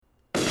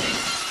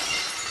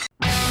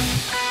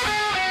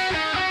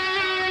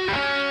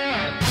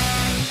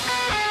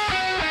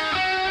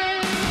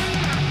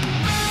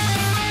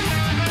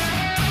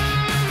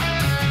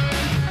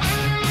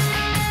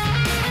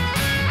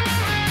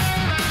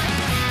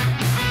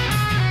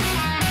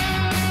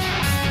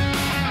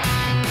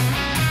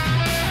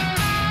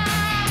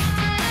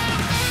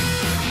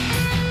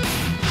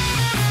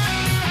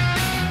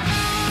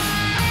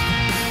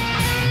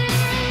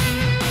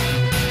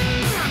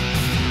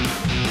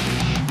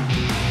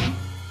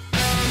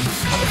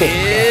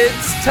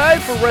It's time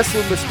for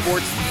Wrestling with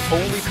Sports, the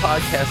only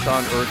podcast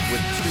on earth with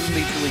two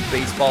Major League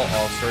Baseball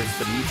All-Stars,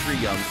 Demetri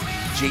Young,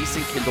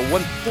 Jason Kindle,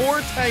 one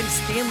four-time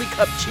Stanley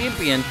Cup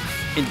champion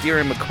in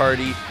Darren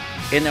McCarty,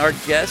 and our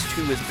guest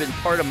who has been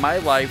part of my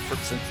life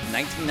since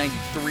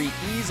 1993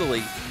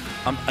 easily,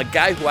 a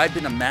guy who I've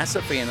been a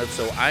massive fan of,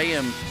 so I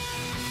am,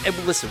 and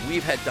listen,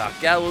 we've had Doc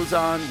Gallows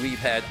on, we've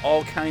had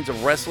all kinds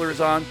of wrestlers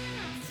on.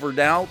 For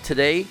now,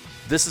 today,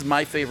 this is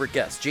my favorite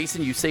guest.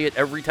 Jason, you say it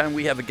every time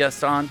we have a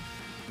guest on.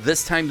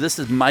 This time, this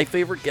is my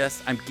favorite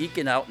guest. I'm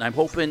geeking out, and I'm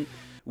hoping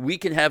we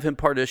can have him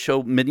part of the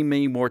show many,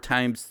 many more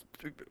times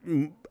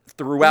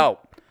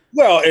throughout.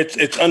 Well,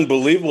 it's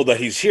unbelievable that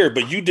he's here,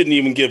 but you didn't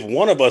even give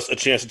one of us a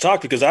chance to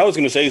talk because I was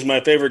going to say he's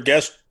my favorite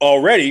guest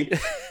already,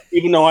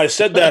 even though I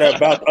said that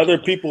about other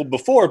people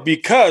before,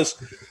 because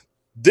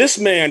this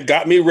man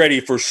got me ready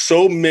for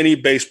so many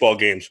baseball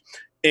games.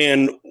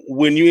 And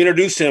when you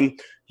introduce him,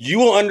 you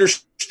will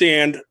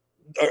understand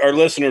our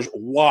listeners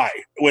why.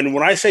 When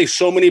I say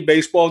so many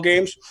baseball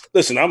games,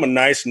 listen, I'm a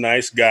nice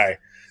guy.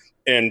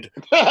 And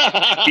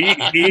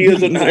he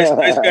is a nice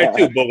guy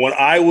too. But when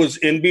I was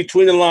in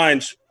between the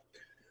lines,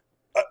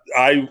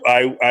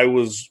 I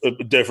was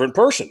a different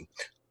person.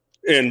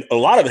 And a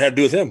lot of it had to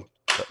do with him.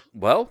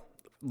 Well,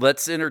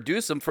 let's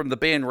introduce him from the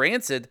band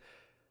Rancid,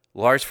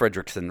 Lars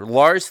Frederiksen.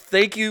 Lars,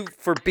 thank you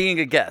for being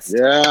a guest.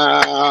 Yeah.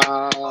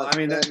 I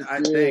mean,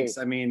 thanks.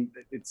 I mean,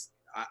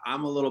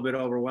 I'm a little bit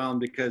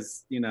overwhelmed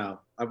because,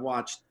 I've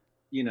watched,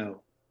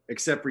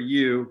 except for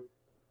you.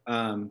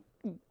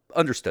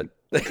 Understood.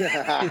 These three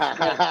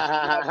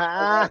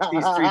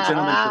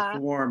gentlemen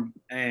perform,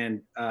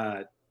 and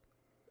I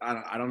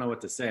don't know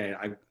what to say.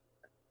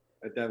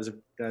 That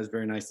was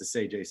very nice to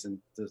say, Jason.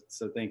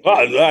 So thank you.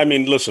 Well, I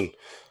mean, listen,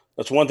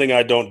 that's one thing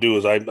I don't do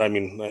is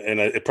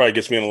it probably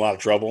gets me in a lot of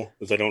trouble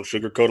is I don't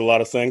sugarcoat a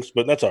lot of things,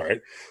 but that's all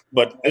right.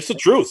 But it's the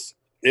truth.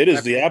 It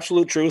is the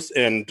absolute truth.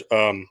 And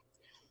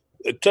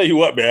I tell you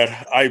what,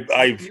 man,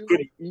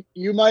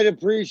 you might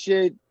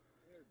appreciate.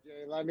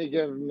 Let me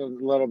give him a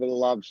little bit of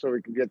love so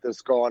we can get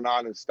this going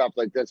on and stuff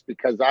like this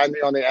because I'm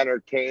the only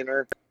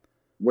entertainer,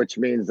 which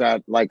means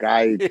that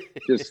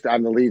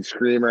I'm the lead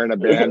screamer in a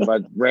band,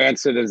 but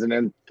Rancid is an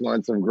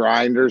influence of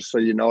grinders, so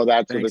you know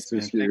that. So Thanks,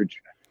 this is man. huge,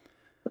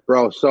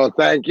 bro. So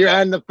thank you,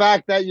 and the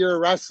fact that you're a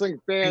wrestling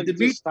fan.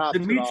 Dimitri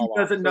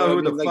doesn't know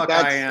who the fuck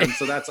I am,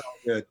 so that's all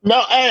good.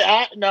 No,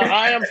 I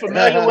am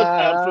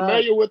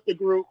familiar with the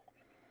group.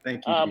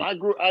 Thank you. I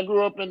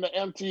grew up in the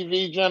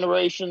MTV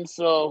generation,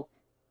 so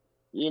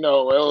it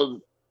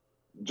was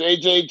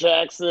JJ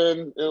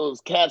Jackson, it was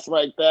cats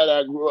like that.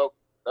 I grew up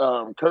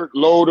Kurt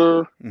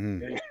Loder,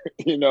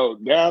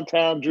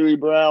 Downtown Dewey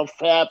Brown,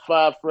 Fab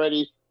Five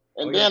Freddy,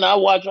 and then I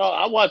watch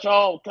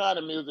all kind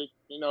of music.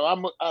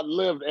 I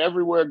lived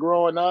everywhere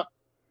growing up,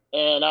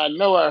 and I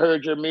know I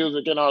heard your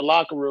music in our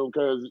locker room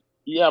because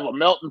you have a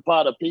melting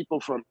pot of people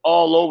from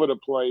all over the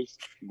place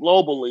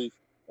globally.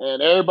 And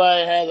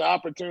everybody has an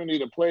opportunity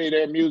to play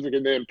their music.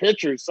 And then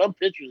some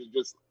pitchers are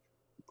just,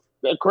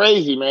 they're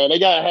crazy, man. They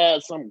got to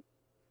have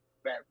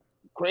that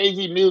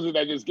crazy music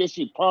that just gets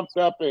you pumped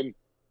up. And,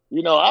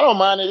 I don't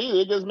mind it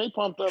either. It gets me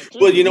pumped up, too.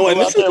 Well, and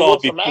this is all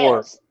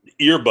before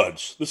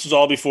earbuds. This is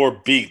all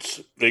before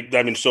beats.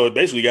 So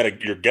basically you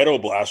got your ghetto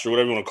blaster,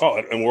 whatever you want to call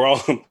it. And I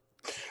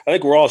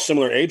think we're all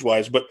similar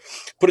age-wise. But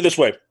put it this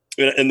way,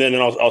 and then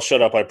I'll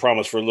shut up, I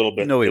promise, for a little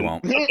bit. No, we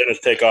won't. Dennis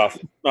take off.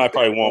 No, I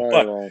probably won't.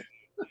 But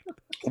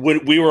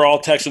when we were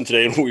all texting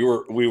today, and we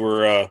were we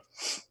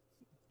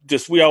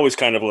always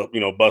kind of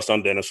bust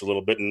on Dennis a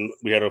little bit, and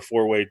we had a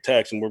 4-way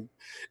text, and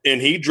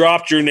he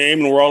dropped your name,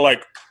 and we're all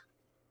like,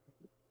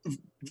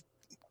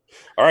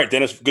 "All right,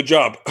 Dennis, good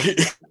job." We're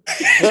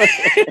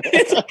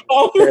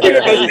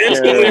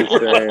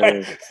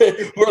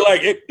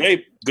like,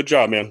 "Hey, good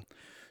job, man."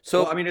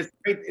 So I mean,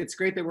 it's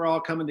great that we're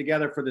all coming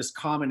together for this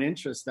common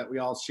interest that we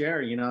all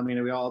share. We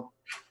all,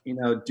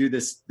 do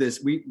this.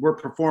 We're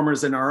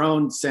performers in our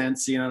own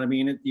sense. You know what I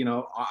mean?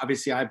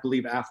 Obviously, I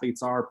believe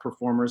athletes are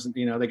performers, and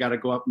they got to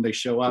go up and they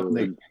show up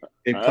and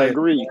they play. I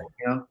agree.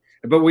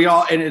 But we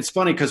all, and it's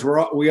funny because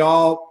we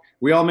all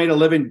made a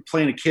living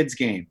playing a kids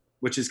game,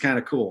 which is kind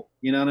of cool.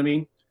 You know what I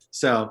mean?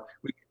 So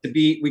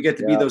we get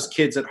to be those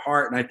kids at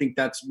heart, and I think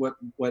that's what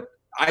one of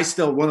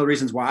the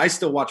reasons why I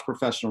still watch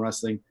professional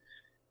wrestling.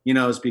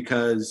 Is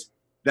because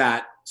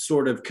that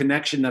sort of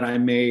connection that I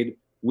made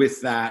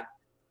with that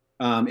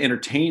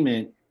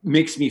entertainment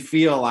makes me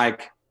feel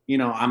like,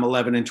 I'm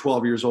 11 and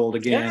 12 years old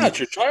again. Yeah, it's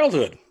your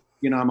childhood.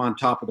 I'm on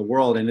top of the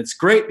world. And it's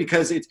great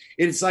because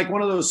it's like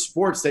one of those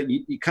sports that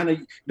you kind of,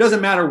 it doesn't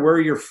matter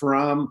where you're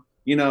from,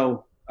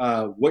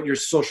 what your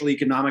social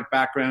economic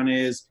background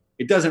is.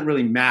 It doesn't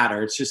really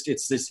matter. It's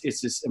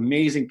this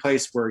amazing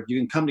place where you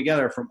can come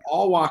together from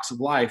all walks of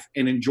life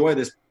and enjoy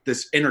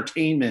this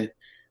entertainment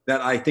that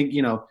I think,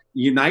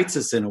 unites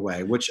us in a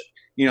way, which,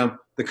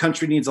 the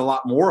country needs a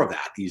lot more of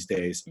that these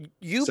days.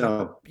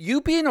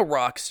 You being a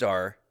rock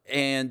star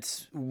and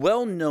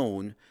well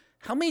known,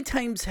 how many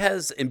times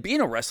and being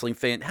a wrestling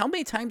fan, how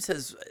many times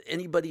has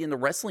anybody in the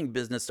wrestling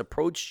business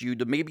approached you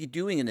to maybe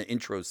doing an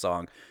intro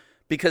song?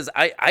 because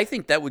I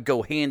think that would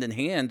go hand in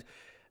hand.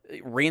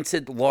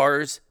 Rancid,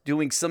 Lars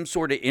doing some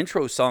sort of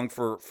intro song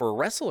for a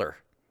wrestler.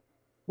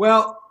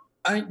 Well,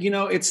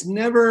 it's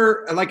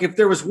never like if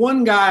there was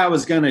one guy I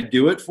was going to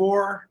do it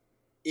for,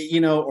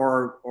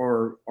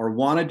 or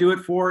want to do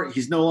it for,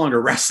 he's no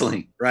longer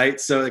wrestling, right?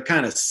 So it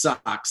kind of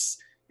sucks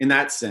in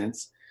that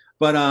sense.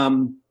 But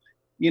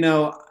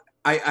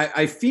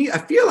I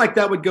feel like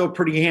that would go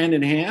pretty hand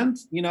in hand.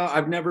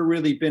 I've never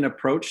really been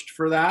approached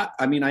for that.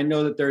 I mean, I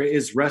know that there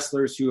is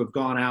wrestlers who have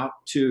gone out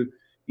to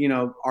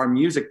our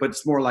music, but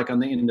it's more like on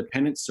the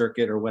independent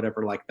circuit or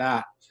whatever like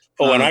that.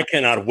 Oh, and I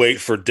cannot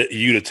wait for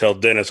you to tell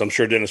Dennis. I'm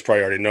sure Dennis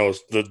probably already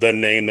knows the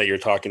name that you're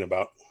talking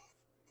about.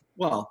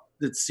 Well,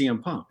 it's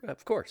CM Punk.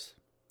 Of course.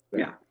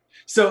 Yeah.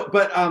 So,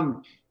 but,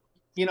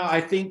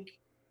 I think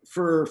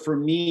for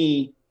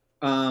me,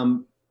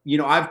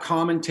 I've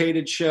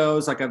commentated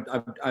shows. Like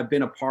I've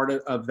been a part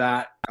of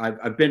that.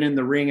 I've been in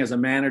the ring as a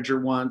manager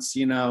once.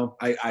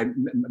 I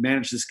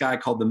managed this guy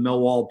called the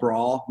Millwall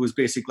Brawl, who was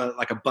basically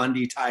like a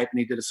Bundy type, and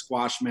he did a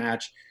squash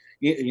match,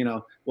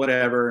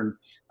 whatever.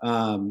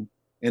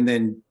 And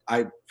then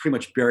I pretty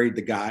much buried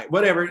the guy,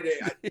 whatever.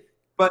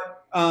 But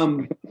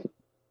for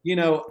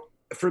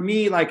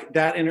me, like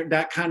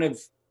that kind of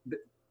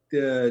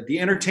the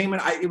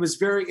entertainment,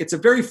 it's a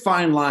very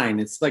fine line.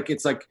 It's like,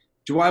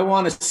 do I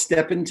want to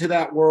step into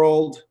that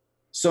world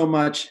so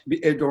much,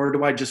 or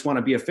do I just want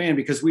to be a fan?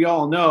 Because we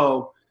all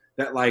know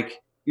that, like,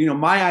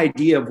 my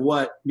idea of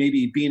what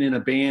maybe being in a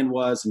band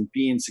was and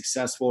being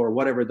successful or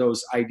whatever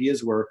those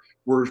ideas were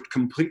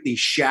completely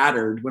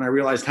shattered when I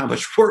realized how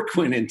much work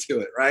went into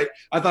it, right?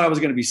 I thought I was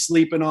going to be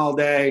sleeping all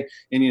day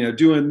and,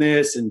 doing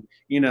this and,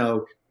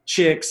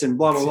 chicks and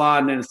blah, blah, blah.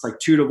 And then it's like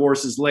 2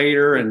 divorces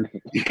later and,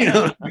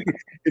 and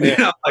then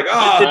I'm like,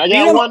 oh. I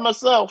got one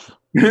myself.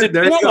 Did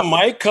being on the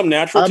mic come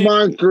natural to you?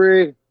 I'm on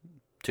 3.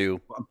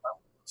 2.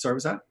 Sorry,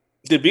 was that?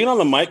 Did being on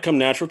the mic come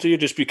natural to you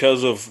just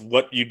because of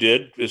what you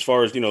did as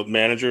far as,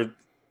 manager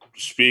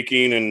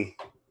speaking and...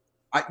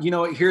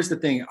 here's the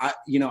thing.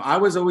 I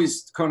was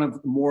always kind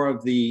of more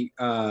of the...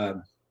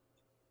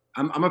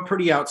 I'm a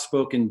pretty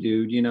outspoken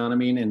dude, you know what I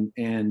mean?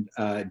 And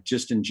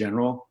just in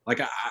general, like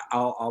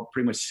I'll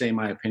pretty much say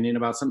my opinion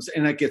about something,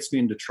 and that gets me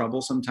into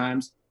trouble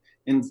sometimes.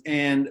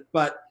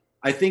 But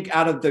I think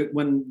out of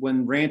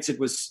when Rancid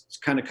was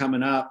kind of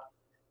coming up,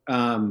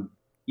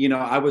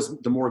 I was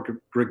the more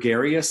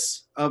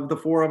gregarious of the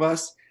 4 of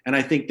us. And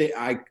I think they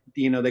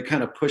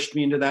kind of pushed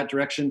me into that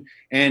direction.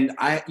 And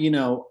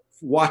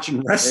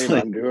watching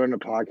wrestling. I'm doing a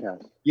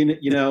podcast.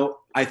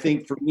 I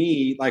think for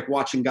me, like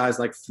watching guys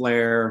like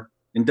Flair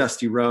and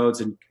Dusty Rhodes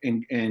and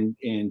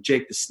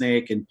Jake the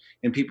Snake and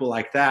people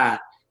like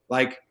that,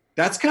 like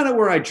that's kind of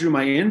where I drew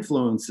my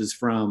influences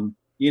from.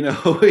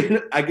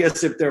 I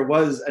guess if there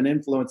was an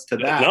influence to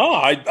that. No,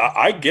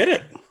 I get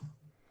it.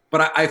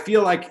 But I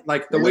feel like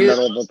the way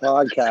the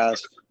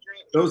podcast,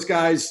 those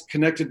guys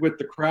connected with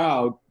the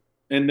crowd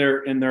and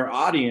their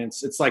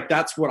audience, it's like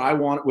that's what I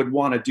would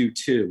want to do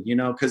too,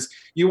 because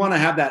you want to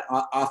have that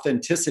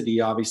authenticity,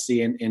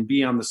 obviously, and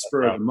be on the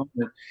spur of the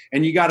moment.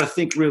 And you got to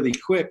think really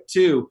quick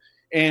too.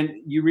 And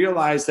you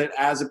realize that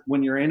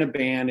when you're in a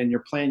band and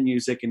you're playing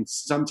music, and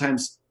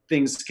sometimes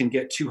things can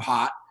get too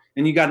hot,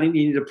 and you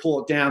need to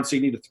pull it down. So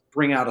you need to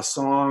bring out a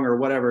song or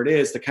whatever it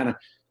is to kind of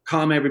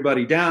calm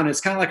everybody down.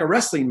 It's kind of like a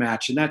wrestling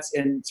match. And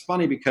it's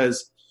funny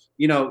because,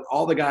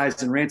 all the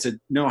guys in Rancid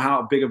know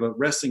how big of a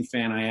wrestling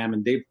fan I am,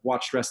 and they've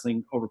watched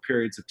wrestling over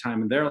periods of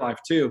time in their life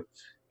too.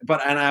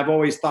 And I've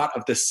always thought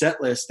of the set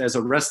list as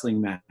a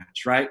wrestling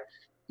match, right?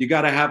 You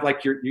got to have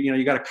like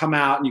you got to come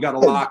out and you got to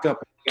lock up,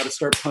 you got to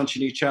start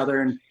punching each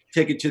other and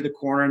take it to the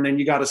corner, and then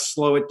you got to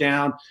slow it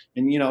down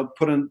and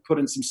put in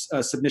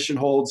some submission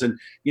holds and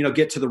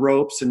get to the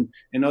ropes and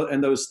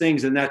those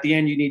things. And at the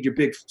end, you need your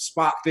big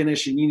spot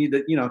finish, and you need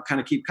to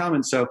kind of keep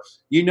coming. So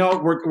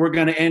we're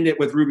going to end it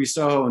with Ruby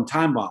Soho and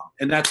Time Bomb,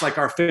 and that's like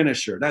our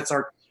finisher. That's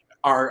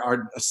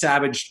our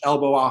savage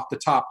elbow off the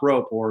top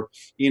rope, or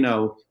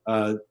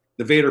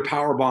the Vader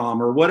power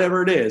bomb, or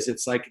whatever it is.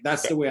 It's like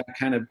that's the way I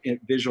kind of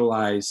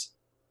visualize.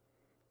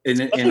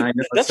 And I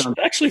know that's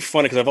actually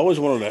funny because I've always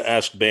wanted to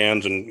ask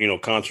bands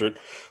and concert.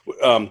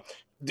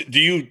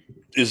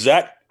 Is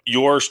that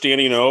your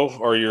standing O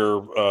or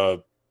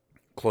your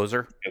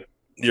closer?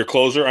 Your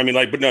closer. I mean,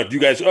 but no. Do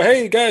you guys? Oh,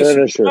 hey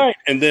guys, right.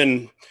 And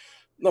then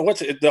no.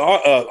 What's it? The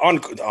on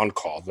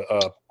call.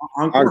 The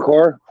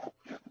encore.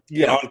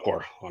 Yeah,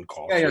 encore. On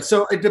call. Yeah.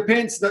 So it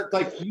depends. That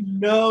I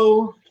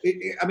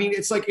mean,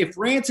 it's like if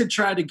Rancid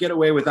tried to get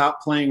away without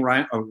playing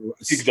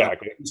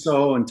exactly.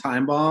 So and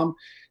Time Bomb.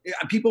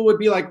 People would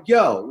be like,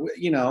 yo,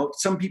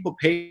 some people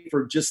pay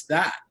for just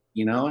that,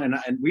 and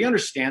we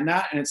understand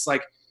that. And it's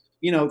like,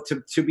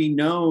 to be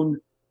known,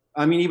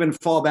 I mean, even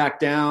Fall Back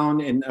Down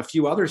and a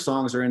few other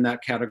songs are in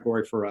that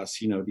category for us,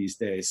 these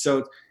days.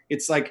 So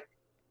it's like,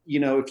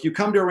 if you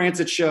come to a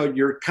Rancid show,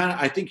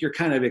 I think you're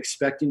kind of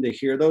expecting to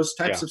hear those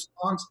types of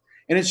songs.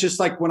 And it's just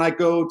like when I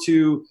go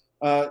to,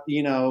 a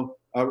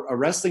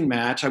wrestling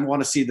match, I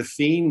want to see The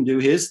Fiend do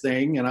his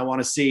thing. And I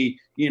want to see,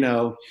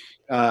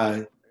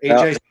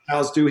 AJ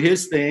Styles do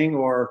his thing,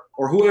 or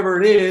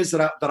whoever it is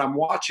that I'm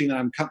watching,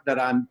 that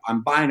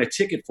I'm buying a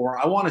ticket for.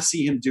 I want to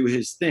see him do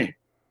his thing.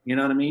 You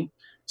know what I mean?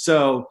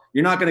 So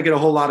you're not going to get a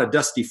whole lot of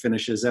dusty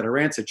finishes at a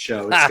Rancid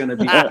show. It's going to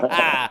be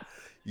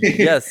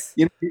yes.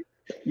 you're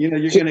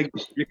going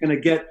to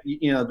get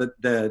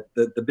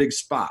the big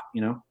spot.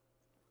 You know.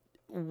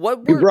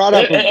 What you brought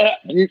up?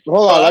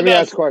 Hold on, let me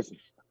ask a question.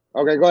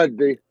 Okay, go ahead,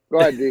 D.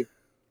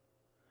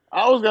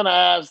 I was going to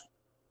ask,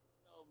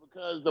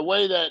 because the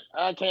way that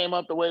I came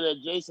up, the way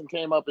that Jason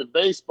came up in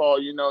baseball,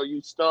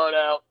 you start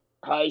out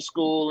high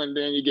school and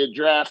then you get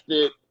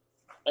drafted.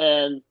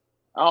 And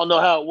I don't know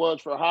how it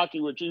was for hockey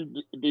with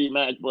you,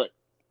 D-Mac, but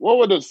what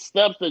were the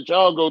steps that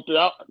y'all go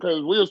through?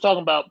 Because we was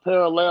talking about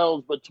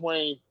parallels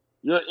between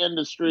your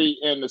industry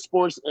and the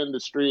sports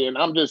industry, and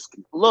I'm just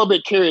a little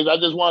bit curious. I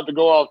just wanted to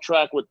go off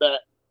track with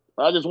that.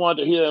 I just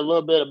wanted to hear a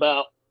little bit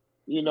about,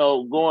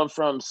 going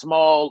from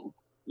small,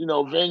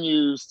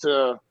 venues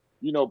to,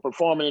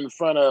 performing in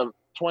front of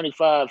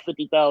 25,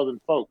 50,000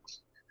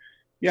 folks.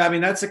 Yeah, I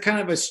mean, that's a kind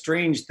of a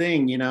strange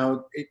thing,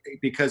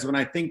 because when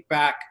I think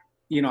back,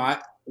 when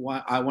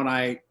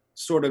I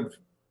sort of,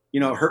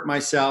 hurt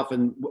myself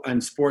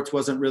and sports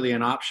wasn't really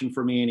an option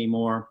for me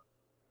anymore.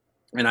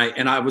 And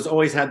I was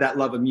always had that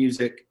love of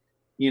music,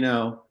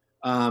 and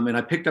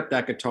I picked up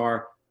that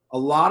guitar. A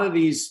lot of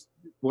these,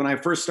 when I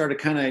first started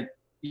kind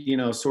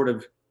of, sort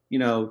of,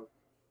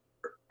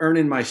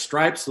 earning my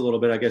stripes a little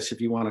bit, I guess, if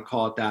you want to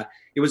call it that,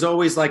 it was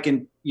always like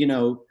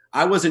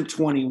I wasn't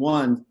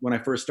 21 when I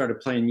first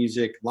started playing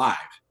music live.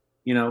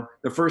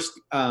 The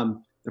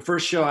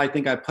first show I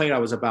think I played, I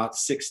was about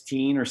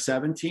 16 or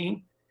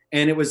 17.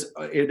 And it was,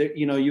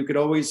 you could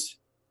always,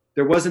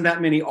 there wasn't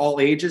that many all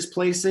ages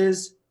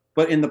places,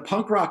 but in the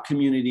punk rock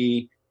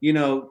community,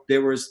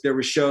 there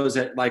were shows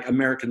at like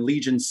American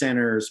Legion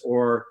centers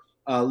or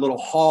little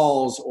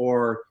halls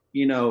or,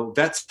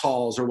 vets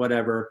halls or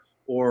whatever,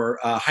 or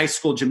high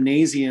school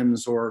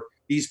gymnasiums or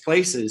these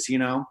places,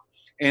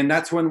 and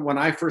that's when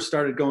I first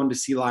started going to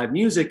see live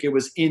music, it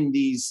was in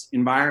these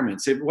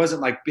environments. It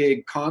wasn't like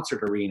big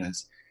concert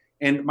arenas.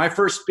 And my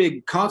first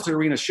big concert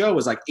arena show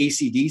was like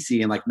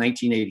AC/DC in like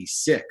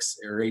 1986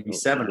 or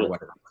 87 or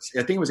whatever it was.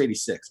 I think it was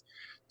 86.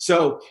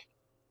 So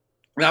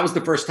that was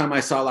the first time I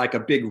saw like a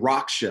big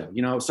rock show,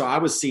 so I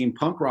was seeing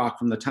punk rock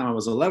from the time I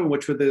was 11,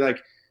 which would be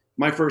like,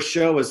 my first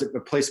show was at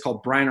a place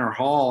called Bryner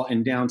Hall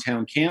in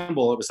downtown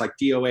Campbell. It was like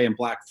DOA and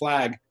Black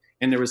Flag.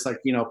 And there was like,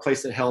 a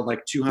place that held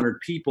like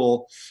 200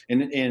 people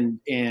and it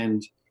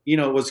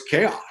was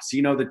chaos.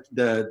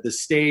 The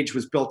stage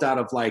was built out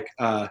of like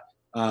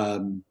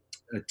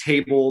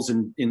tables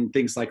and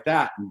things like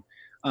that.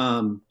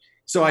 And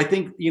so I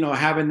think,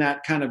 having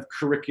that kind of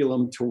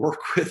curriculum to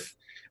work with,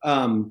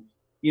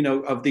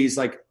 of these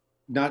like,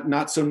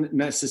 not so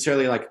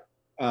necessarily like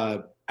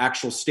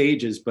actual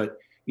stages, but,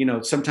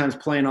 sometimes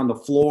playing on the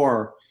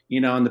floor,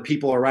 and the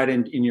people are right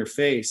in your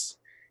face,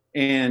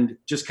 and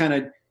just kind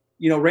of,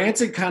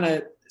 Rancid kind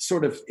of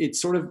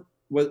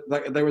was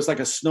like, there was like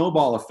a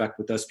snowball effect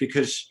with us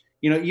because,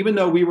 even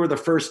though we were the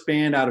first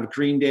band out of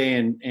Green Day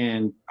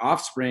and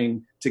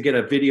Offspring to get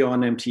a video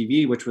on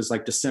MTV, which was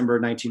like December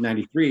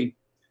 1993,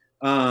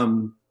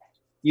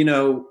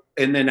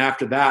 and then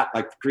after that,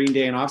 like Green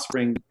Day and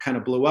Offspring kind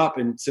of blew up.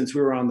 And since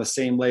we were on the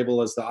same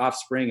label as the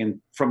Offspring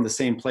and from the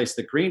same place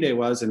that Green Day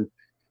was, and,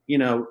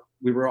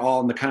 we were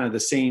all in the kind of the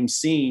same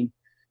scene,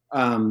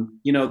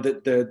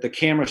 the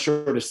camera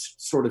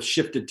sort of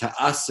shifted to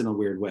us in a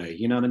weird way.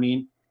 You know what I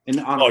mean? And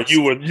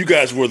you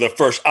guys were the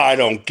first I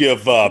Don't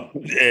Give Up.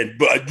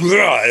 But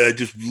I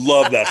just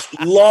love that.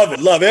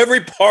 Love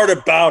every part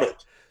about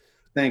it.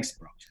 Thanks,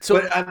 bro.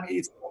 So, but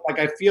it's like,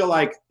 I feel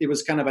like it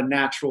was kind of a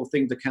natural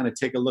thing to kind of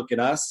take a look at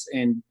us.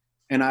 And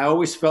I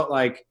always felt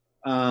like,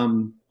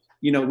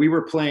 we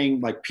were playing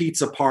like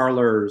pizza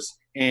parlors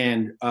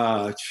and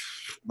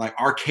like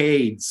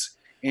arcades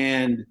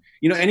and,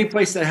 any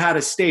place that had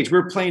a stage. We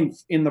were playing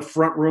in the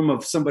front room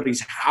of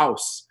somebody's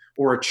house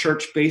or a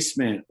church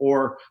basement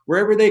or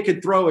wherever they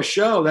could throw a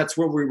show. That's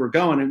where we were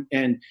going.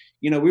 And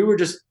we were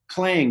just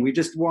playing. We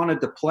just wanted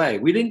to play.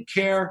 We didn't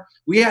care.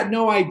 We had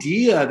no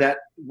idea that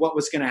what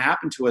was going to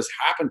happen to us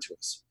happened to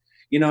us.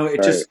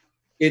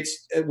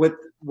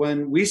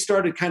 When we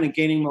started kind of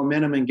gaining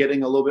momentum and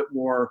getting a little bit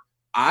more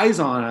eyes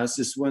on us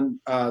is when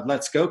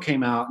Let's Go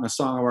came out and a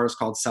song of ours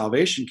called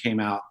Salvation came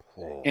out.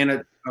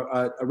 And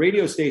a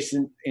radio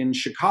station in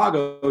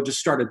Chicago just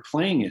started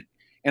playing it.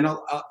 And, a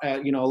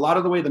lot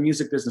of the way the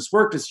music business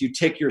worked is you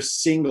take your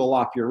single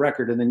off your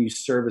record and then you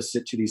service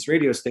it to these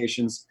radio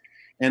stations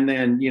and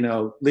then,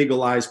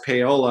 legalize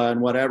payola and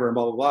whatever and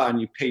blah, blah, blah,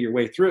 and you pay your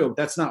way through.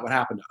 That's not what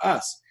happened to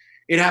us.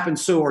 It happened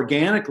so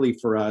organically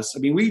for us. I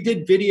mean, we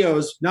did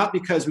videos not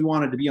because we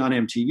wanted to be on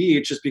MTV.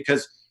 It's just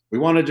because we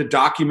wanted to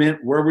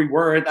document where we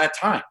were at that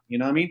time. You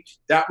know what I mean?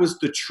 That was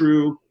the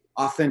true,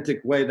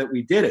 authentic way that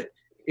we did it.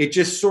 It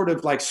just sort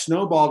of like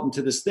snowballed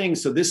into this thing.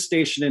 So this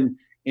station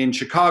in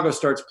Chicago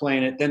starts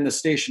playing it, then the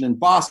station in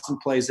Boston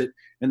plays it,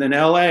 and then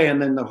LA,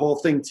 and then the whole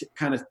thing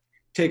kind of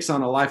takes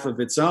on a life of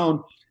its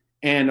own.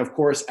 And of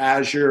course,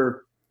 as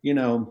you're,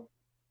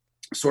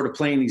 sort of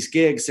playing these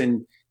gigs,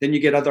 and then you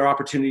get other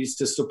opportunities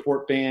to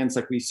support bands.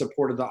 Like we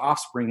supported the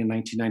Offspring in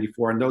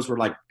 1994, and those were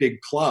like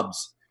big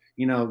clubs,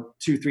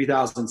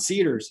 2,000-3,000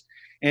 seaters.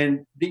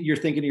 And you're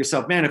thinking to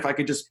yourself, man,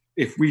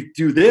 if we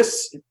do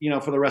this,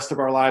 for the rest of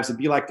our lives and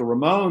be like the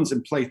Ramones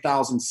and play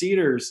 1,000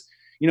 seaters,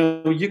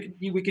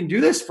 we can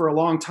do this for a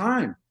long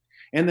time.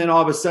 And then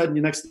all of a sudden, the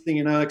next thing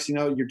you know,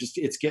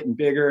 it's getting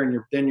bigger, and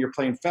then you're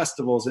playing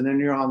festivals, and then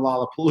you're on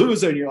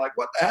Lollapalooza, and you're like,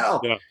 what the hell?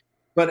 Yeah.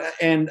 But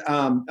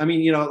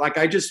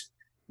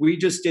we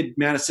just did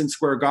Madison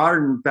Square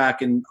Garden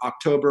back in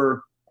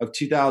October of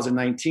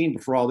 2019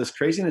 before all this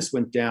craziness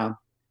went down,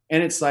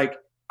 and it's like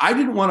I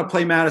didn't want to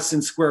play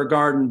Madison Square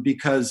Garden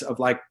because of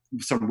like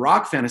some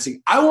rock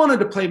fantasy. I wanted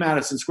to play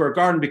Madison Square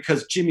Garden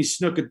because Jimmy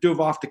Snuka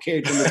dove off the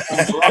cage.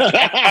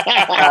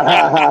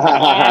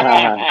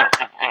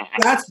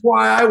 That's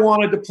why I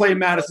wanted to play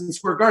Madison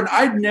Square Garden.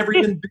 I'd never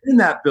even been in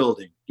that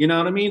building. You know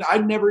what I mean? I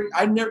never,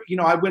 I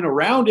went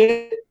around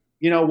it,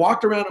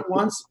 walked around it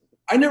once.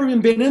 I never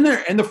even been in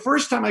there. And the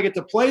first time I get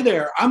to play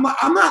there, I'm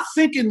not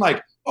thinking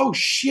like, oh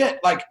shit,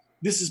 like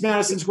this is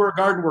Madison Square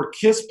Garden where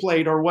Kiss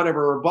played or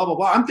whatever, or blah, blah,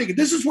 blah. I'm thinking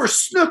this is where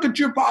Snuka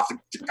jumped off the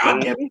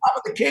goddamn top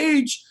of the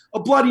cage, a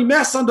bloody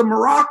mess onto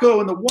Morocco,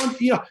 and the one,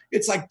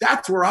 it's like,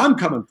 that's where I'm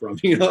coming from.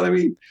 You know what I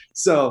mean?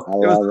 So it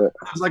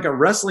was like a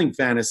wrestling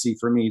fantasy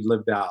for me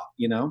lived out,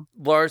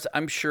 Lars,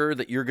 I'm sure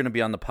that you're going to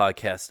be on the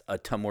podcast a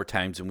ton more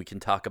times and we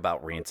can talk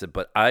about Rancid,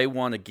 but I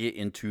want to get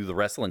into the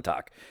wrestling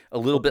talk. A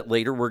little bit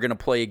later, we're going to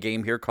play a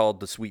game here called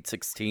the Sweet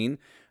 16.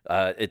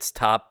 It's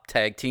top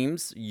tag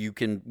teams.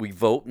 We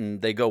vote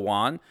and they go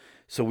on.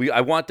 So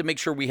I want to make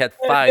sure we had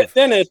 5.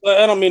 Dennis,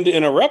 I don't mean to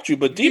interrupt you,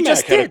 but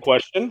D-Mac had a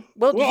question.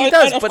 Well, he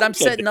does, but I'm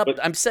setting up.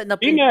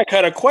 D-Mac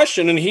had a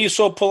question, and he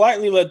so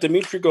politely let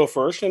Dimitri go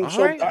first. And all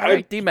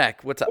right,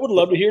 D-Mac, what's up? I would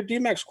love to hear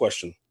D-Mac's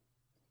question.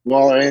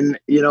 Well, and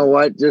you know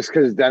what? Just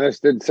because Dennis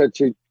did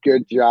such a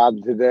good job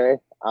today,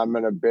 I'm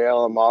going to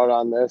bail him out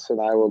on this,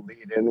 and I will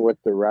lead in with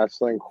the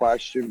wrestling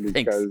question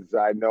because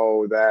I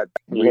know that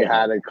we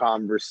had a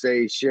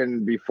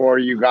conversation before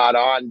you got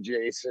on,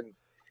 Jason,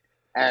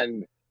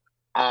 and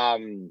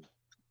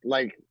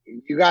like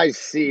you guys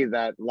see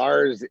that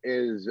Lars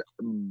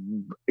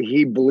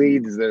he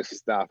bleeds this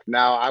stuff.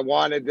 Now, I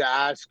wanted to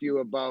ask you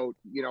about,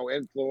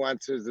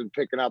 influences and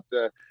picking up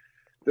the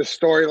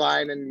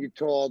storyline, and you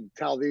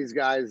tell these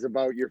guys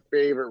about your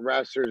favorite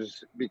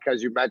wrestlers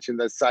because you mentioned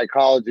the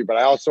psychology, but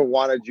I also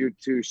wanted you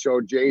to show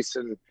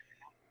Jason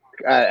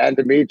and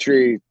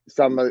Dimitri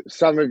some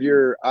of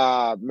your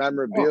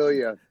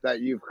memorabilia that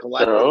you've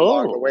collected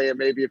along the way, and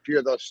maybe a few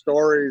of those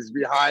stories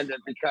behind it.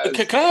 Because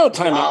can I have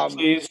time out,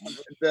 please?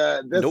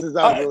 This is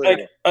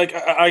unbelievable.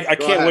 I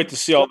can't wait to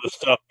see all this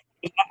stuff.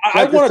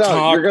 I want to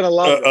talk. You're gonna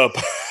love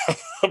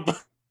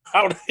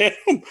about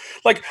him.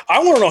 Like, I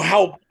want to know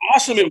how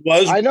awesome it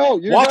was. I know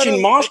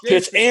watching mosh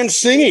pits and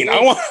singing.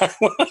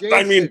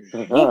 I mean,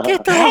 we'll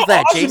get to all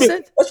that, awesome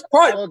Jason. That's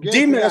probably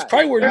D-Man. That's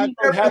probably where you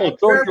learned how to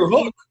throw your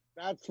hook.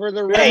 That's for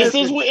the Hey,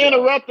 since we're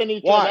interrupting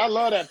each other, I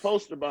love that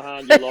poster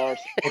behind you, Lars.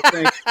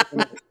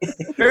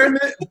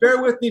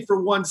 Bear with me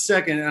for 1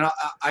 second, and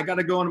I got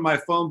to go into my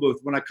phone booth.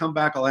 When I come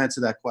back, I'll answer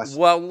that question.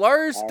 While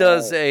Lars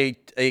does a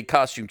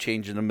costume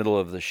change in the middle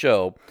of the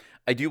show,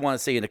 I do want to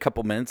say in a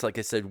couple minutes, like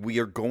I said, we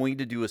are going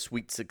to do a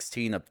Sweet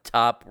 16 of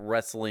top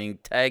wrestling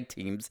tag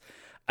teams.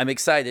 I'm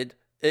excited.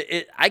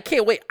 I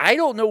can't wait. I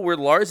don't know where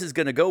Lars is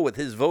going to go with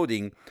his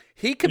voting.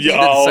 He could be the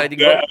deciding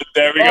vote.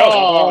 There we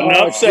go.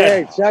 Enough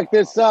said. Okay, check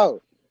this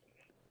out.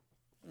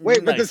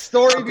 Wait, but the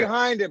story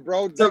behind it,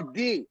 bro. Check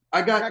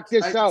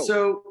this out.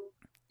 So,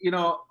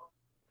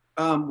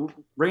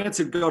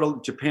 Rancid go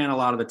to Japan a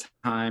lot of the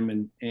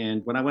time,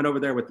 and when I went over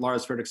there with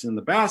Lars Fredrickson and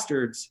the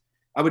Bastards,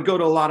 I would go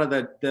to a lot of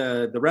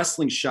the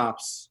wrestling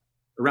shops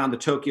around the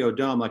Tokyo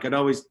Dome. Like I'd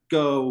always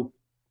go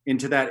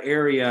into that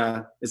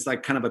area. It's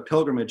like kind of a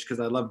pilgrimage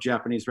because I love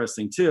Japanese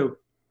wrestling too.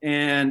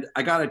 And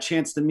I got a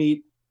chance to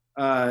meet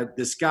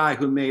this guy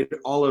who made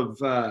all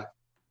of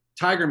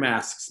Tiger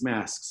masks.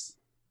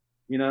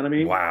 You know what I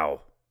mean?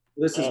 Wow.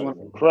 This is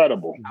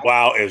incredible.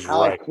 Wow is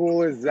How right. How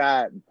cool is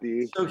that,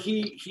 D? So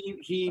he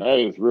that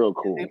is real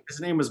cool. His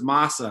name was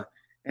Masa.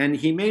 And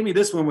he made me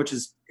this one, which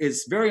is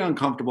very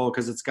uncomfortable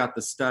because it's got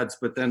the studs.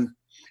 And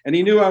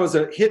he knew I was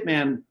a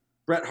Hitman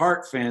Bret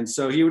Hart fan.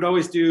 So he would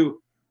always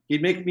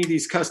he'd make me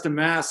these custom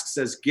masks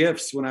as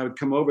gifts when I would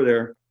come over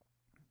there.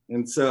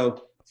 And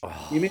so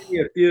he made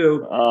me a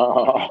few.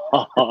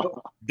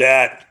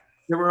 That.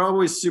 They were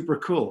always super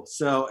cool.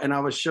 So, and I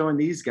was showing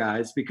these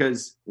guys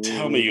because.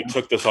 Tell me you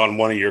took this on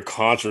one of your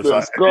concerts.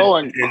 Just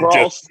going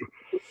cross.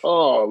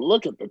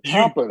 Look at the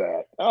top of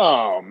that.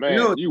 Oh,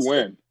 man, you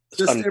win.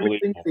 Just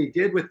everything they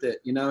did with it,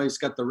 he's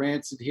got the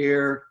Rancid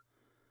here,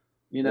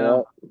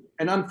 and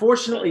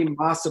unfortunately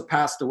Masa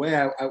passed away.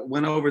 I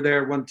went over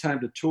there one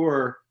time to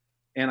tour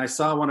and I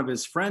saw one of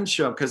his friends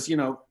show up because,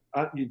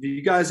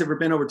 you guys ever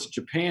been over to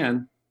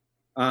Japan?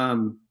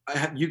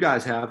 You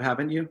guys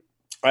haven't you?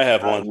 I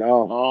have one.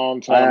 No. Long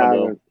time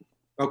ago.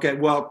 Okay.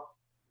 Well,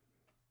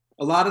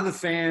 a lot of the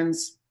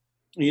fans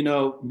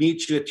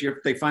meet you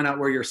they find out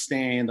where you're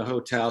staying, the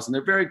hotels, and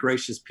they're very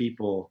gracious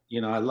people.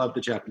 I love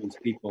the Japanese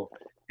people.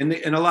 And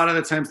a lot of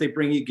the times they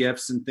bring you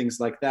gifts and things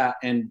like that.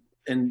 And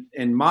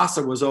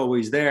Masa was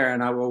always there,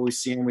 and I would always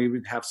see him. We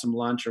would have some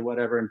lunch or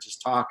whatever and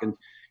just talk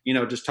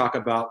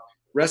about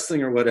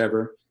wrestling or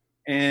whatever.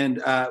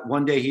 And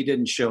one day he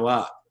didn't show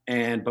up.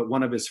 But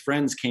one of his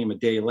friends came a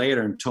day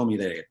later and told me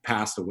that he had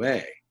passed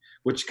away,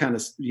 which kind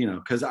of,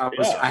 because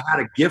I had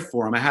a gift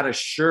for him. I had a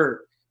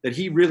shirt that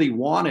he really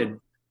wanted,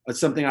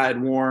 something I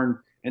had worn.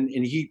 And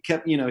he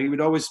kept, he would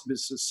always be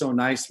so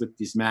nice with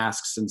these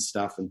masks and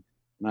stuff. And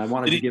I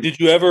wanted to give. Did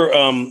you ever,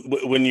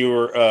 when you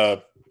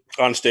were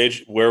on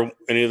stage, wear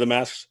any of the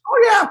masks?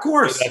 Oh yeah, of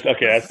course.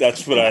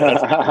 That's what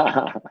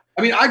I.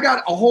 I mean, I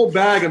got a whole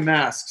bag of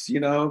masks.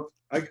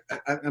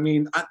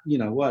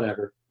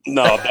 Whatever.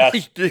 No,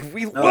 that's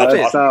we love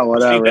it.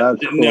 Whatever.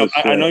 That's cool.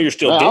 I know you're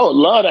still. I would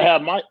love to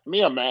have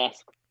me a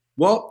mask.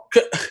 Well,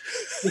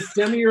 just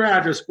send me your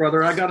address,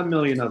 brother. I got a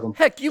million of them.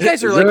 Heck, you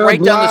guys are like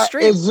right down the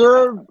street.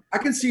 I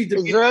can see.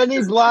 Is there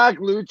any black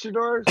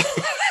luchadors?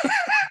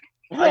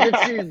 I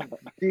can see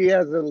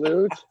Diaz and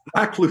Luch.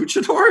 Black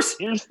luchadors?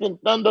 Houston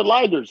Thunder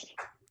Lighters.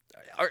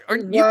 Are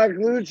you, Black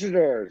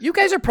luchadors. you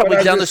guys are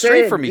probably down the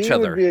street from each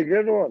other. Would be a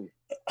good one.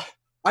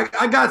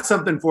 I got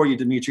something for you,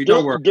 Dimitri.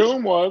 Don't worry.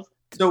 Doom was.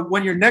 So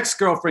when your next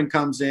girlfriend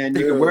comes in,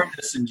 you can wear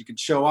this and you can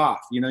show off.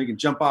 You can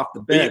jump off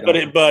the bed. But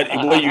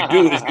what you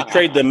do is you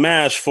trade the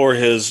mask for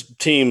his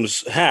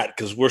team's hat,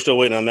 because we're still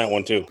waiting on that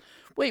one too.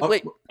 Wait.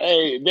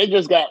 Hey, they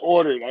just got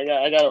ordered.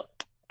 I got a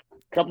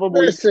couple of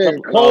weeks.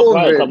 Listen,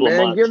 COVID,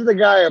 man. Give the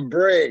guy a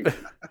break.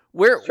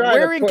 Where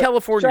in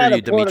California are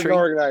you, Dimitri? Put an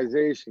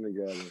organization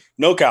together.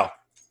 NoCal.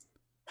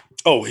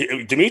 Oh,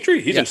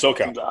 Dimitri? He's in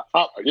SoCal.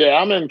 Yeah,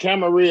 I'm in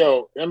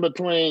Camarillo, in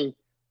between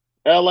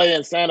LA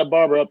and Santa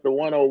Barbara up to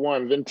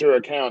 101,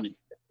 Ventura County.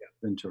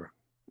 Ventura.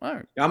 All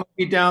right. I'm gonna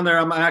be down there.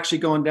 I'm actually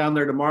going down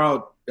there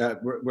tomorrow.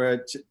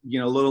 We're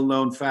little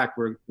known fact.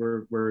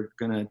 We're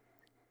gonna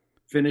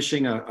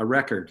finishing a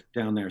record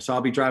down there. So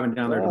I'll be driving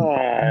down there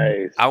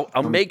tomorrow. Nice.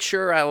 I'll make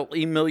sure I'll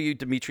email you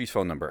Dimitri's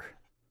phone number.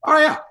 Oh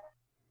yeah.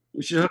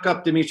 We should hook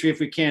up Dimitri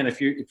if we can,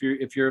 if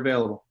you're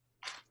available.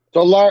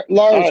 So Lars,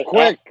 right,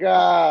 quick,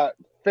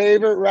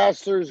 favorite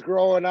wrestlers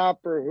growing up,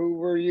 or who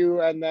were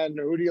you, and then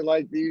who do you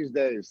like these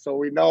days? So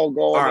we know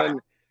going in,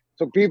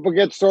 so people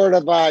get sort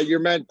of your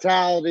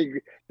mentality.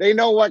 They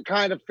know what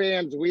kind of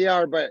fans we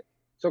are, but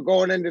so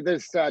going into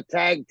this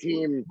tag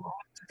team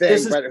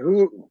thing, but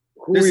who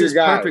this are your is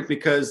guys? perfect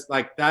because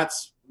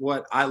that's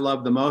what I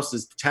love the most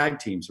is tag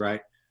teams,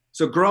 right?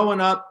 So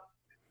growing up,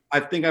 I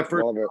think I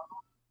first. Love it.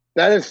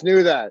 Dennis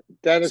knew that.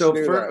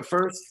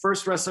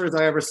 First wrestlers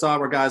I ever saw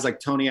were guys like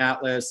Tony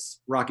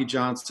Atlas, Rocky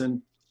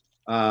Johnson,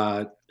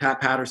 Pat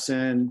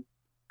Patterson,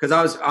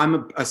 because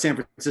I'm a San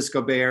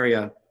Francisco Bay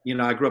Area.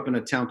 I grew up in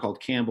a town called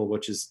Campbell,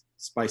 which is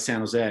by San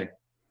Jose.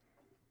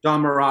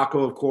 Don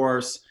Morocco, of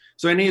course.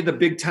 So any of the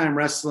big time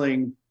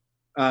wrestling,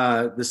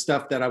 the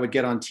stuff that I would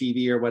get on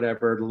TV or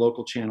whatever, the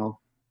local channel,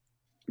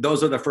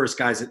 those are the first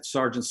guys at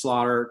Sergeant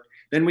Slaughter.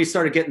 Then we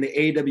started getting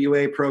the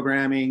AWA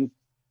programming.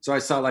 So I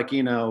saw what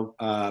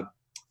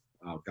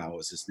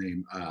was his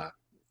name?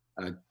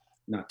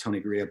 Not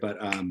Tony Gurria, but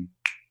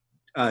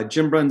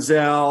Jim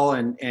Brunzell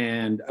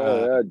and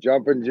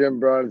Jumping Jim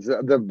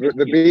Brunzell,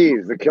 the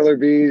bees, the killer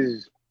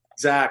bees.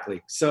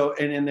 Exactly. So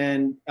and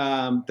then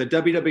the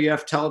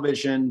WWF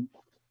television.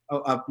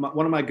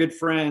 One of my good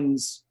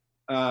friends,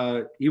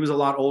 he was a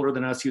lot older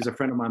than us. He was a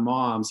friend of my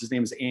mom's. His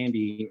name is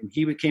Andy, and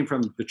he came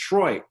from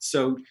Detroit.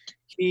 So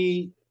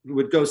he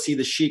would go see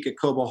the Sheik at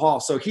Cobo Hall.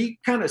 So he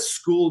kind of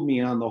schooled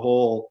me on the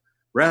whole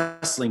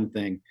wrestling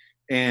thing.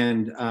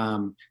 And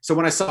so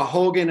when I saw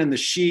Hogan and the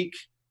Sheik,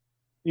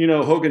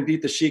 Hogan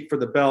beat the Sheik for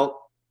the belt.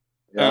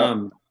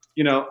 Yeah.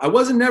 I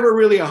wasn't never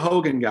really a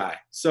Hogan guy.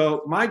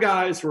 So my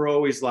guys were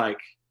always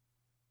like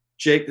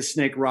Jake the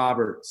Snake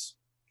Roberts,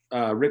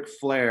 Ric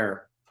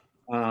Flair,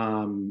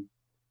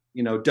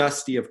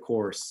 Dusty, of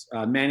course,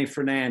 Manny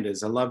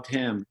Fernandez. I loved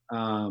him.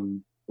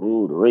 The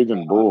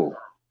Raging Bull.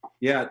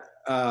 Yeah.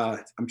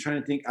 I'm trying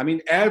to think. I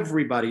mean,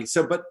 everybody.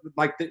 So, but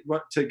like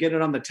to get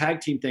it on the tag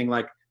team thing,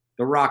 like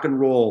the Rock and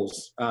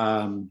Rolls,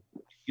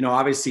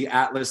 obviously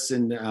Atlas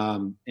and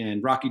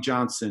Rocky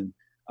Johnson,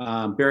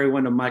 Barry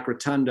Windham, Mike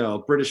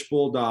Rotundo, British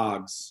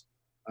Bulldogs,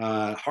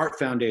 Heart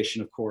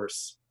Foundation, of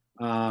course.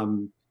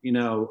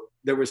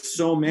 There was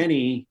so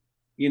many,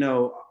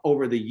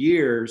 over the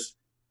years,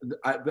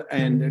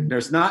 and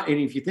there's not, and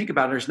if you think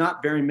about it, there's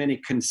not very many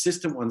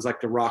consistent ones like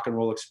the Rock and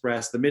Roll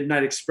Express. The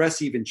Midnight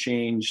Express even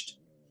changed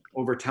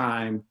over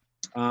time.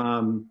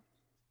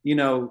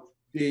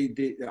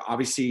 The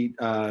obviously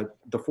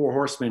the Four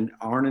Horsemen,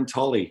 Arn and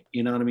Tully,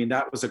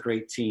 that was a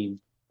great team.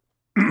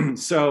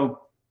 So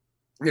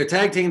the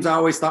tag teams I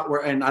always thought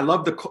were, and I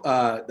love the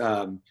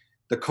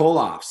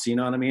Koloffs,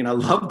 I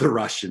love the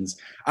Russians.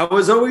 I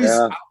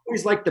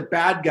always liked the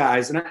bad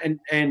guys,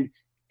 and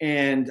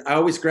I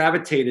always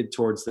gravitated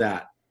towards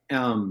that.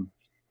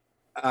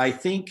 I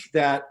think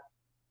that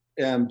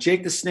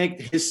Jake the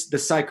Snake, the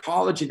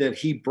psychology that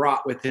he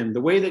brought with him,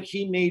 the way that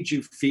he made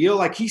you feel,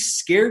 like he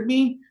scared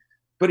me,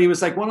 but he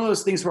was like one of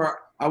those things where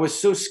I was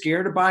so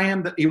scared by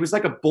him that he was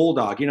like a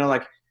bulldog. You know,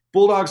 like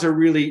bulldogs are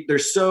really, they're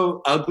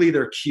so ugly,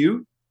 they're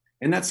cute.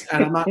 And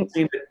I'm not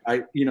saying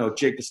that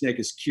Jake the Snake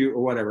is cute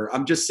or whatever.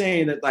 I'm just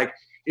saying that like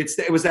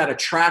it was that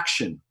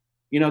attraction.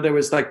 You know, there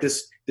was like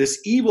this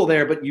evil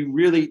there, but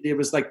it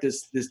was like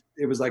this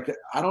it was like,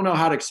 I don't know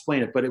how to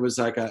explain it, but it was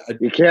like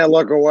you can't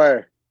look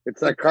away.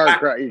 It's like car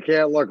crash. You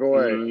can't look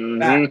away.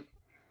 Mm-hmm.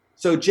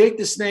 So Jake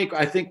the Snake,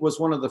 I think, was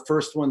one of the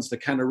first ones to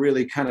kind of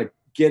really kind of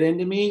get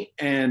into me,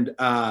 and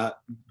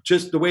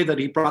just the way that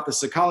he brought the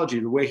psychology,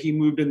 the way he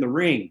moved in the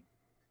ring.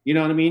 You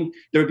know what I mean?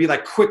 There would be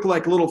like quick,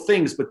 like little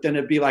things, but then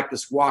it'd be like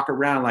this walk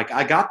around, like,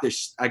 I got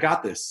this.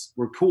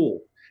 We're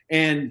cool.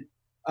 And,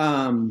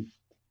 so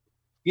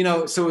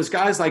it was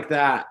guys like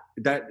that,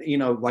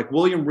 like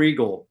William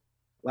Regal,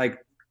 like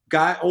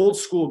old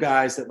school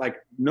guys that like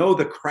know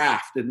the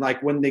craft. And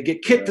like when they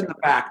get kicked in the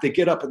back, they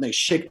get up and they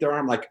shake their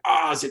arm like,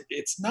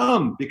 it's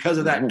numb because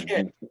of that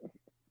kick.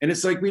 And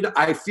it's like,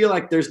 I feel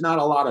like there's not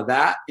a lot of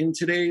that in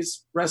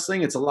today's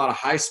wrestling. It's a lot of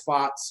high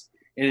spots.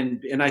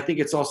 And I think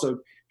it's also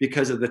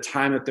because of the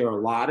time that they're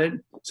allotted.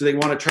 So they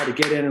want to try to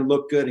get in and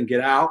look good and get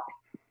out.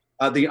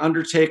 The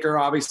Undertaker,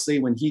 obviously,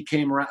 when he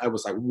came around, I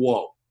was like,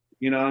 whoa.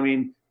 You know what I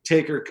mean?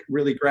 Taker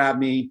really grabbed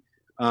me.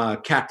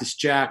 Cactus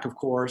Jack, of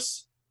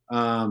course.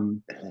 I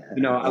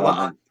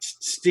love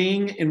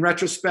Sting in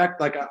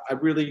retrospect. Like I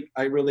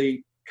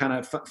really kind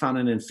of found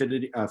an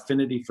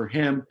affinity for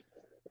him.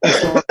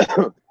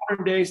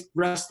 Modern day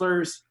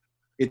wrestlers,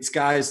 it's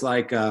guys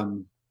like I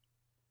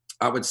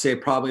would say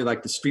probably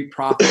like the Street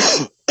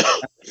Profits.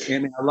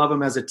 And I love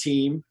them as a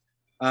team.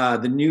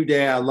 The New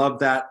Day, I love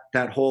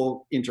that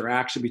whole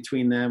interaction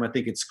between them. I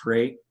think it's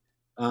great.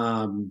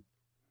 I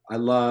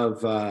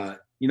love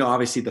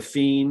obviously the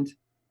Fiend.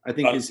 I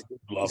think is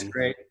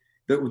great.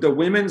 The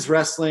women's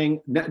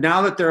wrestling,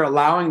 now that they're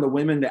allowing the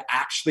women to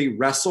actually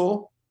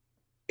wrestle,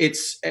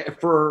 it's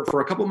for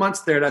a couple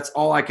months there, that's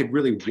all I could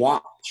really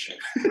watch.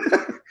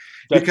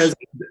 Because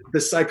the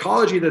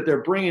psychology that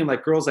they're bringing,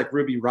 like girls like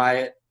Ruby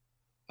Riott,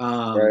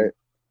 right.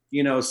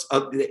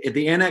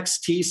 The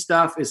NXT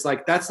stuff is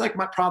like, that's like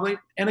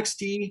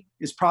NXT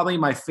is probably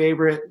my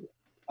favorite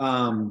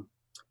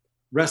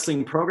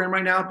wrestling program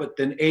right now. But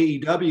then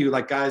AEW,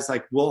 like guys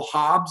like Will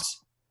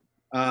Hobbs,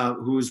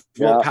 who's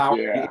Will Power.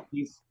 Yeah.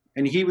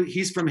 And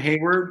he's from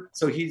Hayward,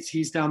 so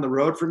he's down the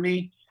road from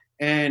me.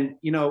 And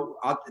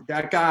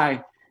that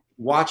guy,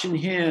 watching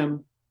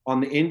him on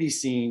the indie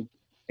scene,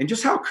 and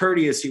just how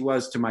courteous he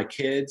was to my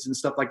kids and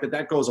stuff like that.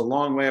 That goes a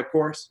long way, of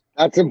course.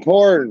 That's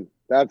important.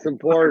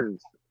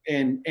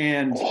 And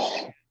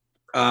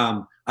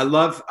I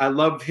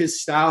love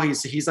his style.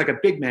 He's like a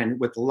big man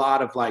with a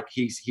lot of like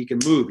he can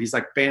move. He's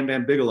like Bam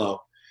Bam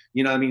Bigelow.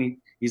 You know what I mean?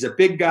 He's a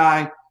big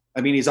guy.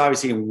 I mean, he's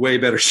obviously in way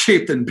better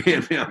shape than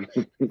Bam Bam,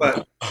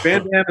 but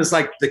Bam Bam is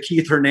like the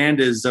Keith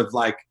Hernandez of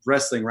like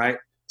wrestling, right?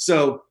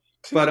 So,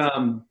 but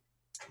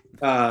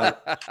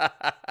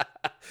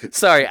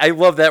sorry, I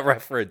love that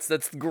reference.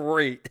 That's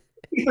great.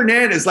 Keith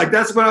Hernandez, like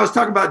that's when I was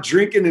talking about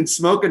drinking and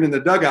smoking in the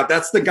dugout.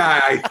 That's the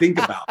guy I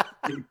think about.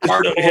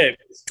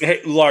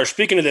 Hey, Lars,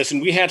 speaking of this,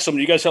 and we had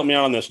you guys help me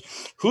out on this.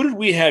 Who did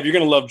we have? You're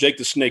going to love Jake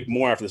the Snake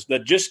more after this.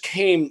 That just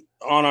came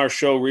on our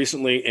show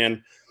recently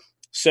and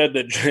said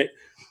that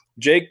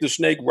Jake the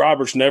Snake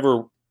Roberts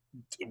never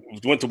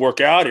went to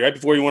work out right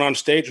before he went on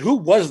stage. Who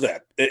was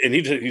that? And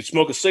he'd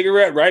smoke a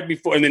cigarette right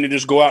before, and then he'd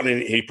just go out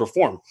and he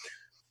performed.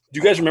 Do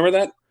you guys remember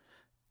that?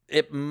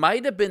 It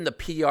might have been the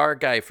PR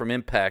guy from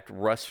Impact,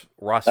 Ross.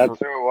 That's who it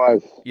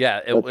was.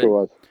 Yeah, it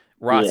was.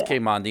 Ross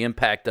came on, the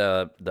Impact,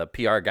 the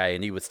PR guy,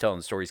 and he was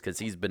telling stories because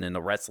he's been in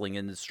the wrestling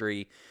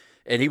industry.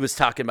 And he was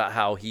talking about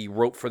how he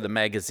wrote for the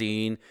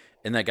magazine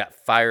and then got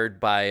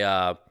fired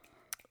by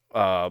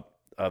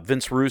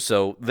Vince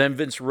Russo. Then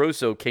Vince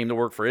Russo came to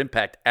work for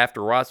Impact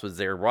after Ross was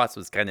there. Ross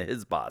was kind of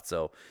his boss.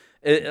 So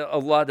a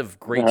lot of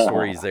great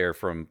stories there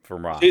from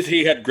Ross.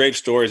 He had great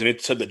stories, and he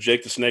said that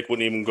Jake the Snake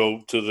wouldn't even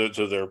go to their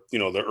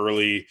the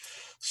early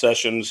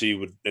sessions. He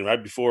would, and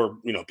right before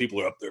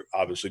people are up there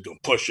obviously doing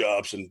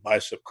push-ups and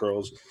bicep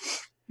curls,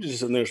 he's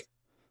just in there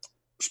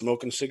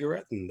smoking a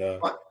cigarette, and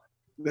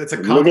that's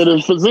look at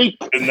his physique.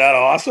 Isn't that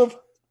awesome?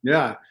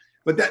 Yeah,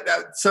 but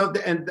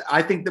and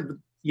I think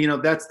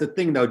that's the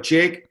thing though.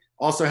 Jake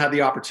also had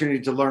the opportunity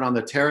to learn on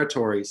the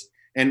territories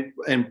and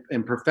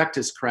perfect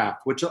his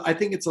craft, which I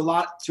think it's a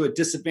lot to a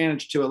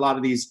disadvantage to a lot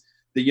of the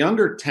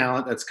younger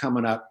talent that's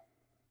coming up.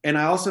 And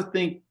I also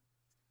think,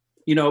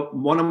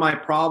 one of my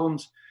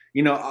problems,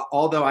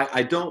 although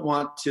I don't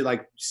want to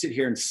like sit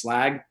here and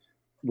slag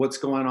what's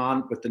going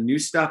on with the new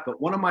stuff,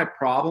 but one of my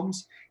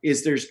problems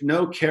is there's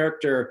no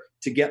character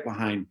to get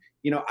behind.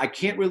 I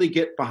can't really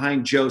get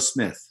behind Joe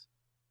Smith.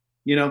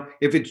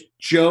 If it's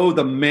Joe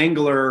the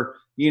Mangler,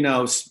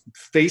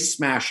 face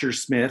smasher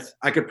Smith,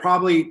 I could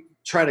probably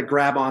try to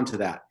grab onto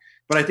that.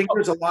 But I think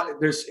there's a lot.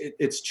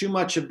 It's too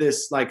much of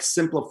this like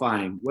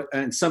simplifying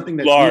and something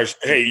that Lars.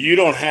 Hey, you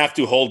don't have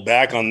to hold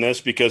back on this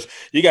because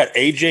you got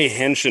AJ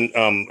Hinch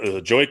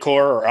and Joey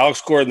Cora or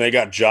Alex Cora, and they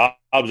got jobs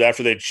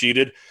after they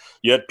cheated.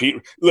 Yet,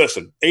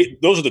 listen,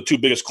 those are the two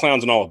biggest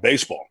clowns in all of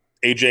baseball: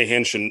 AJ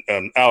Hinch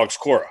and Alex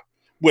Cora,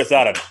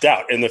 without a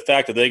doubt. And the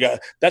fact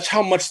that that's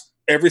how much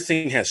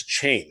everything has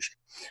changed.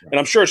 And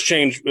I'm sure it's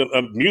changed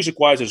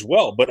music-wise as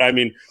well. But, I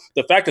mean,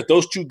 the fact that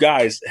those two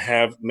guys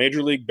have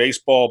Major League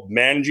Baseball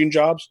managing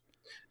jobs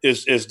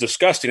is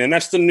disgusting. And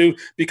that's the new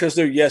 – because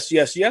they're yes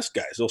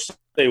guys. They'll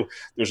say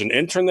there's an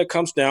intern that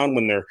comes down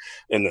when they're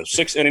in the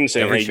sixth inning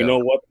saying, hey, you know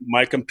what?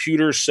 My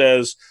computer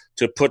says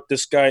to put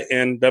this guy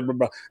in, blah, blah,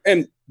 blah.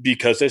 And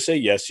because they say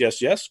yes,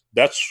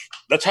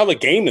 that's how the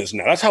game is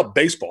now. That's how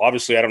baseball –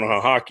 obviously, I don't know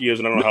how hockey is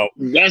and I don't know how –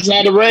 That's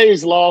how the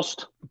Rays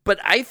lost. But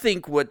I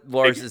think what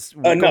Lars is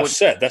enough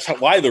said. That's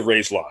why the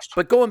Rays lost.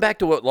 But going back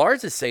to what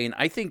Lars is saying,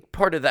 I think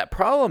part of that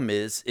problem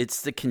is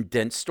it's the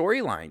condensed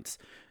storylines.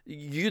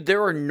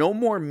 There are no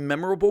more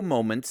memorable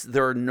moments.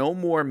 There are no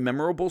more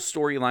memorable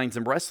storylines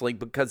in wrestling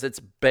because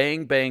it's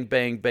bang, bang,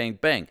 bang, bang,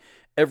 bang.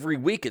 Every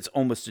week, it's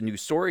almost a new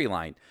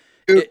storyline.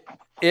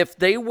 If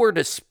they were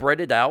to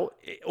spread it out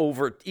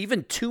over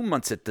even 2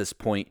 months at this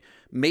point,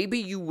 maybe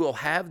you will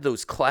have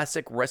those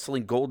classic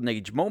wrestling golden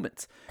age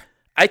moments.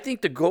 I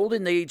think the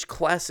golden age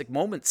classic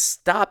moments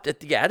stopped at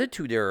the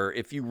Attitude Era,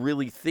 if you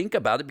really think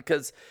about it,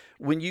 because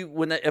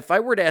if I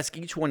were to ask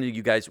each one of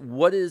you guys,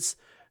 what is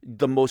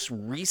the most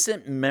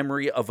recent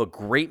memory of a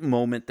great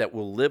moment that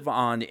will live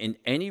on in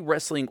any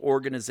wrestling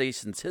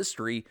organization's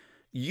history,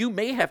 you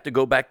may have to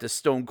go back to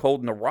Stone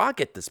Cold and The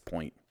Rock at this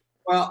point.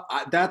 Well,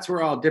 that's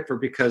where I'll differ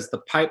because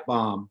the Pipe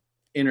Bomb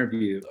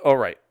interview. All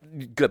right.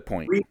 Good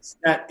point.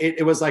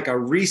 It was like a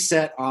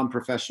reset on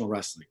professional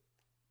wrestling.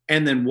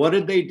 And then what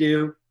did they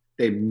do?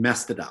 They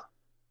messed it up.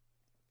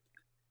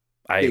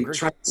 I agree. They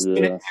tried to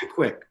spin it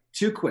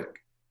too quick.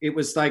 It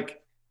was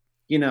like,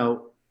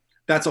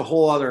 that's a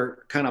whole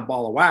other kind of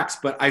ball of wax.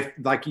 But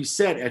like you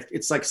said,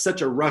 it's like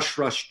such a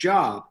rush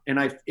job.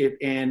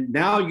 And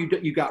now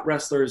you got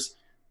wrestlers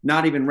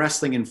not even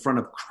wrestling in front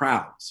of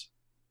crowds,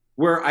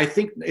 where I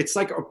think it's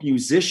like a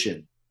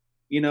musician.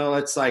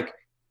 It's like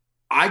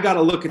I got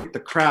to look at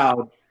the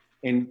crowd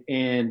and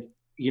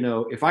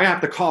if I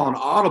have to call an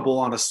audible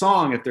on a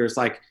song, if there's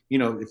like,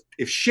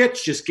 if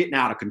shit's just getting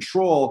out of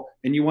control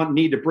and you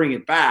need to bring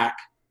it back,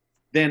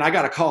 then I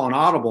got to call an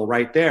audible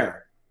right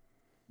there.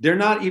 They're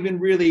not even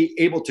really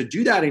able to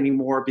do that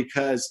anymore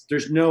because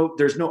there's no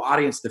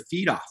audience to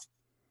feed off.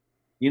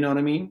 You know what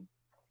I mean?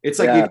 It's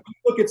like if you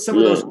look at some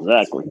of those,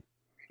 exactly.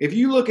 If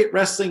you look at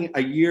wrestling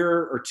a year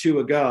or two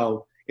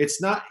ago,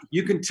 it's not,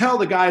 you can tell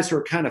the guys who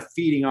are kind of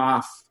feeding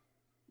off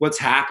what's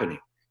happening.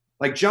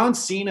 Like John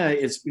Cena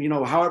is,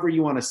 however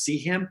you want to see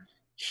him,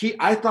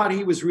 I thought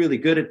he was really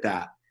good at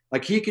that.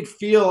 Like he could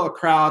feel a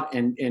crowd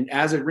and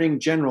as a ring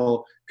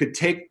general could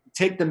take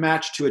the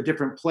match to a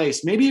different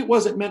place. Maybe it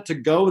wasn't meant to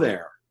go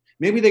there.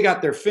 Maybe they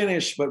got their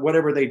finish, but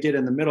whatever they did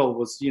in the middle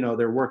was,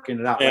 they're working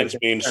it out. Fans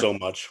mean so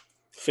much.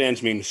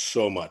 Fans mean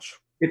so much.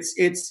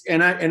 It's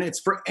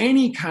for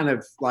any kind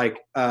of like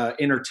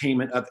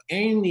entertainment of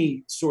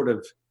any sort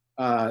of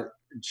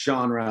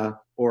genre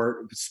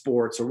or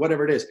sports or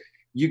whatever it is.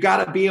 You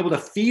got to be able to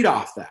feed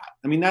off that.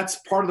 I mean, that's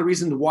part of the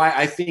reason why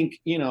I think,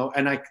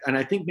 and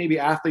I think maybe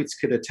athletes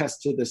could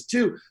attest to this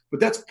too, but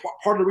that's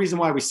part of the reason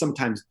why we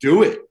sometimes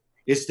do it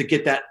is to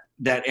get that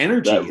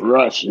energy. That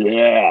rush,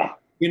 yeah.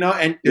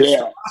 And it's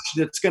the rush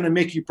that's going to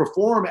make you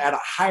perform at a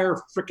higher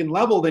freaking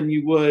level than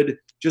you would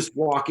just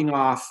walking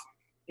off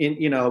in,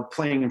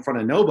 playing in front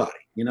of nobody.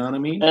 You know what I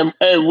mean? And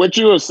what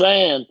you were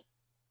saying,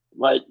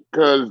 like,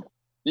 because,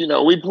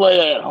 we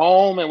play at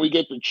home and we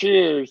get the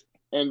cheers.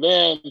 And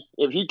then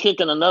if you're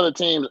kicking another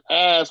team's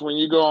ass when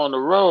you go on the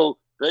road,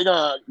 they're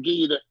going to give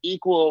you the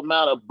equal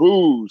amount of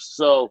boos.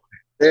 So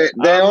they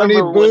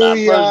only boo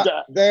you.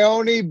 They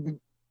only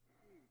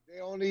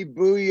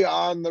boo you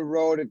on the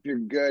road if you're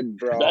good,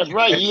 bro. That's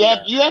right.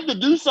 You have to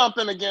do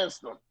something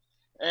against them.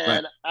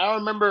 And right. I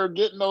remember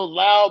getting those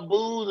loud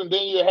boos, and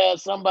then you had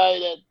somebody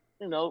that,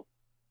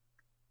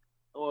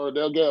 or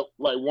they'll get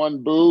like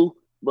one boo,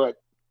 but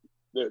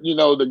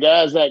the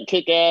guys that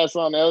kick ass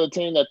on the other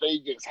team that they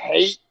just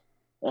hate.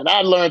 And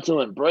I learned to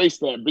embrace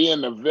that,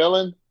 being the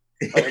villain.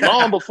 Like,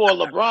 long before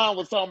LeBron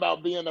was talking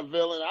about being a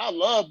villain, I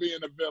love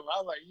being a villain.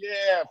 I was like,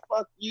 yeah,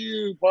 fuck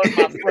you, pardon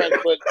my French,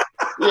 but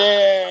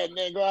yeah, and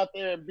then go out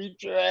there and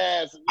beat your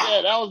ass. And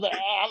yeah,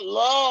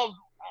 I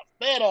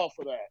fed off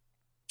of that.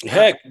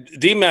 Heck,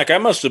 D-Mac, I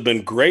must have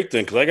been great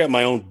then because I got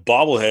my own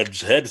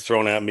bobblehead's head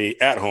thrown at me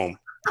at home.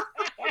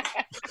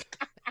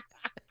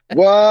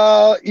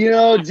 Well,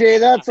 Jay,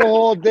 that's a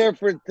whole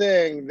different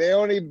thing. They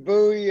only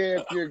boo you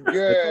if you're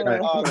good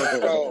on the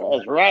show.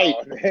 That's right.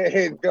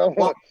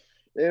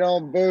 They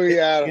don't boo you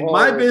at home. In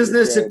my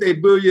business, if they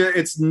boo you,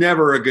 it's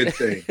never a good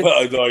thing.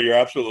 Well, no, you're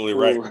absolutely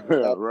right.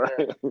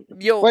 Right.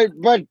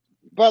 Wait,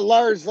 but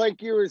Lars,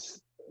 like you were,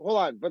 hold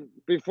on, but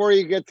before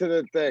you get to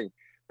the thing,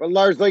 but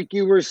Lars, like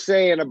you were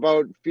saying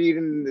about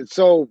feeding,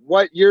 so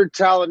what you're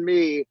telling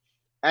me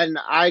and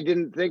I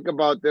didn't think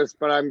about this,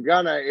 but I'm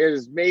gonna,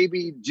 is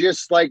maybe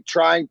just like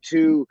trying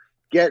to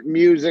get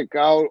music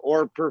out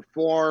or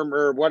perform,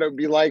 or what it would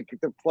be like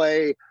to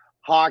play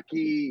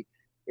hockey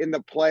in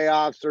the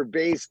playoffs or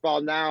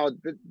baseball now.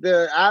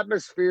 The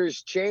atmosphere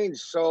has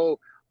changed. So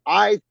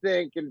I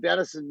think, and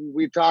Dennis, and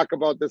we talk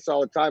about this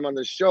all the time on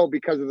the show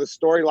because of the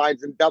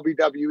storylines in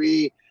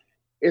WWE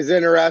is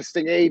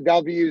interesting.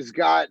 AEW's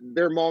got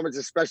their moments,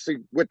 especially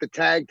with the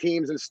tag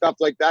teams and stuff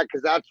like that,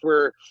 because that's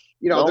where,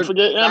 don't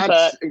forget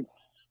Impact.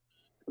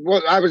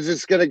 Well, I was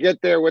just gonna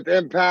get there with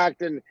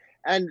Impact, and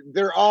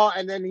they're all,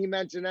 and then he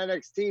mentioned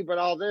NXT, but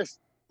all this,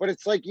 but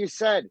it's like you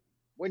said,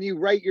 when you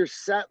write your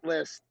set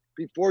list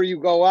before you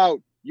go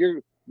out,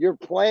 you're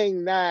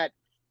playing that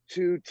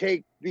to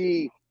take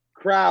the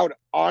crowd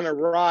on a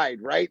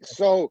ride, right?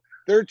 So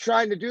they're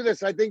trying to do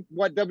this. I think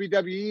what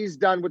WWE's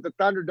done with the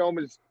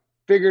Thunderdome is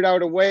figured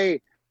out a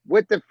way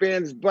with the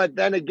fans, but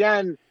then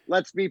again,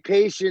 let's be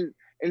patient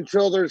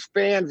until there's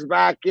fans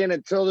back in,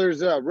 until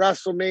there's a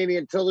WrestleMania,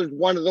 until there's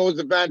one of those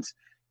events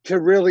to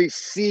really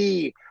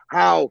see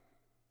how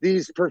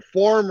these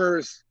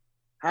performers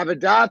have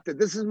adopted.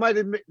 This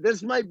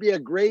might be a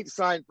great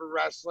sign for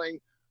wrestling,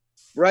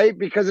 right?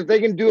 Because if they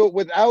can do it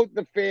without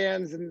the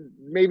fans, and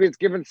maybe it's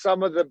given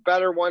some of the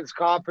better ones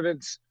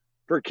confidence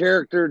for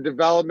character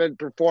development,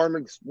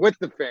 performance with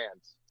the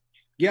fans.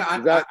 Yeah,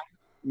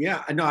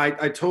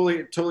 I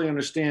totally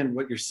understand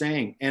what you're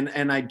saying,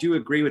 and I do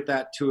agree with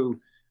that to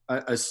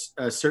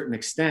a certain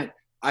extent.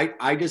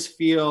 I just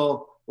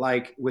feel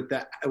like with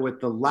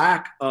the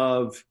lack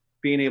of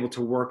being able to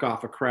work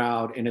off a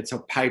crowd, and it's a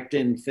piped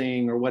in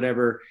thing or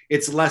whatever,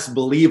 it's less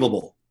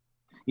believable.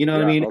 You know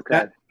what I mean?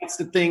 Okay. That's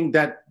the thing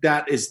that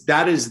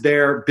is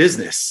their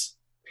business,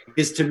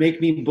 is to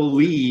make me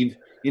believe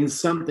in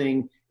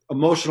something,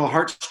 emotional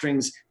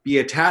heartstrings be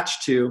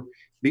attached to,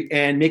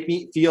 and make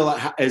me feel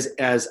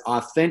as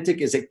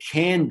authentic as it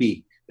can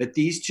be, that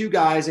these two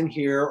guys in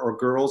here, or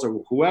girls,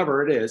 or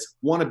whoever it is,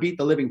 want to beat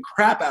the living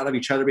crap out of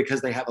each other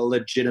because they have a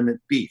legitimate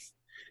beef.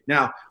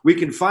 Now, we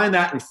can find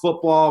that in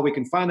football, we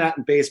can find that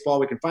in baseball,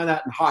 we can find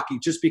that in hockey,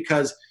 just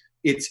because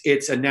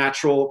it's a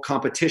natural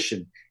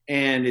competition.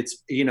 And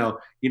it's,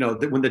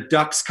 when the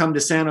Ducks come to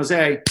San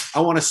Jose,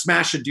 I want to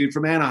smash a dude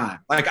from Anaheim.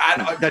 Like,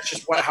 that's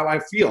just how I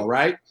feel,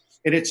 right?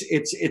 And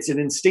it's an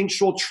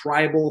instinctual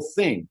tribal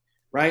thing,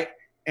 right?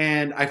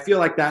 And I feel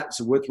like that's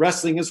with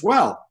wrestling as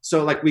well.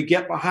 So like, we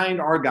get behind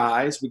our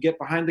guys, we get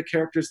behind the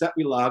characters that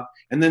we love,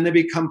 and then they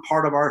become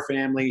part of our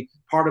family,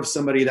 part of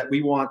somebody that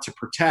we want to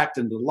protect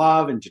and to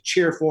love and to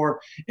cheer for,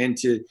 and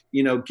to,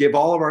 give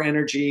all of our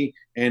energy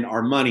and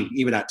our money,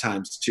 even at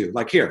times too,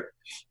 like here.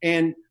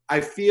 And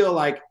I feel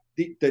like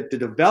the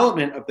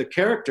development of the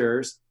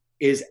characters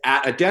is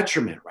at a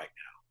detriment right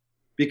now,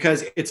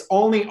 because it's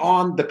only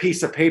on the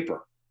piece of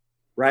paper.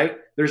 Right?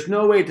 There's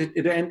no way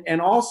to,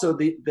 and also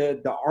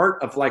the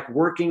art of like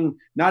working,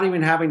 not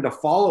even having to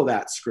follow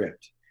that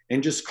script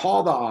and just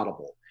call the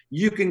audible.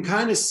 You can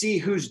kind of see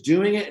who's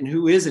doing it and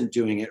who isn't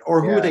doing it,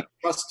 or who they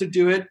trust to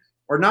do it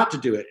or not to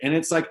do it. And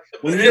it's like,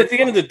 at the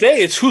end of the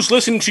day, it's who's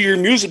listening to your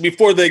music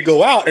before they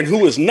go out and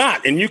who is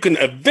not. And you can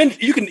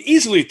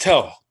easily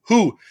tell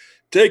who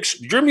takes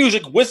your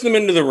music with them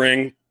into the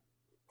ring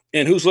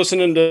and who's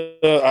listening to,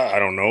 I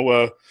don't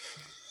know,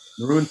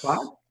 Maroon 5?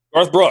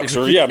 Garth Brooks,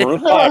 or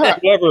Maroon 5,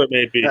 whoever it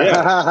may be.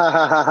 Yeah.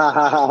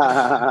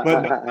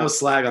 But no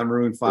slag on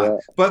Maroon 5.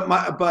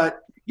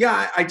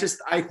 Yeah.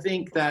 I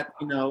think that,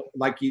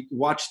 like you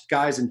watched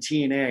guys in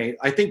TNA,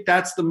 I think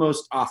that's the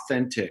most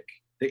authentic,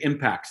 the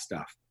Impact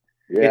stuff.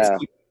 Yeah.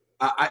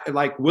 I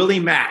like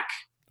Willie Mack.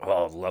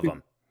 Oh, love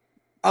him.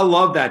 I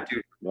love that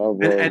dude.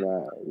 And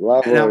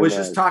I was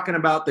just talking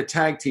about the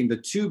tag team, the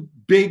two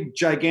big,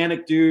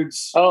 gigantic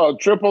dudes. Oh,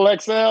 Triple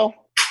XL?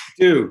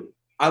 Dude,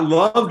 I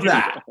love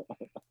that.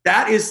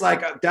 That is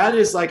like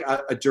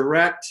a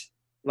direct,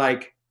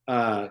 like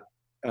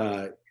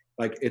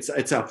it's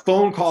a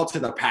phone call to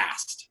the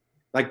past.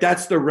 Like,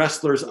 that's the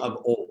wrestlers of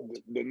old.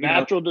 The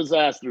natural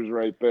disasters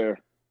right there.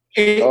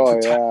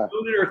 Typhoon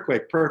and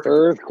earthquake, perfect.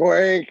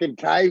 Earthquake and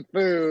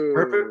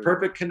typhoon.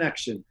 Perfect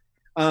connection.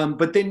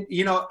 But then,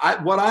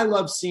 what I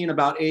love seeing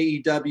about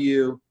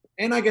AEW,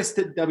 and I guess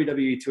the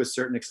WWE to a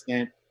certain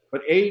extent,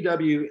 but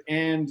AEW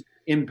and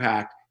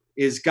Impact,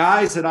 is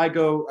guys that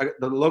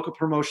the local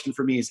promotion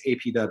for me is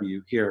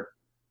APW here,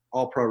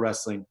 All Pro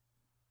Wrestling.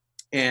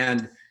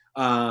 And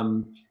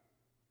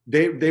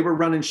they were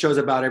running shows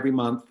about every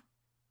month.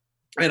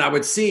 And I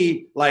would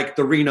see like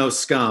the Reno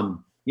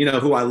Scum,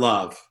 who I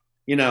love,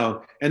 and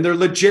they're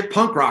legit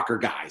punk rocker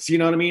guys, you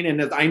know what I mean?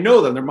 And I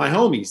know them, they're my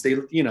homies. They,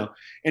 and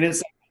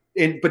it's,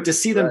 but to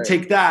see them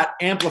take that,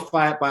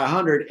 amplify it by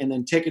 100, and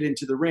then take it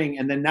into the ring.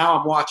 And then now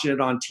I'm watching it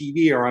on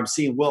TV, or I'm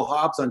seeing Will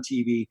Hobbs on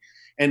TV,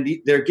 and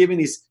they're giving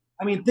these.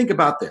 I mean, think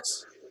about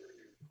this.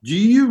 Do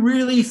you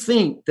really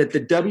think that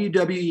the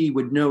WWE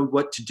would know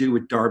what to do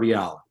with Darby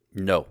Allin?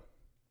 No.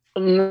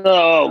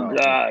 No,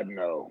 God,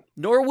 no.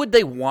 Nor would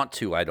they want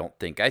to, I don't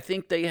think. I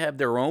think they have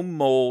their own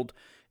mold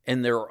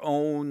and their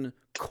own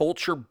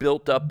culture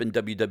built up in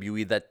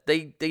WWE that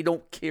they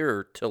don't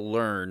care to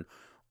learn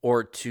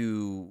or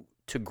to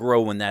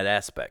grow in that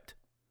aspect.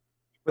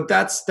 But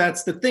that's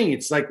the thing.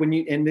 It's like when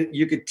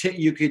you could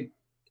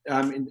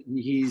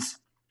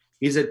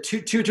he's a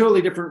two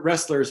totally different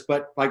wrestlers,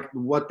 but like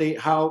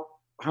how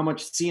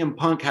much CM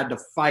Punk had to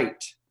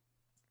fight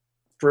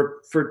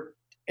for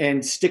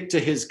and stick to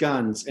his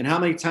guns, and how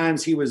many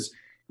times he was,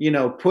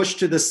 pushed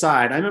to the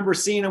side. I remember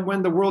seeing him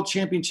win the world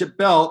championship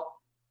belt,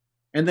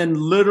 and then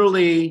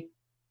literally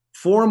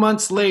 4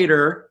 months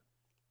later,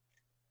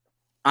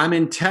 I'm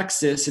in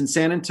Texas, in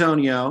San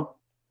Antonio,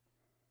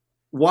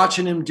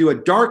 watching him do a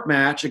dark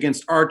match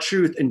against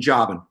R-Truth and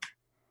Jobin.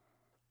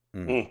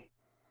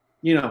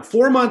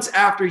 4 months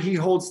after he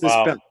holds this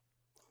belt.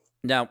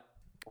 Now,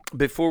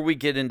 before we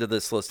get into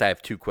this list, I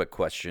have two quick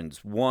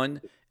questions.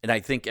 One, and I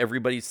think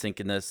everybody's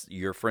thinking this,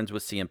 you're friends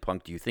with CM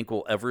Punk. Do you think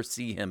we'll ever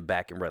see him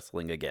back in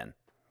wrestling again?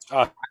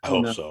 I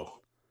hope so.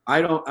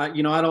 I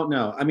don't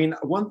know. I mean,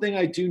 one thing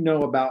I do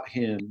know about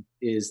him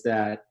is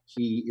that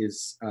he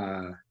is,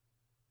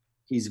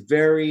 he's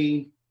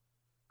very,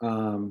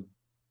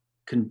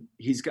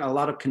 he's got a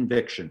lot of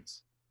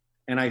convictions,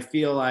 and I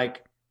feel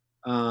like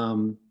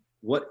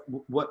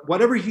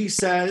whatever he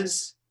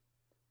says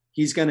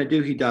he's going to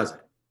do, he does it.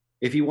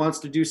 If he wants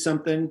to do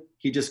something,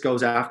 he just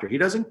goes after. He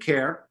doesn't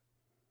care.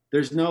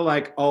 There's no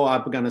like, oh,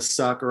 I'm going to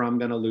suck or I'm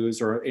going to lose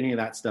or any of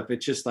that stuff.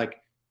 It's just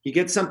like he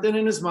gets something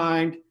in his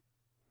mind.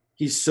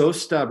 He's so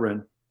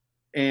stubborn,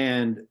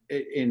 and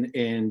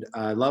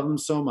I love him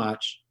so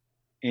much.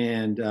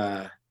 And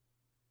I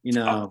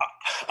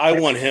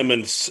want him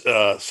and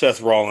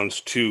Seth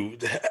Rollins to.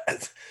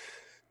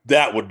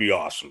 That would be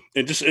awesome.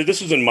 This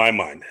is in my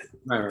mind.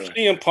 Right.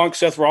 CM Punk,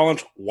 Seth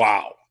Rollins.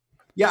 Wow.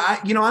 Yeah, I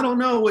don't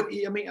know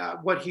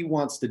what he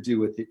wants to do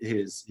with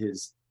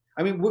his.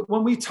 I mean,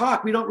 when we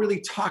talk, we don't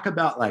really talk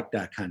about like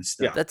that kind of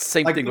stuff. Yeah, that's the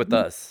same thing with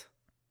us.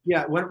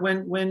 Yeah,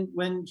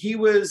 when he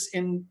was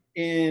in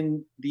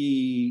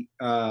the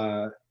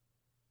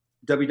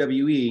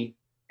WWE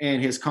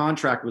and his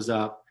contract was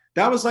up,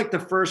 that was like the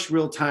first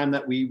real time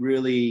that we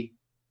really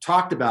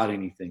talked about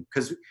anything,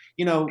 because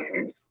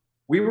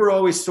we were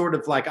always sort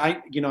of like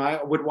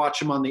I would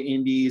watch him on the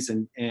indies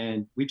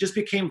and we just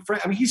became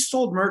friends. I mean, he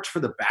sold merch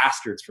for the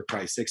Bastards, for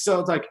Christ's sake. So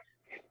it's like,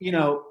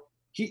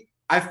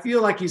 I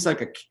feel like he's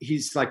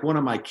like one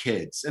of my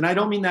kids, and I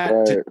don't mean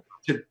that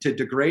to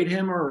degrade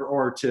him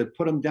or to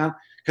put him down,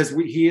 because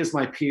he is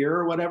my peer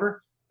or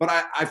whatever. But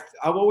I've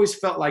always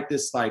felt like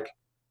this, like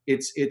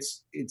it's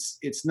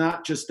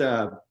not just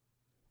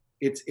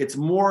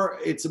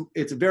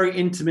it's a very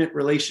intimate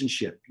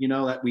relationship,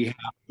 that we have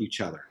with each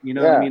other. You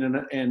know what I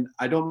mean? And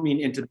I don't mean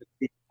intimate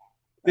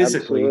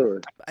physically. I'm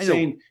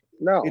saying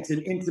no, it's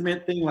an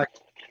intimate thing. Like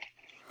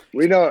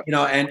we know,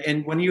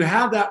 and when you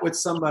have that with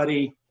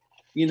somebody,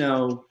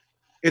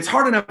 it's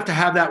hard enough to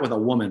have that with a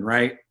woman,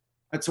 right?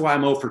 That's why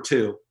I'm 0 for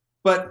 2.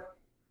 But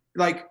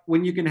like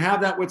when you can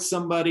have that with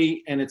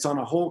somebody and it's on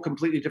a whole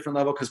completely different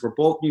level, because we're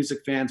both music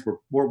fans,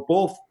 we're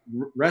both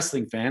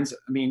wrestling fans.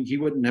 I mean, he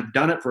wouldn't have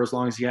done it for as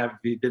long as if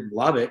he didn't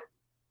love it.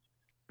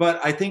 But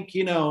I think,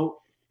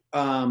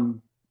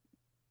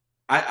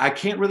 I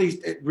can't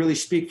really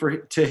speak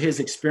to his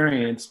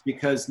experience,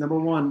 because number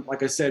one,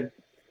 like I said,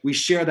 we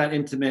share that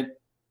intimate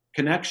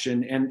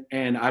connection,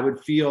 and I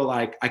would feel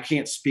like I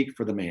can't speak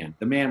for the man.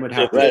 The man would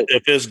have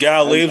if his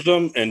gal leaves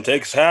him and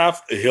takes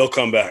half, he'll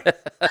come back.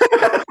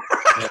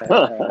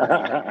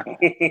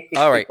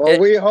 All right. Well,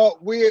 we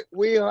hope.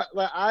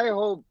 I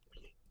hope.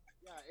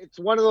 Yeah, it's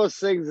one of those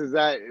things. Is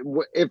that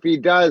if he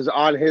does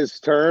on his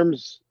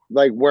terms,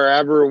 like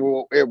wherever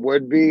it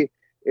would be,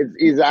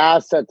 he's an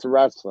asset to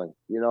wrestling.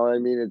 You know what I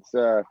mean? It's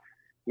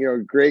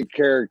great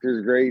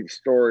characters, great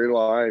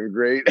storyline,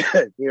 great.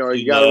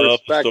 You gotta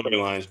respect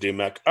storylines,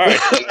 D-Mac. All right,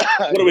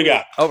 what do we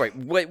got? All right,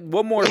 wait,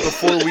 one more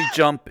before we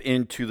jump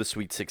into the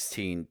Sweet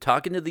 16.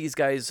 Talking to these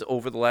guys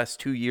over the last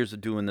 2 years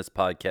of doing this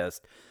podcast,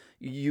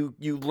 you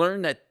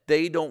learn that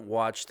they don't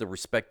watch the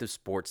respective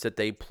sports that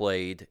they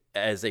played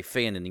as a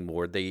fan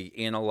anymore. They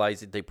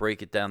analyze it, they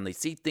break it down, they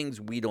see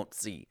things we don't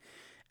see.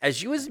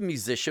 As you as a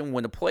musician,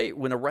 when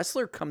a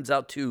wrestler comes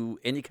out to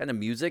any kind of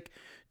music,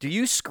 do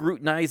you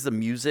scrutinize the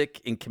music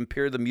and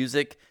compare the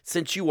music?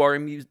 Since you are a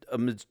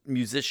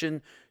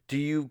musician, do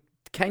you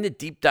kind of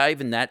deep dive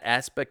in that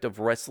aspect of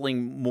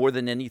wrestling more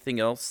than anything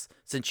else,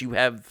 since you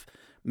have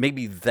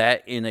maybe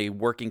that in a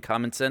working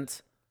common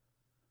sense?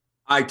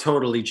 I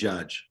totally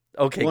judge.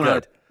 Okay,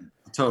 good.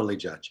 Totally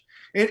judge.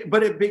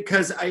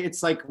 Because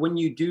it's like when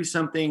you do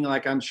something,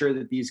 like I'm sure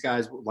that these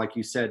guys, like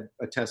you said,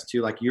 attest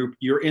to, like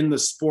you're in the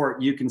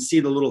sport, you can see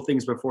the little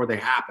things before they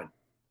happen.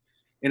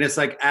 And it's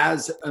like,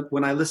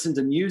 when I listen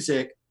to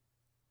music,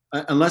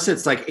 unless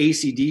it's like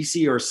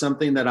AC/DC or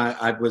something that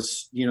I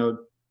was,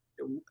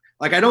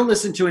 like I don't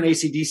listen to an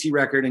AC/DC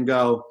record and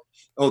go,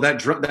 oh,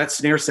 that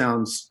snare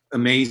sounds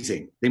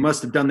amazing. They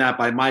must have done that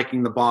by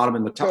miking the bottom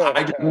and the top.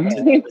 I just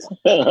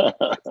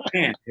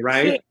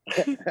right?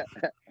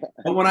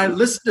 But when I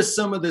listen to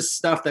some of this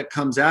stuff that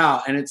comes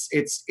out, and it's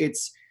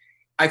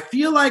I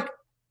feel like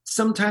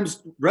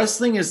sometimes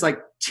wrestling is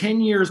like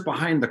 10 years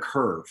behind the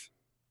curve,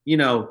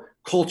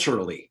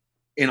 culturally,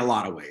 in a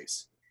lot of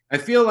ways. I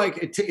feel like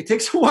it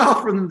takes a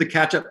while for them to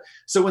catch up.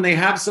 So when they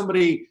have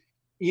somebody,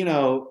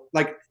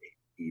 like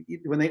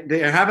when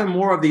they're having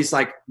more of these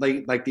like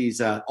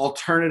these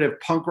alternative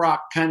punk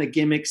rock kind of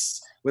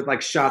gimmicks with like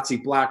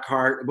Shotzi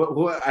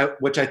Blackheart,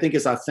 which I think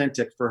is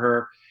authentic for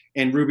her,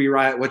 and Ruby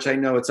Riott, which I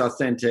know it's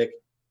authentic,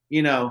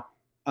 but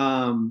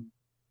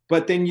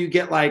then you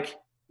get like,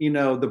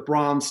 the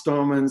Braun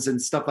Strowmans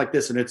and stuff like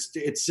this. And it's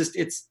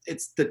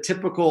the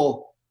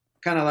typical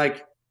kind of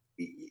like,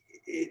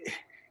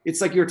 it's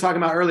like you were talking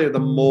about earlier, the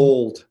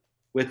mold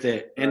with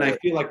it. And I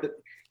feel like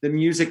the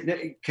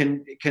music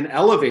can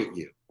elevate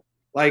you.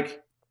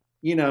 Like,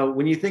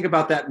 when you think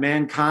about that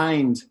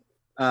Mankind,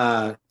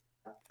 theme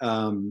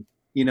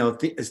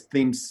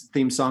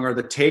song, or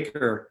the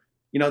Taker,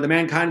 the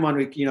Mankind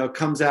one,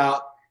 comes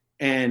out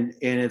and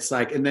it's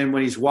like, and then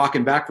when he's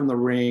walking back from the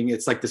ring,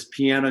 it's like this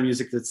piano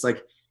music that's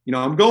like,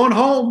 I'm going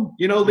home,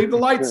 leave the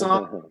lights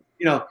on,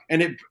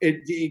 and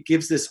it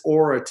gives this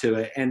aura to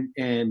it.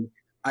 And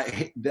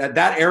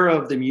that era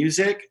of the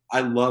music,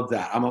 I love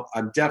that.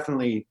 I'm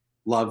definitely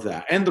love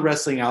that. And the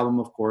wrestling album,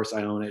 of course,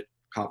 I own it,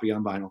 copy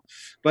on vinyl.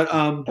 But,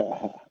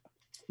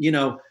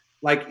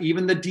 like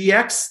even the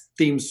DX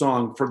theme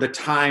song for the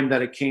time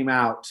that it came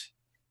out,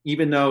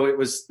 even though it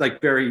was like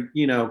very,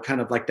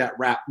 kind of like that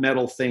rap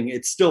metal thing,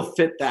 it still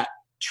fit that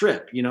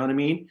trip, you know what I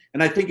mean?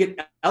 And I think it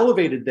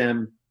elevated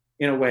them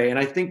in a way. And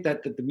I think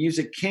that the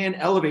music can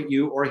elevate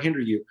you or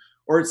hinder you.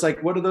 Or it's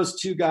like, what are those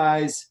two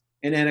guys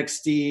in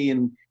NXT?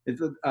 And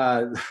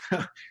I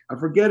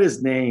forget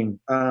his name.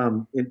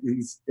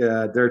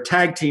 They're a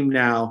tag team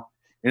now.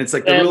 And it's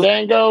like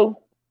Fandango,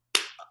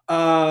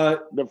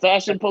 the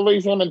Fashion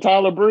Police, him and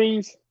Tyler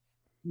Breeze.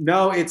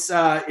 No, it's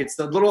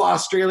the little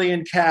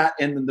Australian cat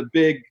and then the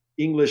big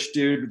English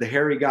dude, the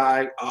hairy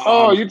guy.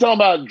 You talking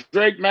about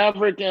Drake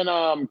Maverick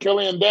and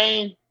Killian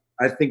Dane?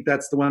 I think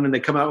that's the one, and they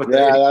come out with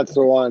that's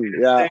the one.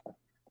 Yeah,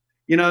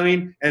 you know what I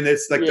mean. And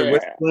it's like the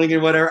whistling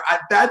and whatever.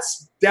 That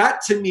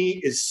to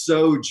me is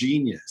so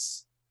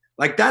genius.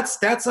 Like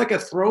that's like a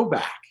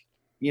throwback.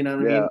 You know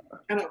what I mean?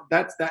 Kind of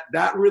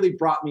that really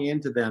brought me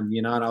into them.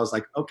 And I was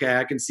like, okay,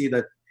 I can see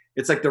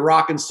it's like the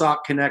Rock and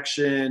Sock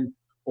Connection,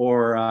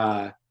 or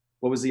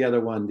what was the other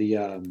one?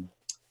 The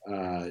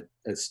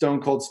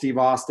Stone Cold Steve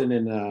Austin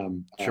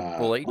and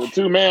Triple H. The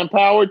 2-man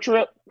power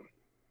trip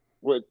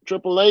with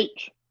Triple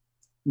H.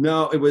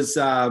 No, it was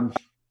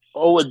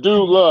with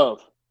Dude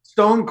Love.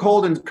 Stone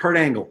Cold and Kurt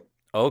Angle.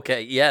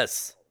 Okay,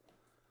 yes.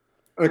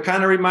 It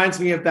kind of reminds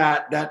me of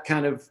that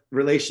kind of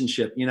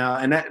relationship,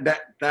 and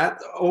that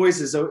always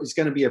is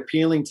going to be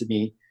appealing to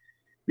me,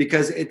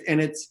 because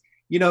it's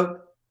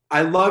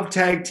I love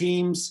tag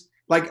teams.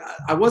 Like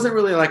I wasn't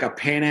really like a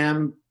Pan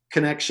Am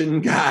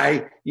Connection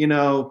guy,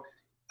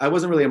 I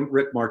wasn't really a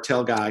Rick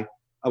Martel guy.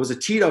 I was a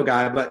Tito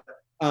guy, but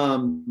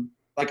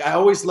like I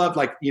always loved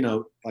like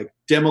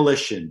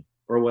Demolition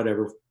or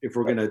whatever. If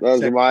we're gonna,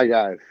 those are my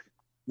guys.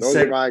 Those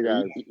are my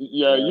guys.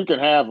 Yeah, you can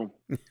have them.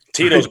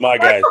 Tito's my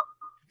guy.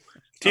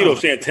 Tito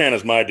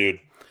Santana's my dude.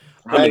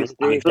 Thanks,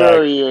 Steve.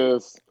 There he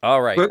is.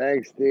 All right.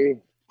 Thanks, Steve.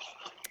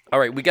 All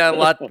right, we got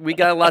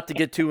a lot to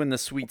get to in the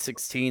Sweet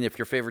 16. If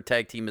your favorite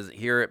tag team isn't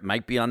here, it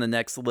might be on the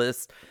next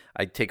list.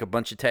 I take a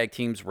bunch of tag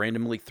teams,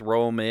 randomly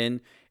throw them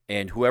in,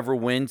 and whoever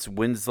wins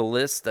the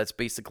list. That's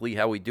basically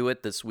how we do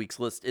it. This week's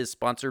list is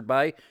sponsored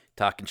by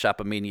Talkin'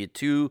 Shop-A-Mania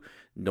 2,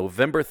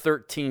 November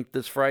 13th,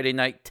 this Friday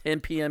night, 10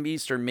 p.m.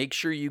 Eastern. Make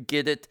sure you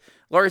get it.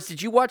 Lars,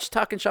 did you watch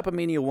Talkin'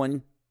 Shop-A-Mania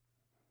 1?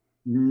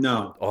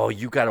 No. Oh,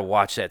 you got to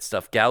watch that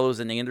stuff. Gallows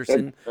and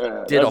Anderson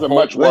did a whole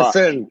much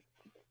listen.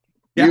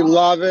 Yeah. You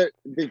love it.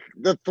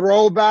 The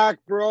throwback,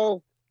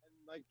 bro.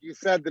 Like you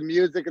said, the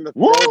music and the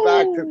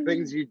throwback to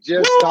things you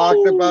just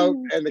talked about,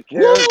 and the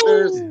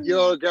characters,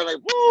 you're gonna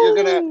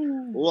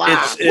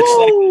laugh. It's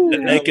like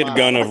the Naked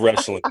Gun of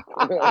wrestling.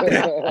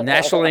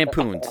 National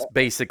Lampoons,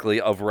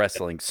 basically, of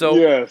wrestling.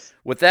 So,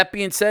 with that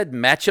being said,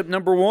 matchup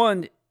number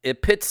 1,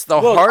 it pits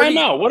the Hardy. I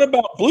know. What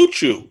about Blue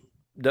Chew?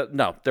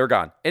 No, they're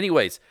gone.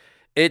 Anyways,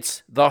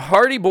 it's the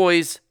Hardy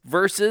Boys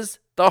versus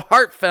the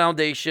Hart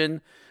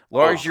Foundation.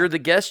 Lars, you're the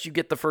guest. You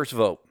get the first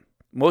vote.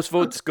 Most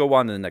votes go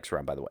on to the next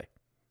round, by the way.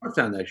 Hart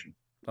Foundation.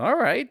 All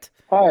right.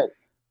 Hart.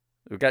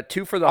 We've got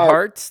 2 for the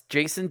Harts.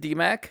 Jason,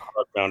 D-Mac.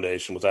 Hart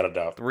Foundation, without a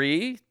doubt.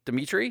 3,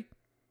 Dimitri.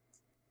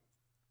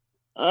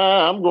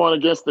 I'm going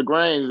against the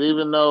grains,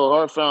 even though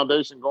Hart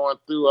Foundation going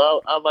through.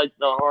 I like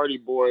the Hardy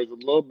Boys a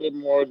little bit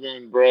more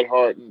than Bret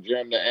Hart and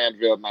Jim the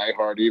Anvil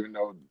Neidhart, even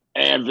though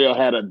Anvil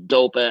had a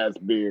dope-ass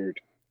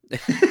beard.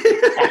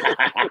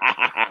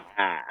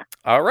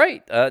 All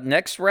right.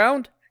 Next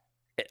round.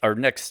 Or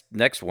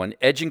next one,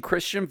 Edge and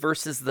Christian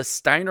versus the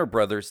Steiner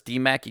brothers.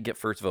 D-Mac, you get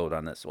first vote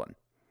on this one.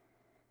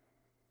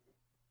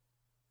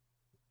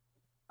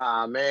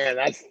 Man,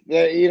 that's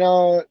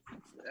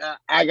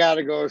I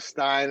gotta go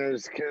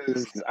Steiners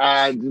because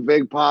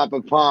Big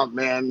Papa Pump,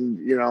 man,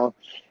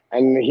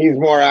 and he's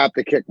more apt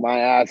to kick my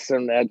ass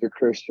than Edge or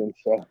Christian.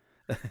 So,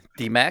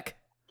 D-Mac,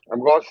 I'm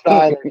going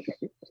Steiners.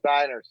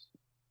 Steiners.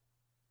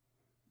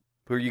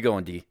 Who are you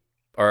going, D?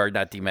 Or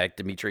not D-Mac,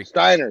 Dimitri?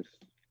 Steiners.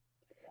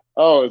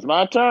 Oh, it's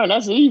my turn.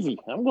 That's easy.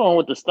 I'm going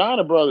with the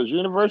Steiner brothers,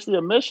 University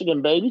of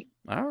Michigan, baby.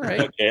 All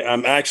right. Okay,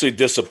 I'm actually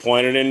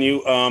disappointed in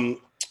you,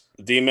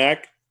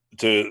 D-Mac,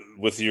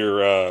 with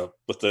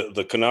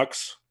the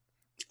Canucks.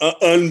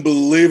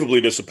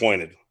 Unbelievably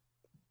disappointed.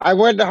 I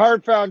went to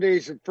Heart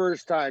Foundation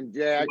first time,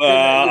 Jay.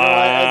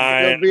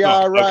 It'll be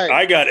all right.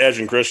 I got Edge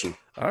and Christian.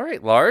 All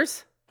right,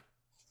 Lars.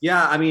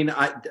 Yeah, I mean,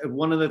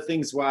 one of the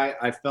things why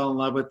I fell in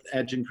love with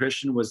Edge and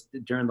Christian was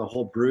during the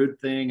whole Brood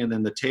thing, and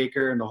then the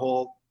Taker and the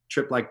whole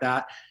trip like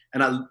that.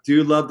 And I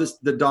do love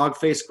the dog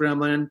face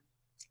gremlin,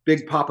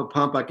 Big Papa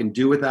Pump. I can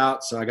do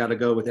without, so I got to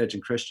go with Edge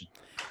and Christian.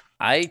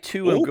 I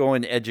too am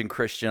going Edge and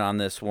Christian on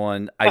this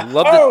one. I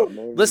love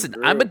it. Listen,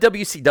 I'm a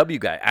WCW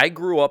guy. I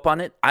grew up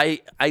on it. I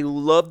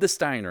love the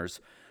Steiners,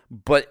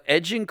 but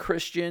Edge and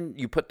Christian,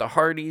 you put the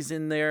Hardys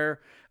in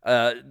there.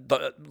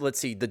 Let's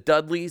see, the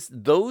Dudleys.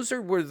 Those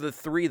were the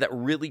three that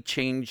really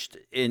changed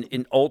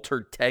in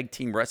altered tag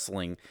team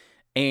wrestling.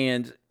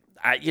 And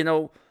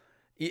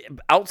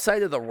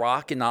outside of The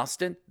Rock and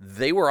Austin,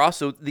 they were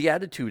also the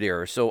Attitude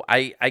Era. So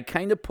I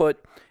kind of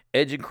put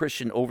Edge and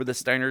Christian over the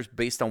Steiners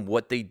based on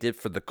what they did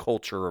for the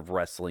culture of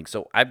wrestling.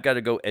 So I've got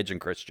to go Edge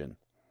and Christian.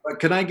 But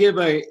can I give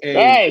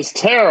That is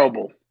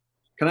terrible.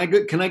 Can I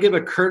give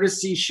a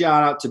courtesy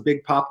shout out to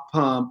Big Papa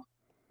Pump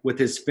with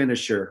his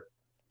finisher?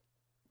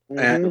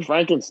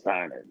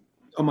 Frankenstein.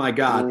 Oh my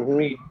God!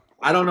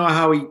 I don't know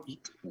how he.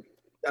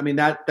 I mean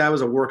that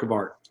was a work of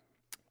art.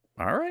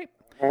 All right.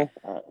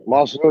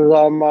 Muscles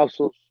on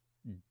muscles.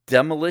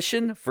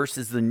 Demolition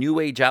versus the New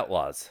Age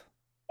Outlaws.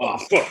 Oh,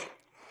 fuck.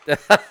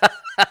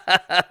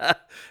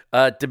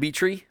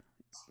 Dimitri?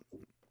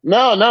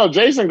 No,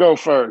 Jason, go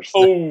first.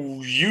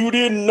 Oh, you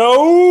didn't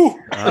know?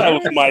 That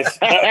was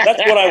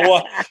that's what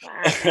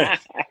I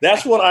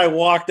that's what I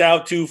walked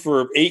out to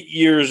for 8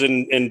 years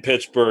in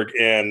Pittsburgh,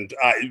 and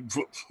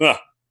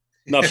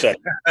enough said.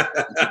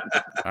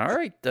 All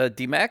right,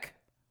 D-Mac?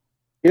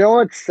 You know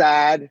what's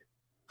sad?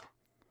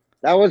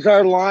 That was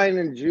our line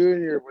in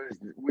junior.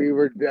 We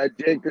were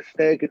Jake the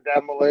Snake and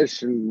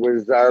Demolition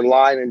was our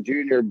line in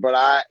junior.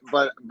 But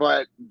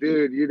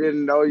dude, you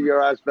didn't know you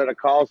were better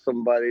call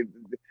somebody.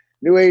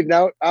 New Age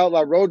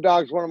Outlaw Road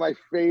Dogg's one of my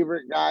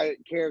favorite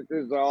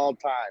characters of all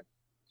time.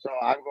 So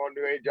I'm going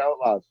New Age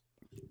Outlaws.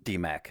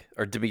 D-Mac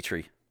or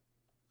Dimitri.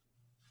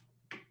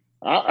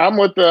 I'm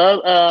with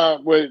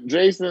with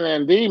Jason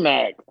and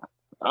D-Mac.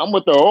 I'm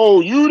with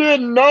you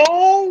didn't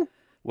know?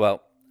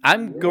 Well,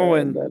 I'm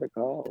going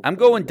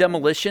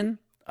Demolition.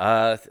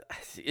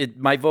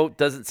 My vote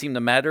doesn't seem to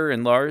matter.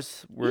 And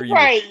Lars,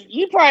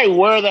 you probably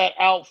wear that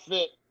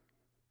outfit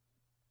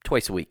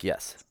twice a week.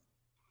 Yes,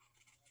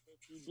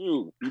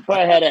 you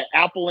probably had an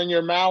apple in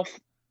your mouth.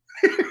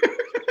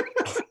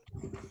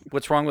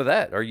 What's wrong with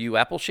that? Are you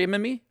apple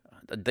shaming me?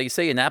 They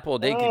say an apple a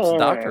day keeps the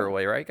doctor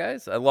away, right,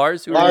 guys?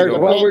 Lars, who are you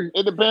going?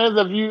 It depends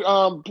if you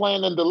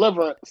playing in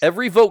Deliverance.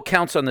 Every vote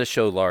counts on this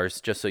show,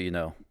 Lars. Just so you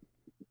know.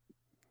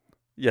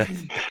 Yeah.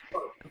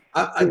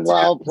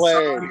 Well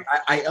played.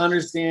 I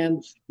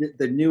understand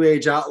the New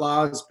Age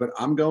Outlaws, but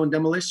I'm going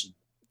Demolition.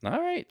 All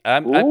right.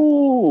 I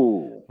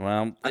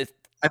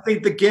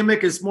think the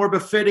gimmick is more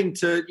befitting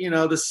to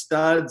the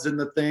studs and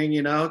the thing.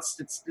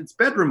 It's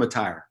bedroom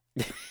attire.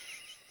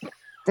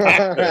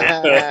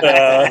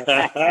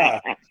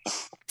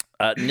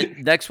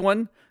 Next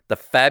one, the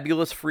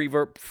Fabulous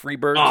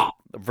Freebirds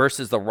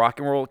versus the Rock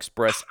and Roll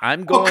Express.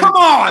 I'm going. Oh, come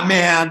on,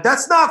 man!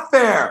 That's not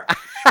fair.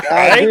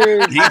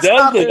 Dude, he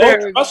does it.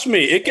 Oh, trust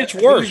me, it gets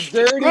worse.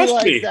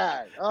 Trust me.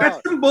 That.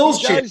 That's some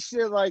bullshit. He does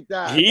shit like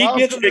that.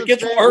 It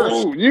gets worse.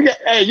 Ooh, you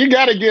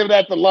got to give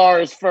that to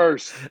Lars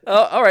first.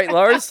 All right,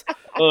 Lars.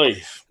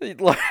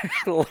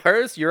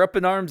 Lars, you're up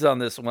in arms on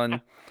this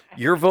one.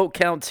 Your vote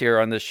counts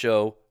here on this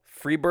show.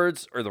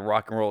 Freebirds or the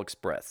Rock and Roll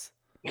Express?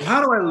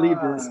 How do I leave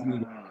this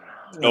meeting?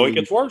 No, it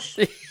gets worse.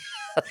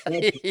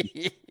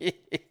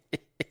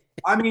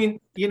 I mean,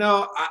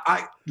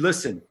 I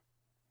listen.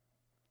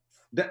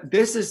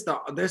 This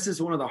is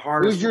one of the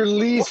hardest. Who's your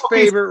least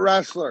favorite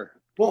wrestler?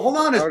 Well, hold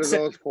on Out of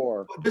those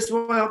four. This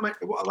one,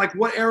 like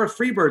what era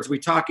Freebirds? We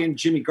talking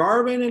Jimmy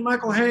Garvin and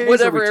Michael Hayes?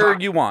 Whatever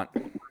era you want.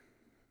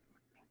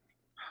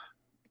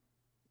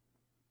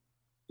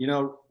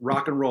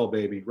 Rock and roll,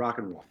 baby, rock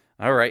and roll.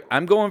 All right,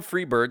 I'm going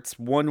Freebirds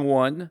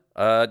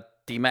 1-1.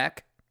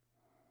 D-Mac.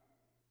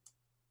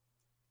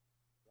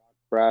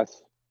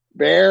 Press.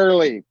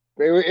 Barely.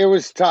 It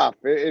was tough.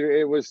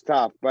 It was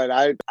tough, but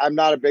I'm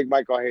not a big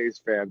Michael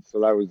Hayes fan, so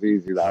that was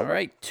easy. All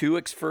right, 2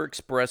 for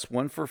Express,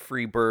 1 for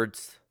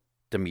Freebirds.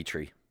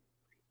 Dimitri.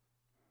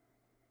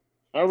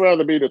 I'd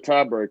rather be the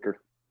tiebreaker.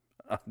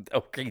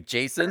 Okay,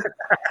 Jason.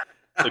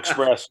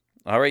 Express.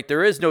 All right,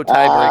 there is no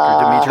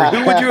tiebreaker, Dimitri.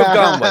 Who would you have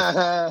gone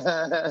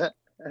with?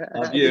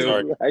 Love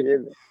you.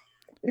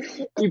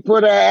 You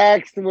put an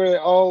X where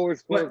O was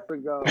supposed to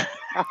go.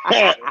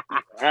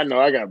 I know,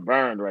 I got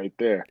burned right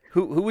there.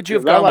 Who would you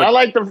have gone with? I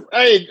like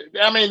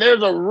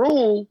there's a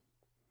rule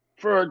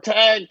for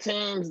tag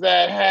teams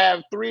that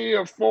have 3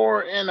 or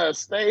 4 in a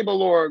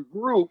stable or a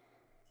group.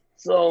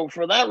 So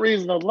for that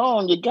reason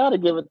alone, you got to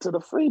give it to the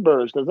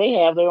Freebirds because they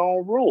have their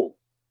own rule.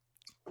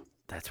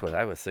 That's what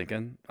I was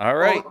thinking. All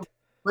right. Well,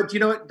 but you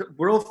know what?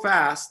 Real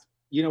fast,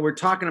 you know, we're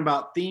talking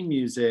about theme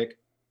music.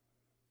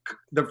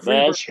 The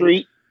Bad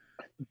Street.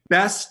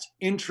 best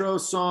intro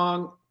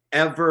song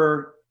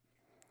ever.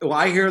 Well,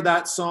 I hear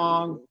that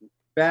song,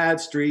 Bad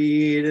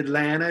Street,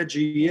 Atlanta,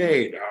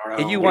 GA.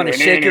 And you want to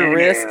shake your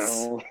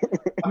wrists?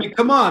 I mean,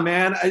 come on,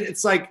 man.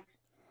 It's like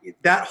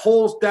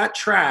that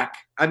track.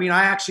 I mean,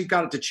 I actually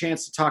got the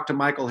chance to talk to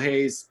Michael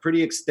Hayes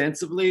pretty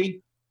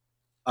extensively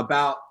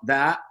about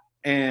that.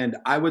 And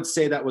I would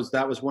say that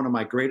was one of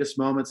my greatest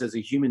moments as a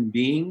human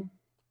being,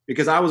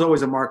 because I was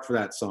always a mark for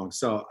that song.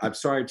 So I'm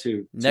sorry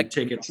to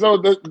take it. So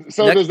does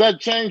that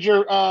change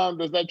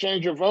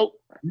your vote?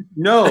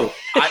 No,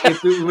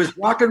 if it was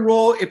Rock and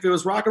Roll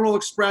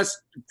Express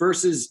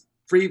versus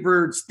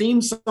Freebird's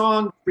theme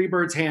song,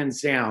 Freebird's hands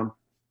down.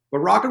 But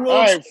Rock and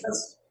Roll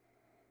Express,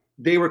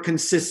 they were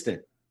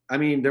consistent. I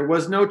mean, there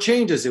was no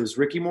changes. It was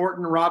Ricky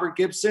Morton, Robert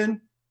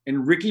Gibson,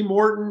 and Ricky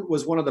Morton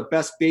was one of the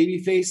best baby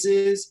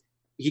faces.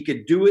 He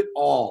could do it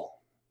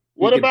all.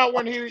 What about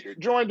when he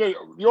joined the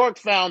York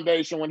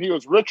Foundation when he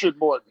was Richard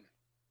Morton?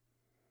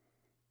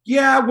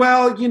 Yeah,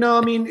 well, you know,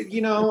 I mean,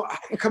 you know,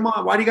 come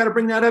on. Why do you got to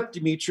bring that up,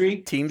 Dimitri?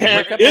 Teams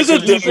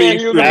Isn't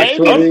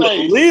it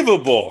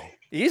unbelievable?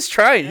 He's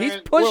trying. He's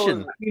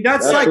pushing. I mean,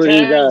 that's like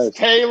Terrence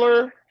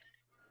Taylor.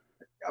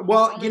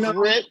 Well, you know,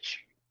 Rich.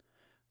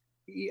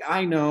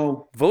 I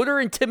know. Voter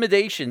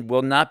intimidation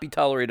will not be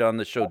tolerated on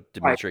the show,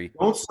 Dimitri.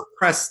 Don't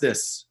suppress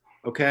this,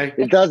 okay?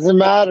 It doesn't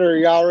matter.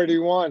 He already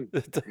won.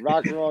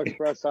 Rock and Roll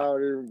Express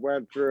already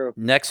went through.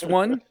 Next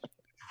one,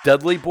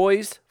 Dudley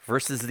Boys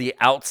versus the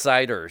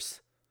Outsiders.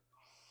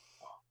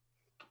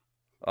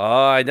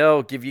 Oh, I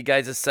know. Give you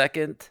guys a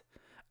second.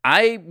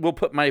 I will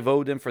put my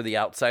vote in for the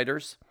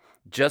Outsiders.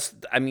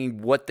 Just, I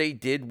mean, what they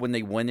did when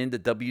they went into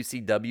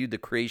WCW, the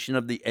creation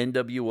of the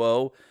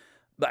NWO,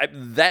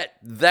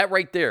 that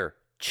right there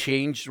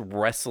changed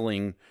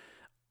wrestling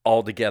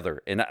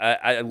altogether. And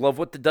I love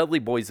what the Dudley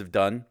Boys have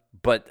done,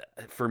 but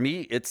for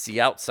me, it's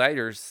the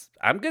Outsiders.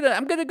 I'm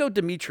gonna go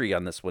Dimitri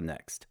on this one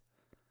next.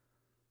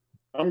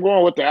 I'm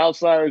going with the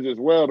Outsiders as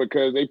well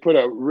because they put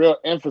a real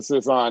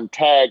emphasis on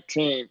tag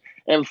team.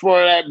 And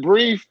for that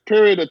brief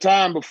period of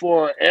time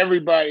before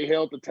everybody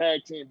held the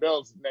tag team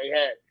belts, they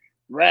had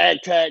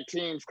ragtag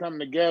teams come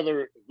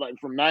together like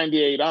from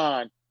 98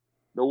 on.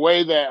 The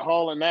way that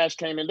Hall and Nash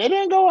came in, they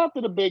didn't go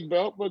after the big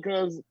belt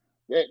because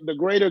the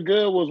greater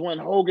good was when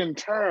Hogan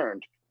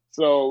turned.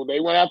 So they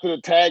went after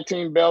the tag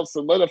team belt,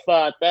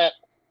 solidified that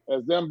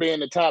as them being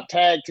the top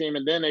tag team.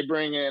 And then they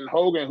bring in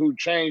Hogan, who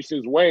changed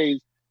his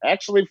ways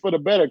actually for the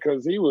better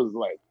because he was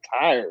like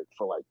tired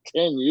for like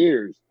 10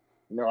 years.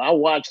 You know, I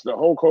watched the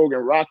Hulk Hogan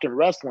Rockin'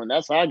 Wrestling.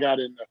 That's how I got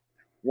into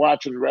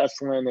watching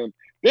wrestling. And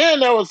then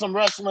there was some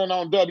wrestling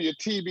on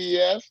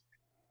WTBS,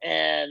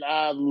 and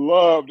I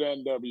loved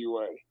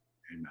NWA.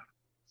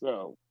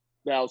 So,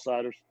 the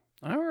Outsiders.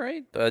 All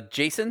right.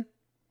 Jason?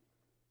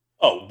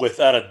 Oh,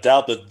 without a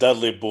doubt, the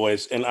Dudley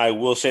Boys. And I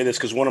will say this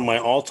because one of my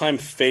all-time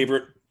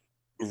favorite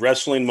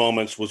wrestling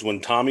moments was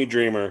when Tommy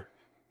Dreamer,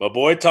 my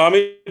boy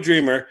Tommy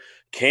Dreamer,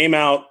 came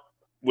out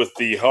with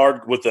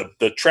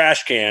the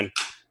trash can.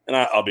 And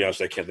I'll be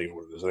honest, I can't think of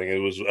what it is. I think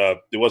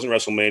it wasn't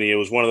WrestleMania. It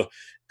was one of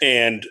the,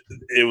 and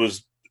it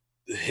was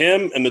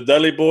him and the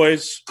Dudley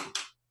Boys.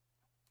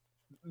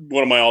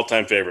 One of my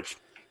all-time favorites.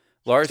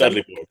 Lars, I'm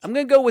going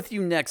to go with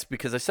you next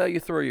because I saw you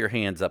throw your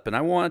hands up, and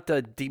I want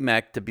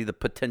D-Mac to be the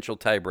potential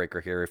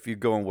tiebreaker here if you're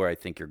going where I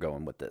think you're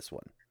going with this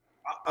one.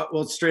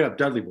 Well, straight up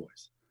Dudley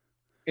Boys.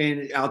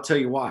 And I'll tell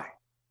you why.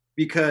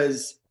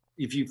 Because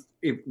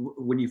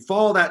when you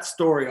follow that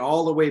story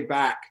all the way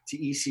back to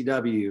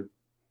ECW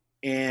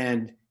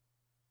and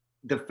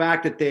the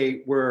fact that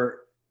they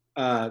were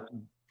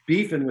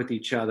beefing with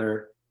each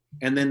other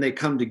and then they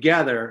come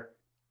together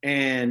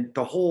and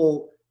the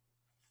whole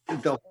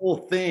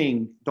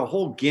thing, the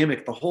whole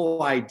gimmick, the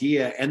whole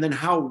idea, and then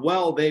how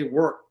well they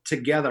work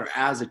together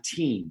as a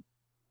team.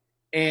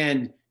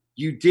 And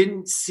you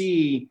didn't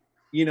see,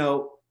 you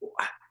know,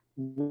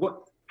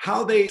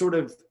 how they sort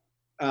of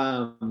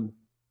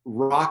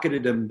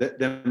rocketed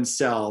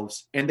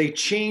themselves, and they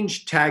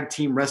changed tag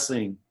team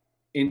wrestling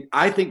in,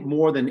 I think,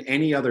 more than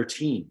any other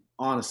team,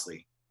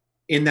 honestly,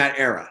 in that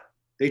era.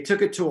 They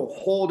took it to a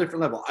whole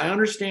different level. I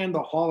understand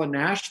the Hall and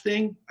Nash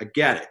thing. I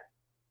get it.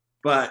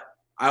 But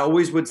I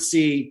always would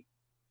see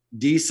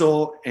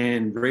Diesel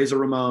and Razor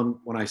Ramon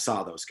when I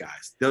saw those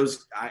guys.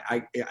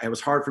 It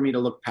was hard for me to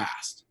look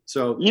past.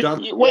 So wait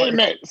a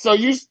minute. So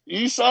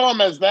you saw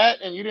him as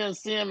that, and you didn't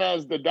see him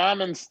as the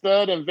Diamond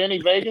Stud and Vinny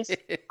Vegas?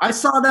 I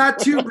saw that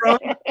too, bro.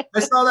 I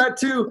saw that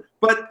too.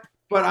 But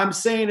I'm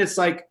saying it's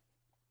like,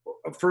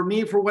 for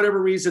me, for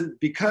whatever reason,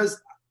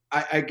 because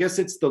I guess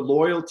it's the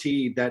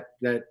loyalty that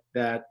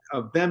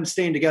of them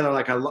staying together.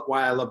 Like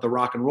why I love the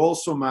Rock and Roll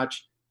so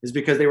much is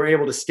because they were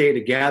able to stay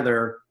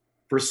together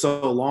for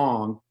so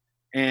long,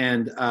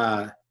 and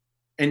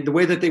the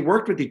way that they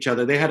worked with each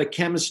other, they had a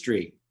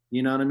chemistry.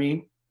 You know what I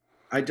mean?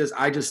 I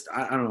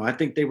don't know. I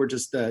think they were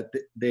just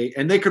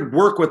they could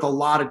work with a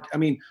lot of. I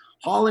mean,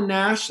 Hall and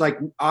Nash, like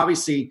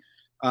obviously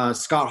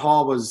Scott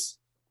Hall was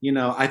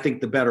I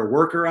think the better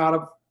worker out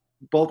of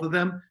both of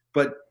them.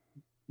 But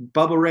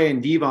Bubba Ray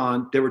and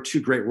Devon, they were two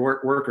great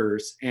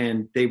workers,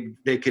 and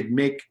they could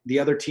make the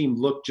other team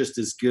look just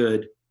as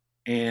good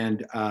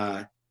and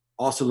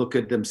also look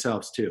good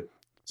themselves too.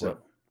 So, well,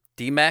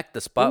 D-Mac,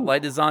 the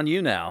spotlight is on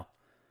you now.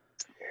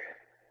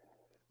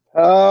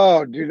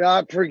 Oh, do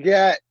not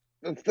forget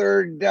the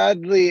third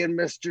Dudley and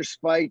Mr.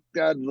 Spike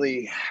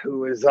Dudley,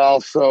 who is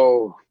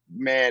also,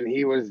 man,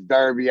 he was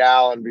Darby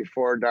Allin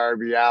before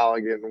Darby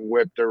Allin getting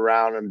whipped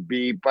around and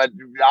beat. But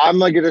I'm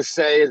not going to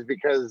say is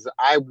because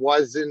I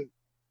wasn't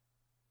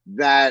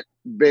that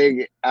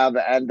big of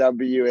an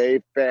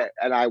NWA fan,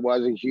 and I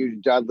was a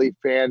huge Dudley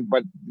fan,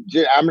 but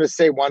I'm going to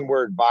say one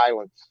word: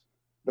 violence.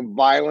 The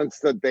violence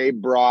that they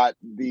brought,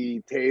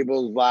 the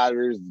tables,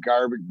 ladders,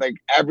 garbage, like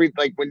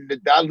when the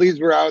Dudleys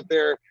were out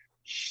there,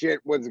 shit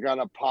was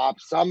gonna pop.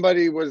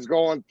 Somebody was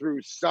going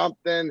through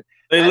something.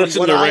 They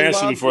listened to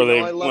Ransom before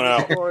they went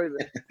out.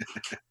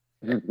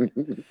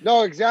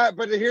 No, exactly.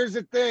 But here's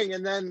the thing,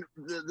 and then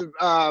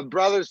the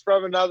Brothers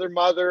from Another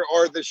Mother,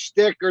 or the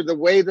shtick, or the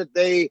way that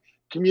they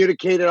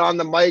communicated on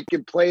the mic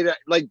and played it,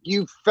 like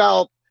you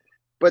felt.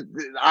 But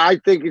I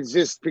think it's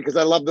just because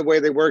I love the way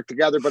they work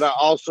together, but I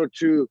also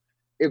too,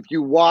 if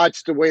you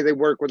watch the way they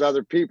work with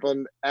other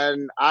people,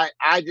 and I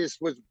just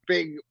was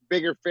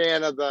bigger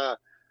fan of the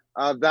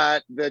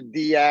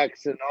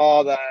DX and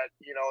all that,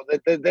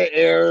 the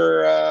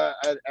Air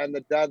and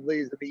the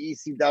Dudleys and the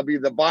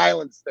ECW, the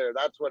violence there.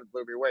 That's what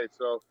blew me away.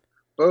 So,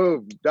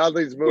 boom,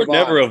 Dudleys move on.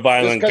 Never a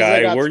violent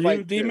guy, were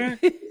you,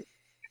 D-Mac?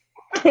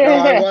 No,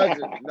 I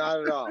wasn't.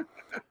 Not at all.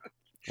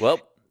 Well,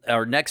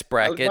 our next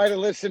bracket. I might have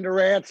listened to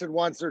Rancid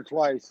once or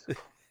twice.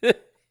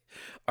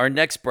 Our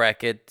next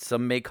bracket,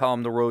 some may call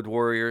them the Road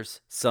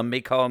Warriors, some may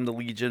call them the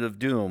Legion of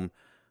Doom,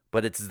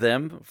 but it's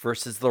them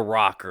versus the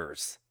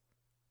Rockers.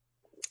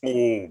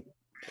 Ooh.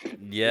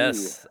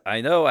 Yes, ooh.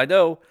 I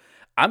know.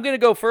 I'm going to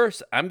go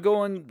first. I'm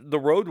going the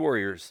Road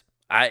Warriors.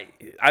 I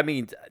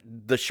mean,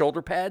 the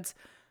shoulder pads,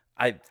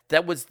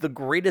 that was the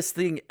greatest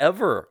thing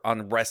ever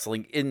on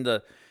wrestling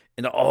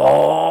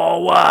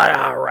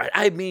all right.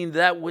 I mean,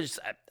 that was,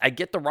 I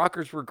get the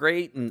Rockers were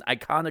great and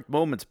iconic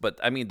moments, but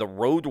I mean, the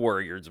Road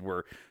Warriors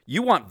were,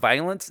 you want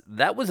violence?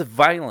 That was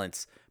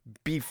violence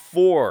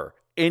before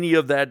any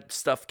of that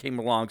stuff came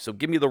along. So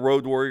give me the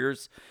Road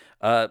Warriors.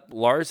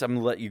 Lars, I'm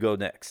going to let you go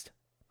next.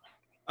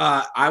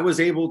 I was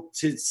able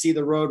to see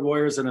the Road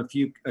Warriors on a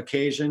few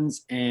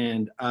occasions,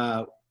 and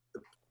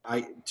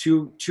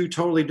two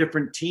totally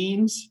different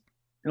teams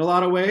in a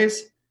lot of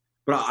ways.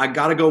 But I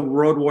got to go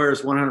Road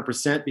Warriors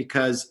 100%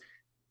 because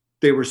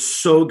they were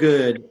so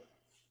good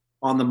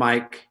on the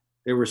mic.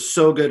 They were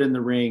so good in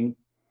the ring.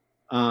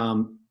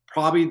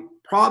 Probably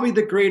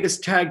the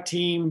greatest tag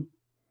team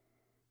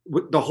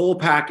with the whole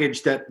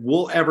package that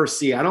we'll ever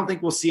see. I don't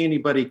think we'll see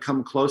anybody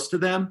come close to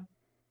them.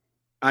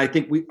 I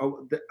think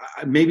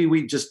maybe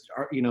we just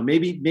are,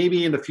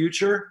 maybe in the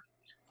future,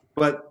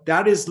 but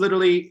that is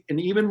literally, and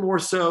even more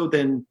so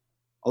than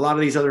a lot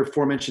of these other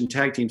aforementioned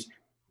tag teams,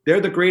 they're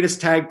the greatest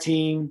tag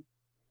team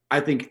I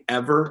think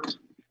ever.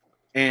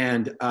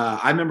 And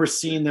I remember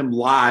seeing them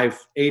live.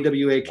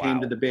 AWA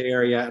came to the Bay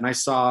Area, and I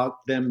saw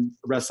them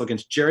wrestle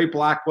against Jerry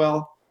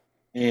Blackwell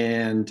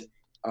and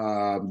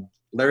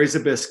Larry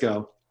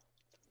Zbyszko.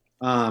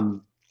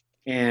 And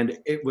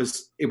it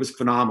was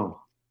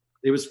phenomenal.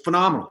 It was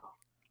phenomenal.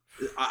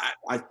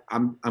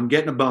 I'm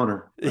getting a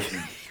boner.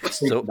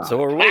 So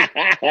are we.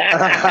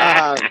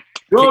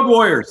 Road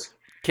Warriors.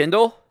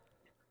 Kendall?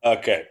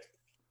 Okay.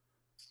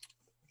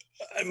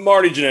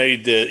 Marty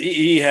Jannetty did.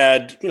 He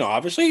had,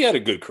 obviously he had a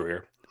good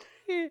career.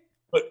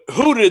 But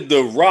who did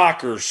the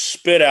Rockers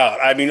spit out?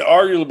 I mean,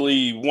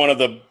 arguably one of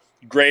the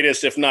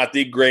greatest, if not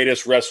the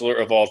greatest wrestler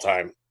of all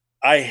time.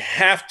 I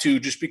have to,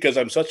 just because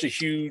I'm such a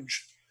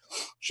huge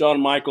Shawn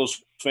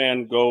Michaels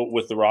fan, go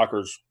with the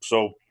Rockers.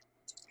 So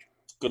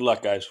good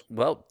luck, guys.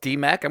 Well,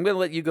 D-Mac, I'm going to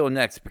let you go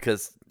next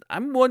because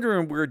I'm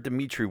wondering where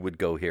Dimitri would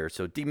go here.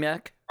 So,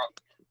 D-Mac?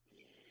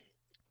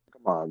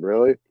 Come on,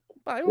 really?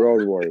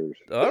 Road Warriors.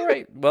 All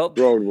right. Well,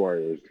 Road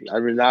Warriors. I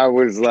mean, that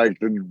was like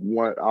the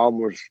one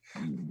almost.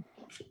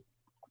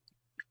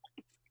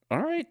 All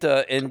right.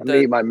 And I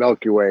need my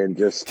Milky Way and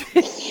just.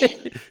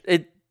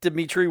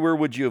 Dimitri, where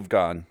would you have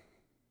gone?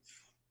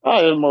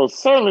 I most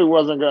certainly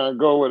wasn't going to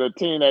go with a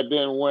team that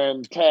didn't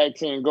win tag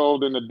team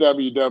gold in the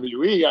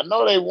WWE. I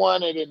know they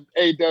won it in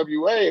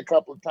AWA a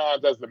couple of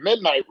times as the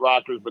Midnight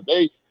Rockers, but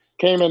they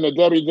came in the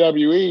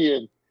WWE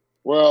and,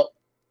 well,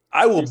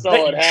 I will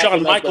bet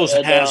Shawn Michaels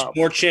has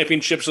more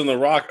championships than the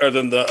Rock or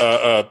than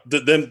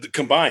them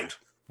combined.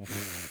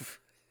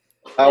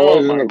 That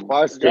wasn't a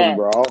question,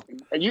 bro.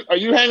 Are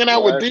you hanging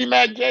out with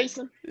D-Mac,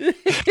 Jason?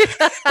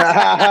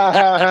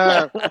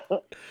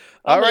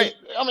 All right.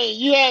 I mean,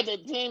 you had the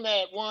team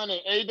that won in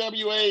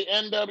AWA,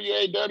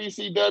 NWA,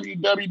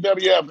 WCW,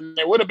 WWF, and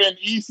there would have been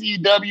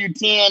ECW,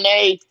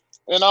 TNA,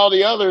 and all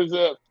the others.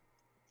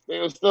 They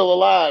were still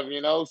alive,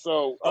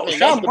 So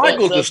Shawn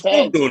Michaels is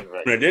still doing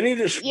it, didn't he?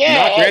 Just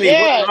knock Randy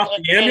Orton off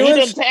the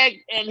ambulance,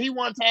 and he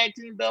won tag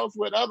team belts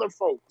with other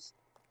folks.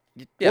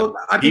 Yeah, well,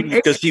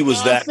 because he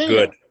was that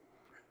good.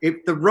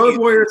 If the Road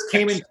Warriors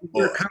came into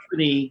your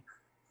company,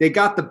 they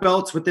got the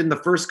belts within the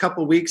first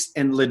couple weeks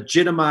and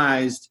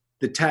legitimized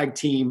the tag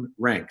team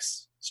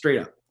ranks. Straight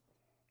up.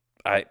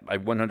 I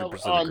 100%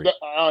 agree.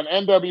 On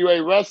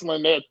NWA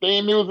Wrestling, their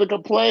theme music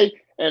will play,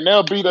 and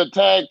they'll be the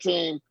tag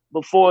team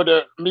before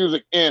the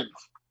music ends.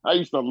 I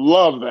used to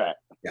love that.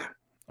 Yeah.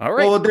 All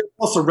right. Well, they're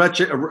also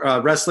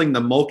wrestling the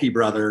Mulkey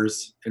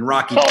brothers and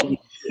Rocky.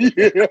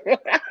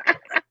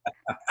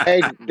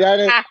 Hey,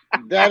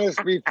 Dennis,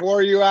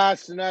 before you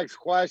ask the next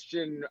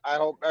question, I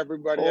hope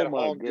everybody at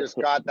home just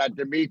got that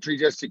Dimitri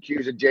just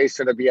accused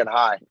Jason of being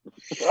high.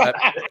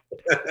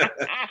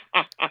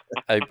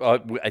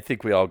 I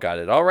think we all got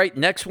it. All right,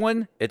 next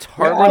one. It's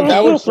Harlem.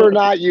 That was for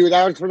not you.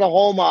 That was for the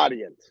home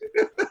audience.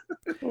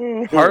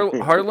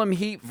 Harlem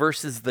Heat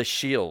versus the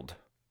Shield.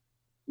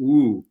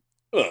 Ooh.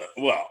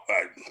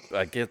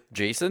 I get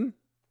Jason.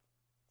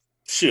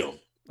 Shield.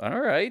 All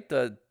right,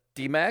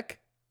 D-Mac.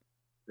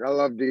 I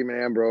love Demon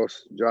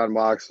Ambrose, John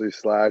Moxley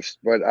 /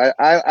 but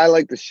I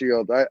like the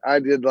Shield. I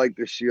did like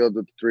the Shield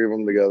with the three of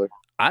them together.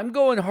 I'm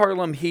going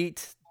Harlem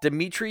Heat.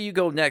 Dimitri, you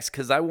go next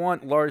because I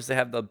want Lars to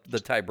have the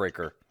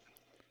tiebreaker.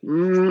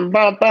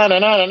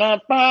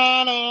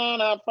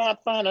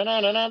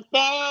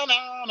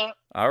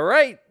 All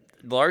right,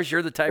 Lars,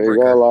 you're the tiebreaker. There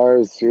you go,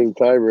 Lars. You're the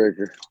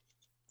tiebreaker.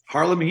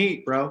 Harlem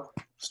Heat, bro.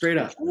 Straight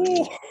up.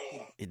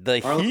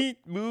 The Heat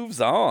moves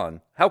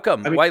on. How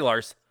come? Why,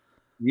 Lars?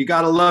 You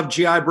gotta love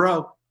GI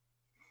Bro.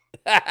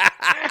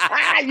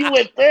 You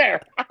went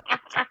there.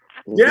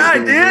 Yeah, I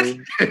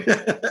did.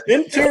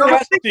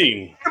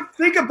 Interesting.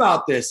 Think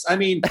about this. I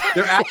mean,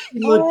 they're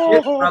actually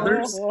legit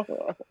brothers.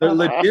 They're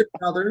legit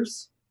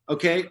brothers.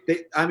 Okay.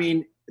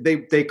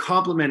 They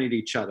complemented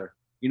each other.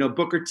 You know,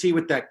 Booker T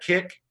with that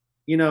kick.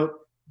 You know,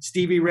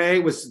 Stevie Ray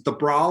was the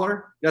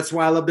brawler. That's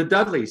why I love the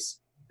Dudleys.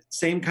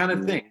 Same kind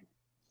of thing.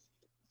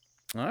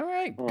 All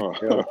right.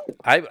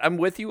 I'm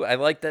with you. I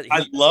like that.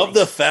 I love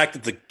the fact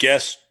that the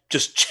guest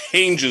just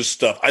changes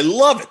stuff. I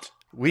love it.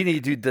 We need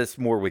to do this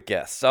more with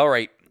guests. All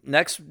right.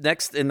 Next,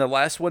 in the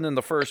last one in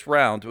the first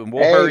round, and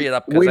we'll hurry it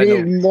up. We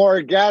need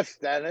more guests,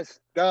 Dennis.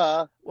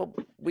 Duh. Well,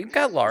 we've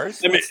got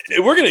Lars. I mean,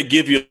 we're going to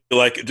give you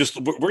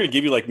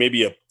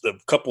maybe a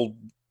couple,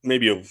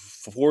 maybe a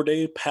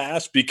 4-day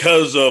pass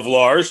because of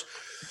Lars.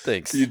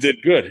 Thanks. You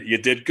did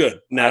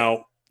good.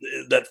 Now,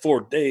 that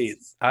 4-day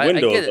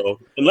window, though,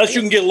 unless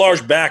you can get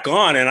Lars back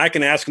on and I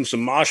can ask him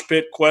some mosh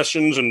pit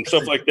questions and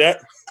stuff like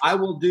that. I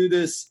will do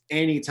this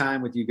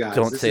anytime with you guys.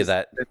 Don't say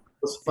that.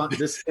 Fun.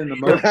 This has been the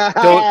most.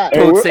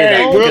 Don't say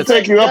that. We'll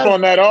take you up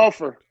on that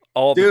offer.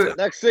 Dude,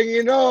 next thing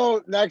you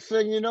know,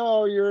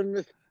 you're in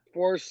the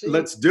 4C.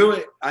 Let's do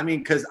it. I mean,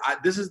 because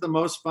this is the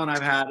most fun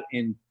I've had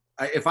in.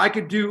 If I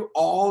could do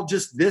all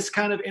just this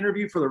kind of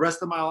interview for the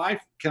rest of my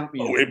life, count me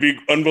in. It'd be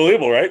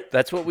unbelievable, right?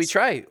 That's what we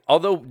try.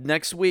 Although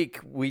next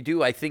week we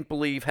do, I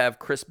believe, have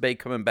Chris Bay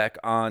coming back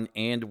on,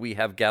 and we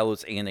have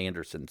Gallows and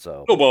Anderson.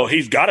 So, well,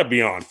 he's got to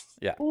be on.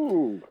 Yeah.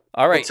 Ooh.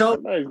 All right. He's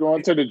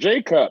going to the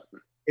J Cup.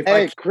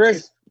 Hey,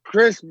 Chris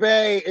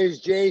Bay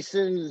is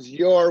Jason's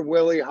your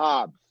Willie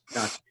Hobbs.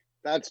 Gotcha.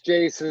 That's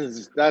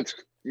Jason's. That's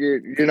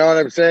you know what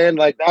I'm saying?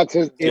 Like that's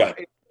his.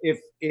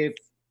 If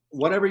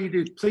whatever you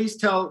do, please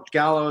tell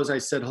Gallows I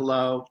said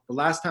hello. The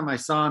last time I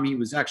saw him, he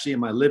was actually in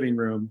my living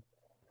room.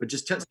 But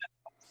just send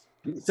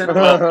him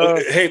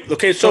Hey,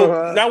 okay,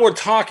 so now we're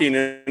talking,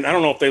 and I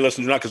don't know if they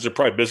listen or not because they're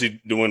probably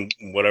busy doing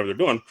whatever they're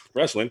doing,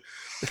 wrestling.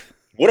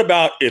 What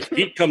about if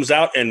he comes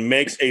out and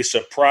makes a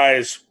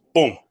surprise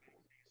boom?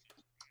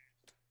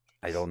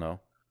 I don't know.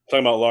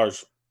 Talking about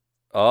Lars.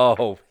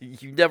 Oh,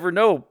 you never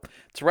know.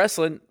 It's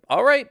wrestling.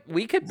 All right,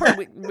 we could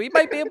probably, we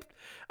might be able.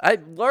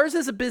 Lars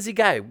is a busy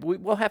guy.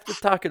 We'll have to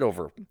talk it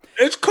over.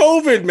 It's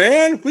COVID,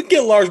 man. We can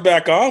get Lars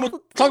back on.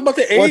 We'll talk about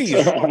the age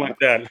or something like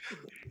that.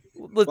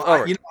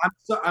 Right. You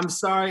know, I'm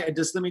sorry.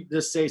 Let me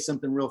just say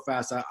something real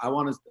fast. I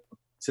want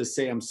to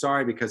say I'm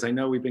sorry because I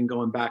know we've been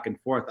going back and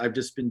forth. I've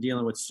just been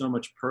dealing with so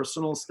much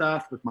personal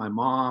stuff with my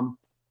mom,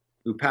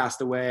 who passed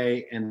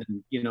away, and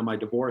then, you know, my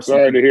divorce.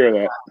 Sorry to hear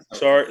that.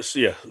 Sorry.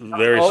 Yeah,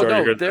 very sorry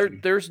to hear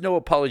that. There's no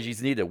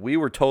apologies needed. We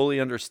were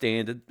totally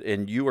understanding,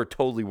 and you are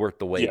totally worth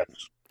the wait. Yes.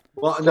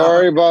 Well,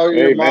 sorry about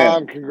your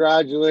mom.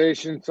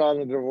 Congratulations on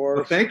the divorce.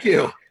 Well, thank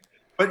you.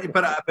 But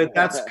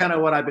that's kind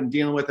of what I've been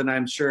dealing with, and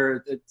I'm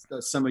sure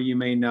that some of you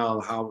may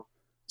know how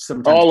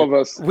sometimes all of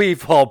us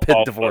we've all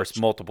been divorced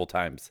multiple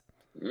times.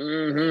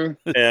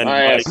 Mm-hmm. And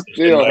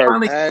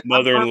my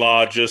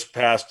mother-in-law just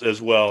passed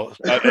as well.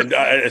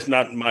 It's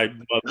not my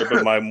mother,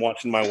 but I'm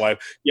watching my wife.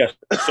 Yes,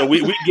 so we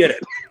get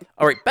it.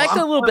 All right, back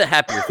to a little bit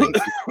happier things.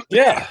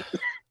 Yeah,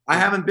 I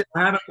haven't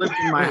lived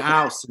in my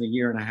house in a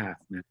year and a half,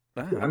 man.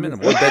 I'm in a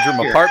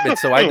one-bedroom apartment,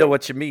 so I know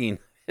what you mean.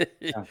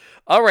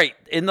 All right,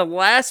 in the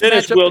last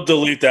matchup, we'll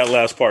delete that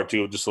last part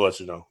too, just to let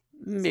you know.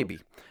 Maybe.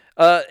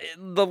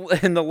 In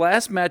the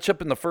last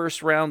matchup in the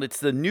first round, it's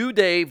the New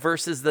Day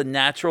versus the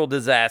Natural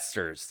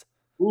Disasters.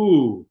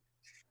 Ooh,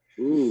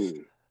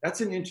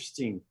 that's an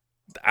interesting.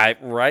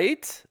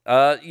 Right?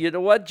 You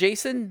know what,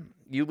 Jason?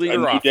 You lead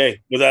her off. New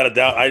Day, without a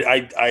doubt.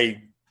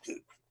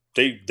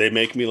 They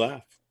make me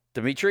laugh.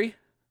 Dimitri?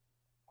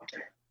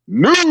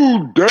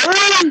 New Day.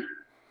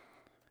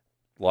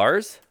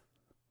 Lars?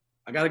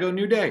 I got to go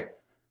New Day.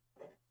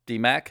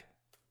 D-Mac?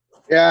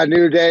 Yeah,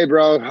 New Day,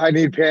 bro. I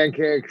need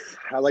pancakes.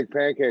 I like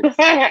pancakes.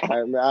 I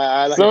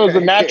like So is the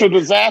pancakes. natural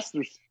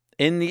disasters.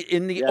 In the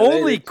Yeah,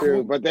 only they do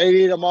too, but they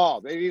need them all.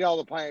 They need all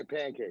the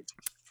pancakes.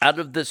 out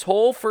of this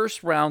whole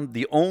first round,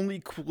 the only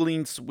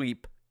clean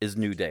sweep is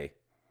New Day.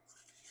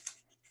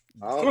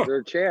 Oh,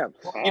 they're champs.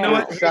 You know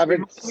what?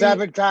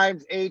 7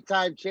 times,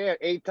 8-time champ,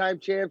 8-time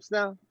champs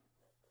now.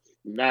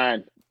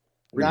 9.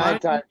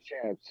 9-time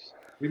champs.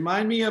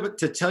 Remind me of it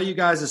to tell you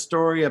guys a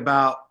story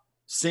about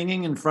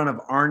singing in front of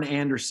Arn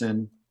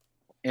Anderson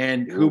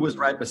and who was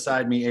right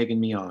beside me, egging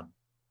me on.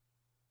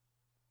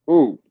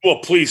 Ooh. Well,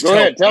 please Go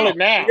ahead. Tell it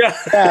now.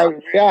 Yeah.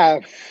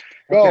 Go.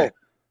 Okay.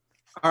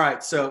 All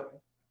right. So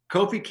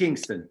Kofi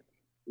Kingston,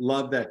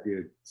 love that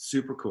dude.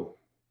 Super cool.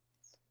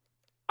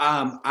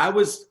 I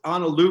was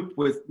on a loop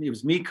with, it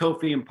was me,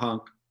 Kofi, and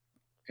Punk,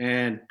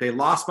 and they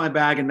lost my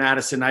bag in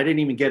Madison. I didn't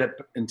even get it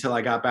until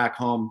I got back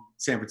home,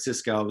 San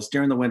Francisco. It was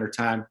during the winter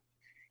time.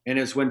 And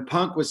it was when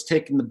Punk was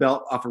taking the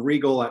belt off of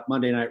Regal at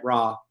Monday Night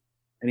Raw,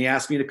 and he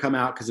asked me to come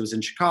out because it was in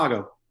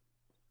Chicago.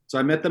 So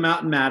I met them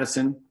out in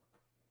Madison.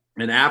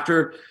 And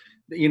after,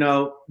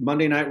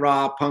 Monday Night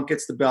Raw, Punk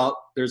gets the belt.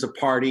 There's a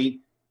party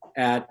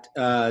at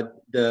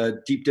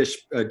the Deep Dish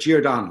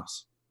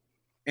Giordano's.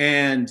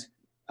 And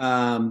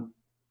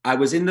I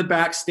was in the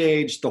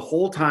backstage the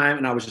whole time,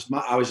 and I was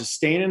just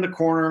staying in the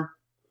corner,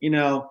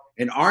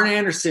 and Arn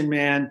Anderson,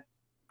 man,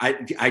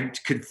 I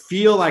could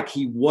feel like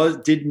he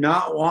did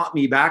not want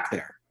me back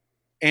there.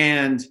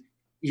 And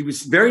he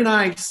was very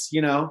nice,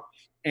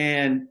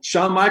 and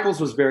Shawn Michaels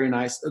was very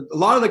nice. A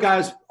lot of the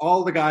guys,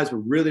 all the guys were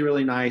really,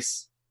 really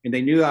nice. And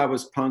they knew I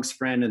was Punk's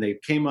friend, and they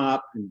came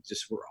up and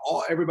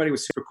everybody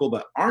was super cool.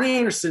 But Arn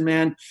Anderson,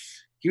 man,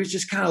 he was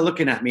just kind of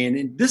looking at me.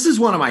 And this is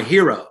one of my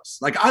heroes.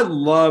 Like, I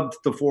loved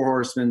the Four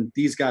Horsemen.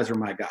 These guys were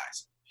my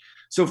guys.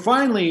 So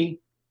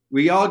finally,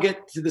 we all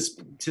get to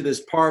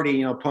this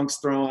party, Punk's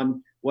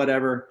throwing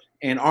whatever.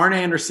 And Arn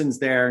Anderson's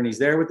there, and he's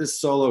there with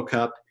his solo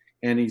cup.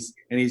 And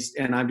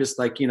I'm just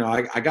like,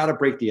 I got to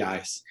break the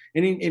ice.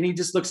 And he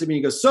just looks at me and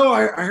he goes, so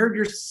I heard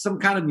you're some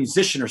kind of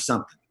musician or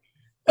something.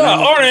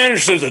 Arn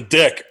Anderson's a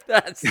dick.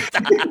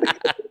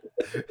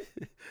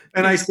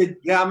 And I said,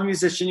 yeah, I'm a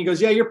musician. He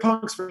goes, yeah, you're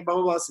Punk's friend, blah,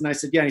 blah, blah. And I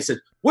said, yeah. And he said,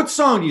 what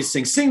song do you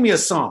sing? Sing me a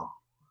song.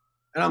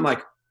 And I'm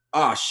like,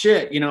 oh,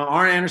 shit.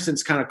 Arn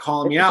Anderson's kind of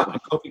calling me out.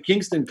 And Kofi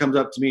Kingston comes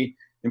up to me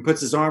and puts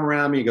his arm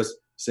around me. He goes,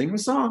 sing me a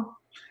song.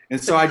 And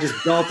so I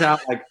just belt out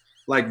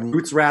like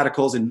Roots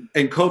Radicals. And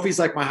Kofi's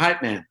like my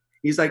hype man.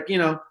 He's like,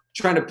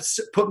 trying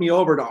to put me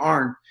over to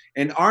Arn.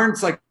 And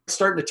Arn's like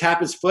starting to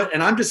tap his foot.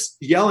 And I'm just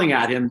yelling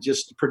at him,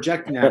 just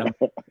projecting at him.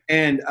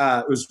 And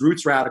it was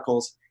Roots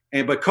Radicals.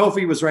 But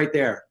Kofi was right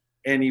there.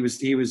 And he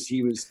was,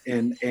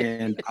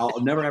 and I'll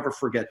never ever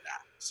forget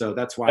that. So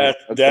that's why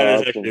that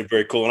is actually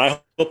very cool. And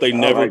I hope they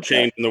never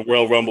change in the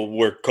Royal Rumble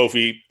where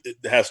Kofi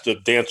has to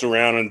dance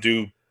around and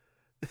do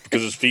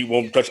because his feet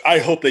won't touch. I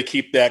hope they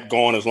keep that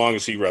going as long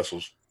as he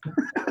wrestles.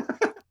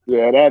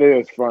 Yeah, that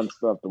is fun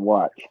stuff to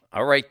watch.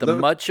 All right, the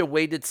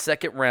much-awaited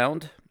second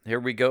round. Here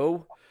we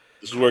go.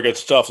 This is where it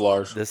gets tough,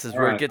 Lars. This is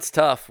where it gets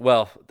tough.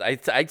 Well,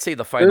 I'd say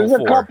the final four.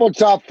 There's a couple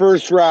tough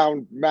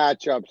first-round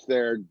matchups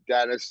there,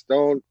 Dennis.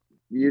 Don't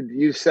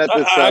you set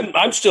this up?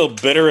 I'm still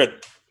bitter at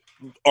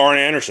Arn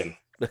Anderson.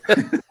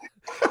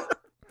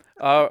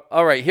 All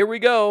right, here we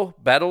go.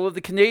 Battle of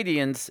the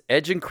Canadians.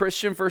 Edge and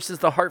Christian versus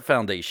the Hart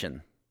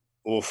Foundation.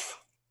 Oof.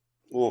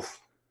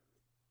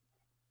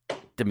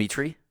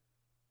 Dimitri?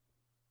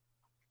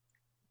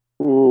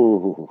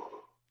 Ooh.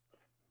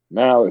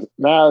 Now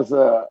it's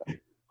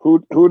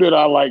who did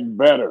I like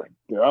better?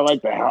 Did I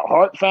like the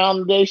Hart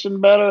Foundation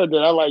better, or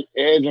did I like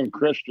Edge and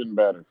Christian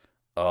better?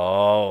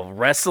 Oh,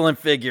 wrestling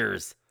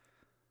figures.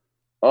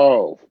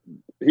 Oh,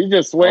 he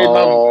just swayed my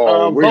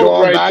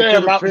vote right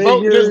there. My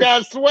vote just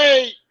got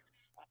swayed.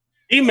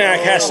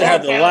 E-Mac has to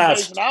have the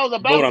last. I was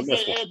about to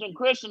say Edge and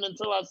Christian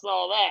until I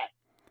saw that.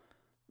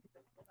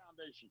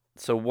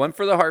 So one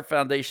for the Hart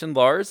Foundation.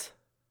 Lars?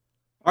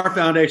 Hart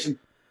Foundation.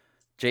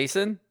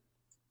 Jason?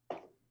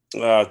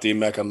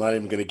 D-Mac, I'm not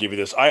even going to give you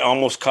this. I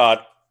almost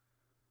caught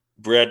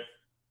Bret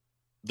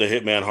the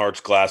Hitman Hart's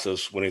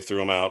glasses when he threw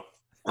them out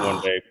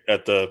one day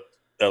at the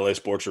LA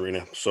Sports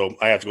Arena. So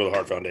I have to go to the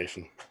Hart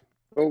Foundation.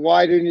 But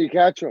why didn't you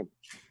catch him?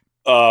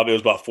 It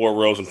was about 4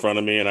 rows in front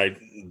of me, and I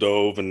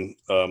dove, and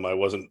I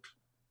wasn't.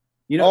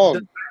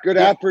 Good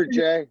effort,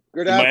 Jay.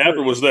 Good effort. My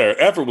effort was there.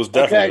 Effort was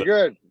definitely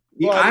there. Good.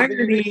 The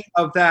irony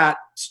of that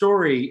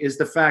story is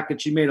the fact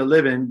that you made a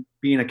living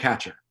being a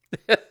catcher.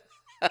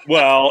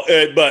 Well,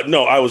 but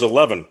no, I was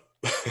 11.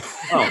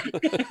 Oh.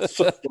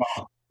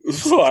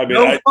 So I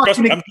mean,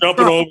 I'm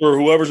jumping over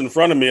whoever's in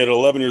front of me at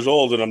 11 years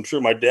old, and I'm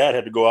sure my dad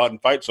had to go out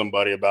and fight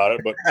somebody about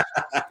it, but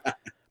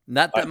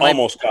I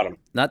almost got him.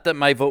 Not that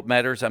my vote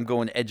matters. I'm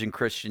going Edge and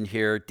Christian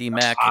here.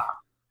 D-Mac.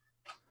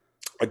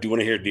 I do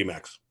want to hear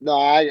D-Mac's.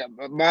 No,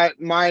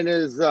 mine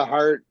is the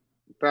Hart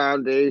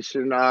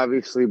Foundation.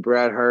 Obviously,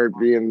 Bret Hart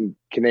being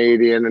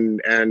Canadian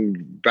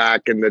and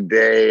back in the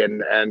day,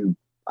 and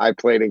I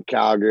played in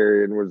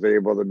Calgary and was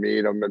able to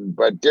meet him.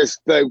 But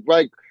just the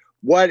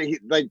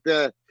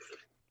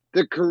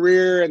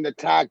career and the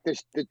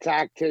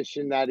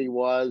tactician that he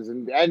was,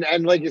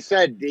 and like you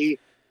said,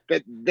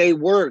 that they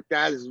worked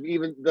as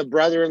even the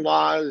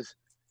brother-in-laws,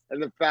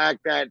 and the fact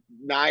that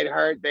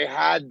Neidhart, they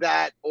had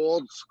that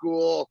old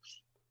school.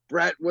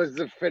 Brett was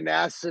the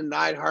finesse and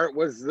Neidhart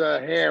was the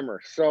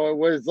hammer. So it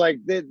was like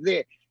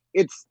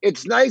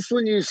it's nice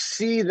when you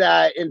see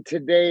that in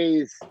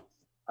today's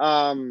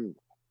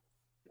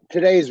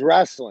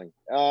wrestling.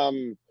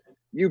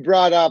 You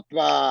brought up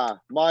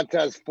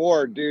Montez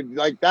Ford, dude.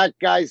 Like that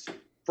guy's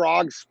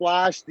frog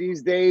splash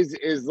these days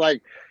is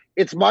like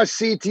it's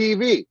must-see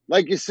TV.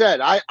 Like you said,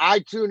 I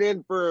tune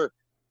in for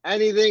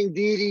anything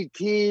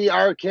DDT,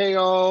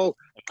 RKO,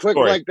 quick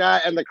like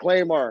that, and the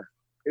Claymore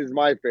is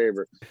my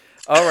favorite.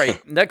 All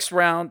right, next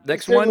round.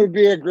 Next one would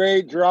be a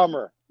great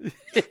drummer.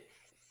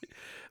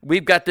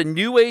 We've got the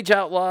New Age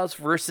Outlaws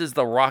versus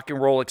the Rock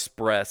and Roll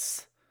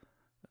Express.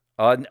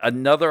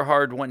 Another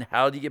hard one.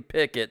 How do you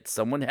pick it?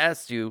 Someone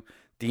has to.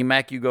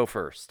 D-Mac, you go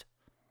first.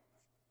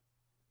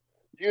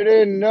 You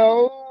didn't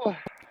know?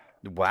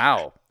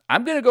 Wow.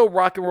 I'm going to go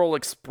Rock and Roll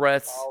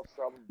Express. Call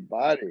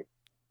somebody.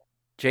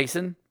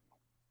 Jason?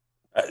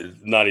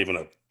 Not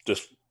even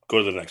just go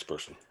to the next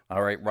person.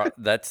 All right,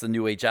 that's the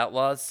New Age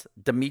Outlaws.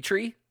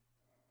 Dimitri?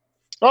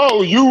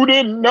 Oh, you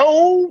didn't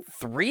know?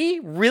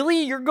 3?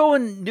 Really? You're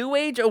going New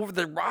Age over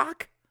the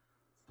Rock?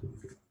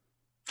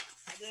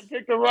 I didn't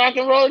pick the Rock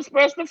and Roll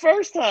Express the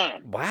first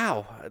time.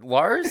 Wow.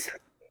 Lars?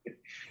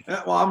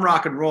 Well, I'm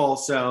rock and roll,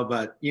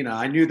 but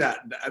I knew that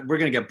we're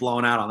gonna get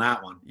blown out on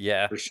that one.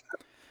 Yeah, for sure.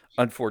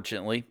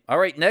 Unfortunately. All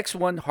right, next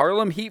one: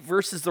 Harlem Heat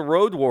versus the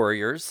Road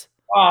Warriors.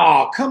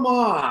 Oh, come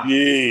on!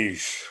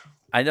 Yeesh.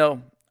 I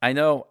know.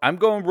 I'm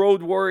going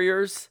Road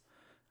Warriors.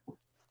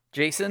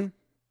 Jason?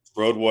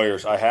 Road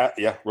Warriors.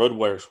 Road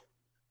Warriors.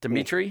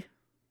 Dimitri?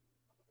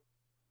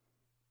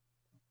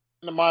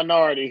 In the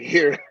minority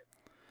here.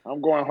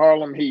 I'm going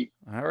Harlem Heat.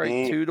 All right,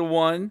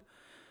 2-1.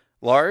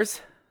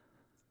 Lars?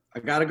 I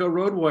gotta go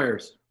Road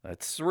Warriors.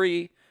 That's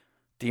 3.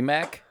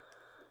 D-Mac?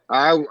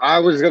 I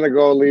was gonna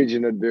go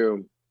Legion of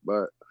Doom,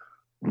 but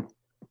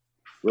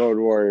Road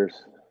Warriors.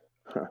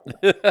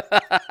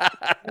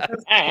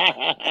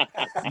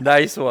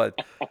 Nice one.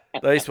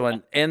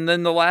 And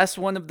then the last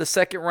one of the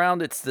second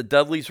round, it's the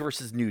Dudleys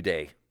versus New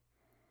Day.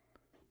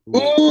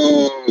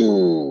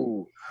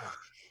 Ooh.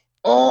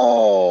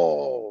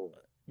 Oh.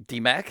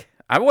 D-Mac,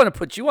 I want to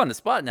put you on the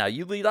spot now.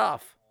 You lead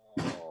off.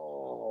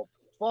 Oh,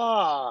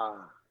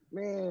 fuck.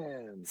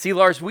 Man. See,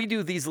 Lars, we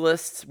do these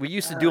lists. We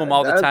used to do them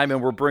all the time,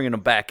 and we're bringing them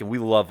back, and we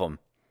love them.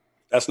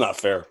 That's not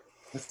fair.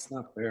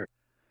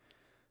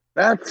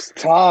 That's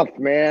tough,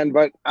 man.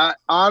 But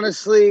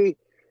honestly,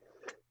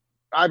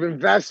 I've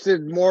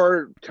invested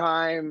more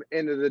time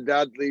into the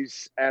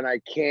Dudleys, and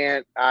I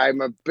can't.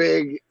 I'm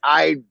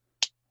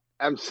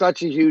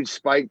such a huge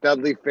Spike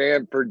Dudley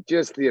fan for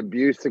just the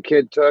abuse the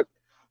kid took.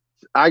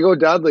 I go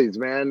Dudleys,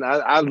 man.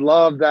 I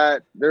love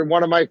that. They're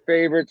one of my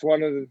favorites.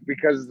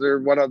 Because they're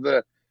one of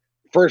the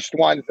first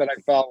ones that I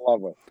fell in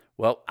love with.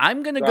 Well,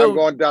 I'm going to I'm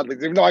going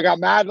Dudleys, even though I got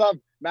Mad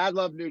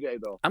Love New Day,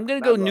 though. I'm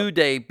going to go New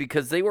Day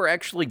because they were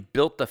actually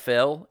built to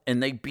fail,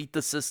 and they beat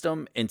the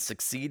system and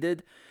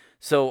succeeded.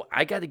 So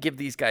I got to give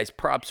these guys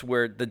props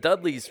where the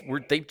Dudleys,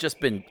 they've just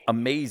been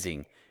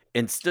amazing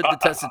and stood the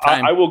test of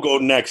time. I will go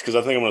next because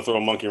I think I'm going to throw a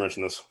monkey wrench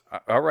in this.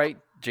 All right,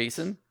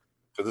 Jason?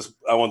 Because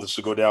I want this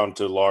to go down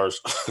to Lars.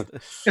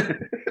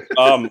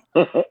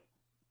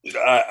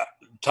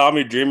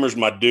 Tommy Dreamer's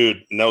my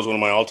dude, and that was one of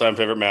my all-time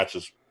favorite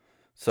matches.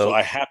 So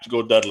I have to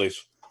go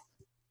Dudleys.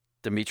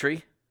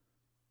 Dimitri?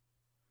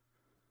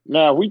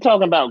 Now, we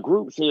talking about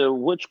groups here.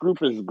 Which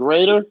group is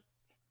greater?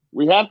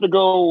 We have to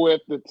go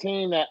with the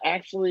team that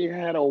actually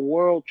had a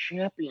world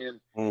champion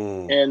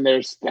in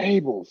their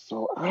stable.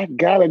 So I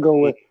got to go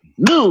with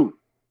New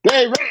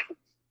Day Rock.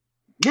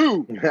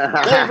 New Day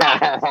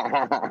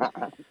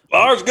Rock.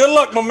 Lars, good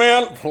luck, my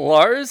man.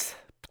 Lars,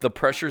 the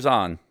pressure's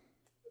on.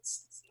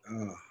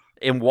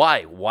 And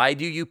why? Why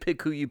do you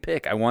pick who you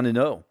pick? I want to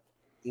know.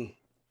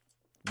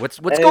 What's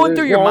going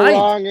through your mind?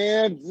 Wrong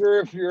answer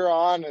if you're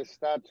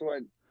honest.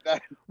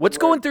 What's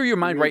going through your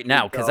mind right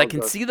now? Because I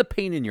can see the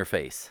pain in your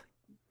face.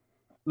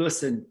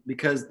 Listen,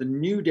 because the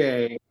New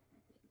Day,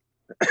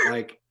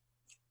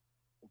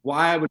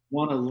 why I would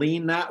want to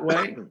lean that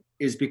way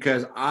is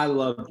because I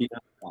love the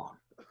underdog.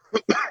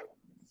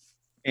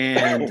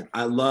 And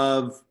I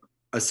love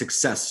a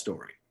success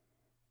story,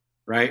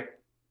 right?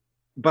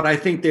 But I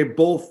think they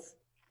both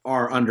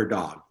are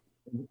underdog,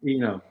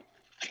 in a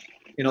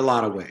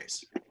lot of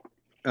ways.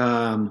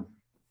 The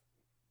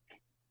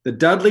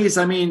Dudleys,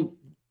 I mean,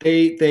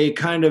 they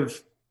kind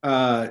of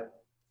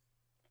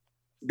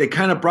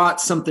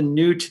brought something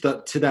new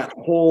to that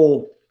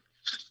whole,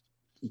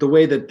 the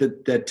way that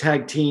the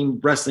tag team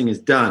wrestling is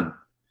done.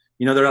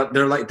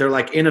 They're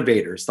like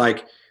innovators.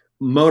 Like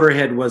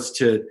Motorhead was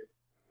to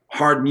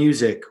hard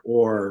music,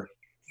 or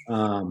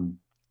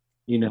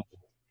Metallica.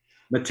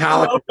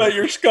 I love that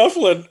you're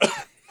scuffling.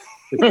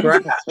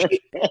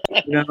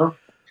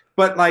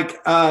 but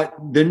like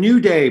the New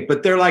Day,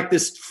 but they're like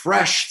this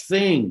fresh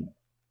thing,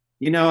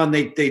 and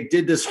they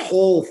did this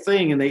whole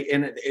thing, and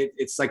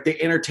it's like they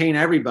entertain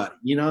everybody.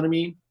 You know what I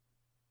mean?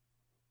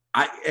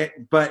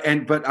 But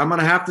I'm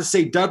gonna have to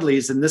say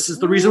Dudley's, and this is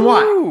the reason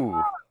why.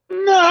 Ooh.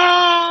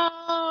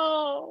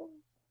 No,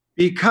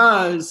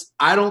 because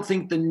I don't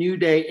think the New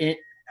Day.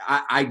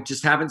 I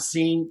just haven't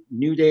seen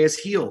New Day as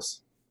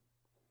heels.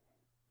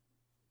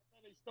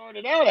 they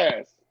started out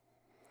as.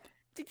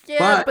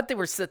 Yeah, but they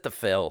were set to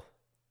fail.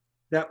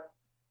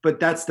 But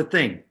that's the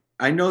thing.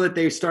 I know that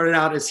they started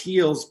out as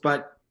heels,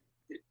 but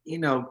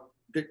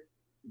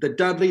the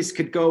Dudleys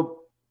could go.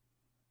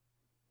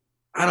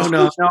 I don't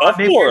know.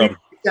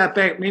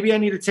 Maybe I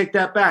need to take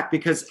that back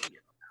because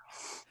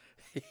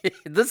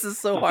this is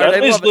so hard.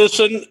 Dudleys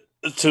listen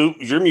to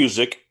your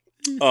music.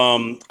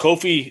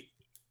 Kofi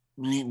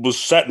was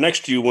sat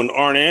next to you when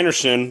Arn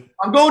Anderson.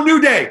 I'm going New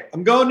Day.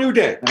 Way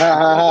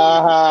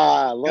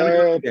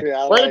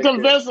to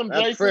convince him,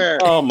 Jason. Fair.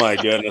 Oh my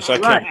goodness, I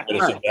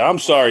can't. I'm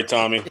sorry,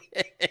 Tommy.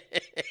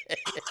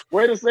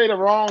 Way to say the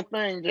wrong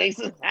thing,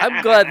 Jason.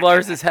 I'm glad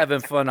Lars is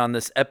having fun on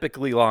this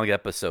epically long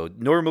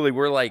episode. Normally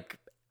we're like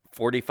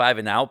 45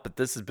 and out, but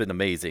this has been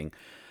amazing.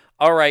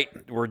 All right,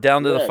 we're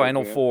down to the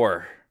final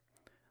four.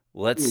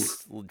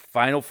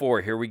 Final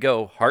four. Here we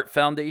go. Heart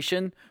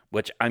Foundation,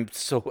 which I'm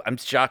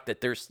shocked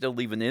that they're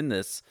still even in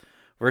this,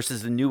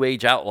 versus the New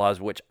Age Outlaws,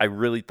 which I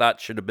really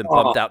thought should have been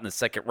bumped out in the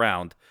second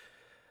round.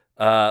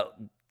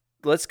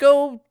 Let's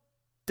go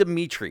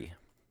Dimitri.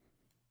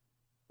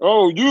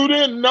 Oh, you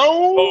didn't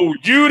know? Oh,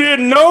 you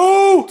didn't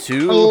know?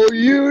 2. Oh,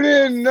 you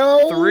didn't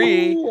know?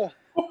 3.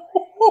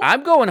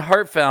 I'm going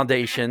Heart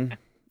Foundation.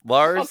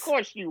 Lars? Of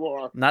course you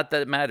are. Not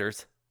that it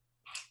matters.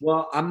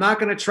 Well, I'm not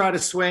going to try to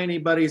sway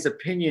anybody's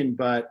opinion,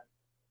 but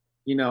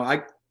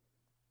there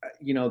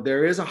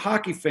is a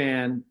hockey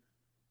fan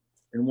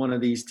in one of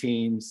these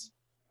teams.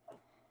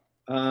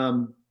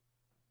 It's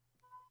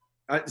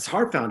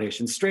Heart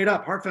Foundation, straight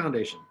up Heart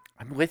Foundation.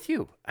 I'm with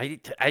you. I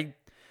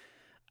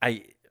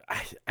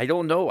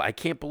don't know. I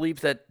can't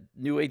believe that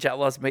New Age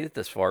Outlaws made it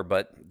this far,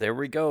 but there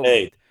we go.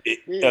 Hey,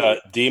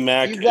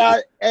 D-Mac,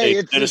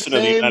 a citizen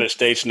of the United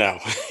States now.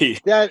 He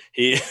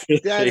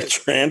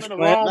transplant.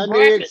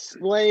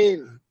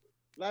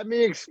 Let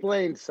me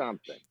explain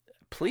something.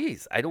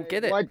 Please, I don't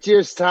get it. What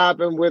just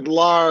happened with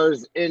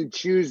Lars in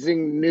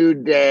choosing New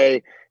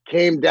Day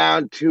came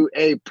down to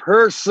a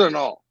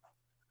personal.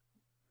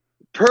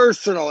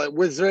 It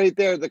was right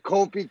there. The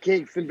Kofi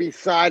Kingston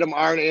beside him,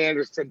 Arn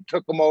Anderson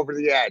took him over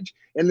the edge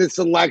in this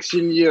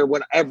election year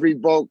when every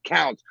vote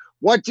counts.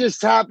 What just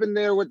happened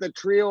there with the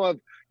trio of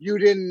you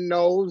didn't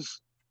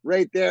knows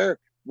right there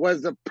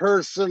was a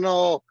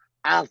personal,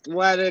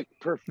 athletic,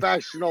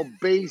 professional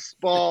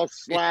baseball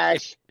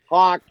 /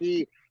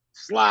 hockey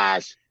 /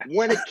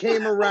 when it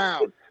came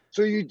around.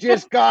 So you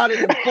just got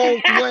it in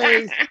both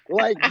ways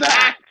like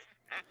that.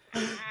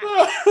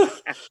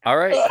 All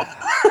right.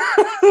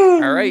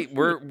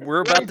 We're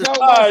about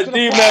to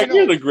D-Mac,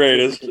 you're the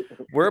greatest.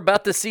 We're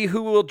about to see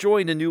who will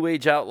join the New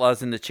Age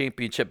Outlaws in the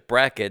championship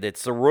bracket.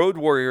 It's the Road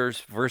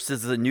Warriors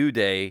versus the New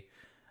Day.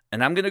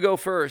 And I'm going to go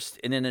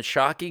first. And in a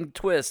shocking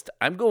twist,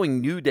 I'm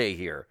going New Day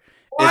here.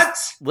 What?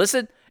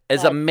 Listen,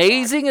 as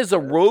amazing as the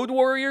Road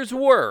Warriors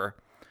were,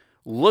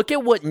 look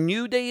at what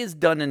New Day has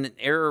done in an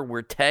era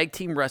where tag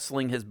team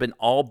wrestling has been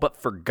all but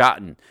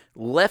forgotten,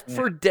 left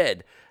for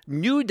dead.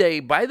 New Day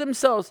by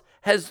themselves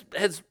has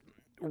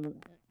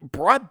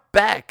brought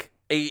back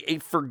a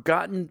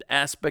forgotten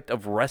aspect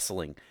of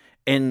wrestling.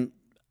 And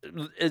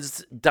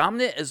as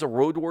dominant as the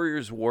Road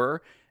Warriors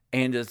were,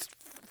 and as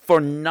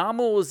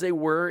phenomenal as they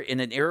were in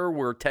an era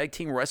where tag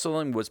team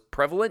wrestling was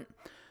prevalent,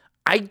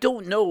 I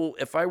don't know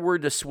if I were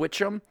to switch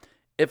them,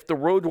 if the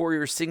Road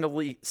Warriors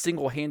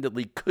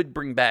single-handedly could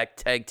bring back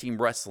tag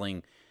team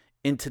wrestling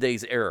in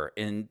today's era.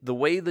 And the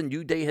way the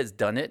New Day has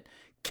done it,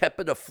 kept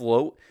it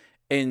afloat,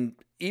 and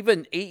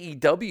even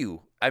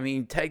AEW, I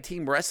mean, tag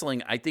team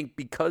wrestling, I think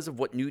because of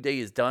what New Day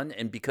has done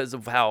and because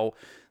of how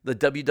the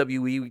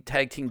WWE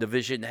tag team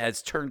division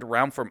has turned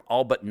around from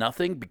all but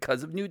nothing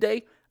because of New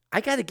Day, I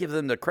got to give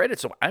them the credit.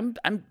 So I'm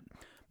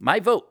my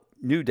vote,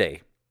 New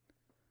Day.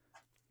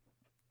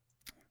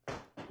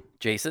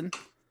 Jason?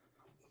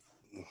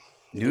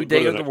 New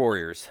Day of the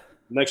Warriors.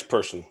 Next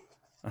person.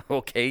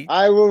 Okay.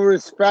 I will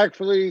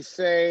respectfully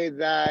say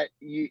that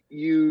you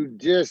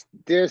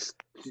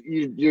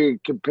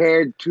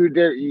compared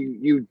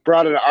you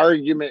brought an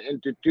argument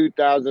into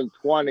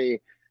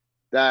 2020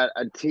 that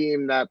a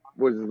team that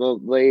was the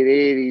late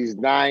 80s,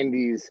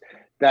 90s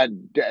that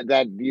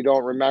you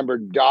don't remember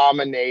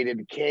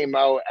dominated came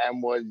out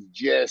and was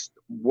just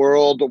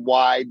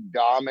worldwide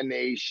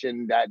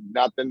domination that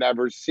nothing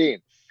ever seen.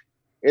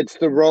 It's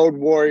the Road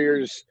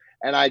Warriors,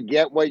 and I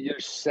get what you're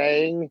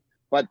saying.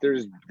 But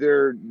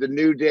the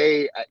New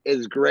Day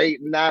is great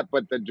in that,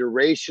 but the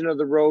duration of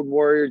the Road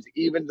Warriors,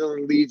 even the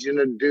Legion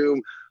of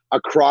Doom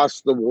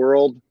across the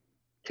world,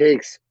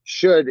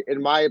 should,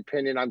 in my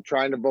opinion, I'm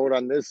trying to vote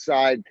on this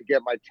side to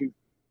get my two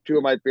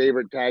of my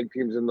favorite tag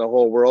teams in the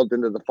whole world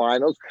into the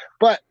finals.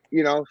 But,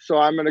 so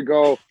I'm going to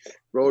go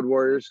Road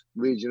Warriors,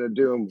 Legion of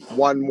Doom,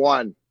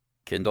 1-1.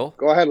 Kindle.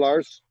 Go ahead,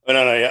 Lars.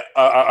 No.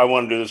 I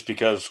want to do this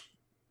because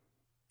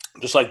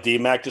just like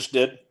D-Mac just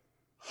did,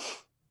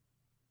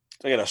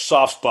 I got a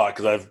soft spot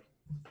because I've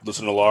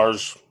listened to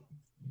Lars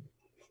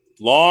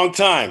long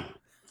time.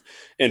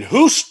 And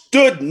who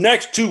stood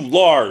next to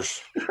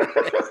Lars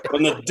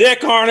when the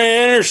Dick Arne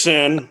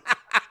Anderson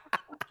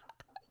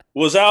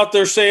was out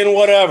there saying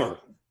whatever?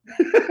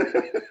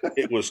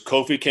 It was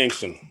Kofi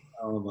Kingston.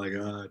 Oh, my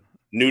God.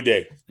 New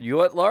Day. You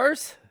what,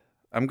 Lars?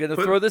 I'm going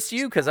to throw this to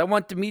you because I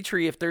want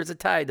Dimitri, if there's a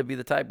tie, to be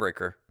the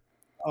tiebreaker.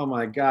 Oh,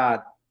 my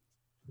God.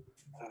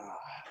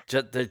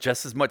 There's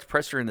just as much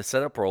pressure in the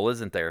setup role,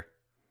 isn't there?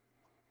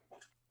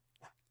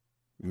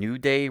 New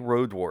Day,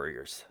 Road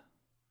Warriors.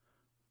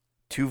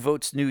 2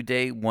 votes New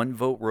Day, 1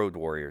 vote Road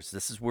Warriors.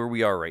 This is where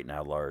we are right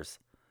now, Lars.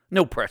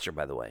 No pressure,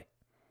 by the way.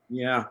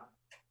 Yeah.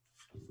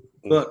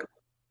 Look.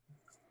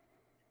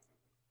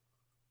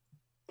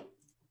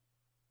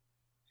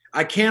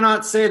 I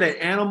cannot say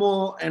that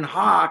Animal and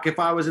Hawk, if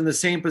I was in the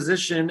same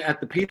position at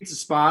the pizza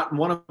spot, and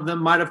one of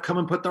them might have come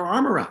and put their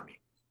arm around me.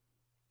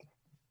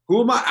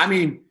 Who am I? I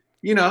mean,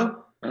 you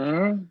know.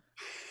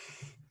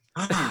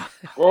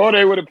 Or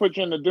they would have put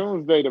you in the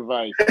doomsday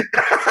device.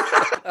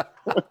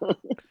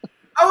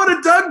 I would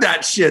have done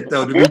that shit,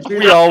 though.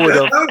 We all would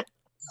have. I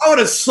would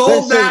have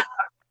sold that.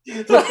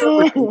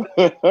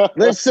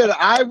 Listen,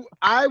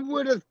 I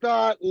would have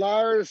thought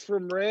Lars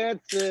from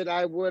Rancid.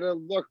 I would have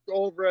looked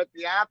over at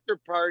the after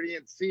party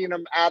and seen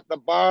him at the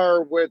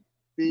bar with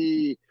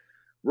the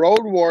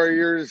Road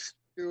Warriors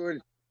doing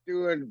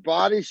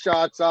body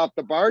shots off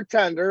the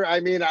bartender. I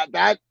mean,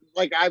 I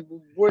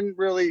wouldn't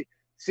really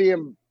see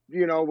him,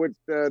 with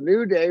the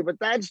New Day, but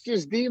that's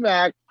just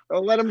D-Mac.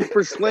 I'll let him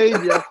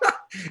persuade you.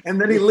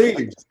 And then he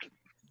leaves.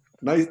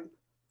 Nice mic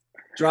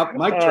drop.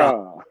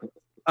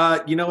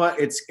 You know what?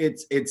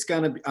 It's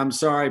gonna be. I'm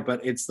sorry,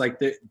 but it's like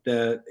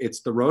it's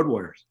the Road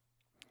Warriors.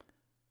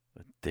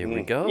 There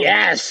we go.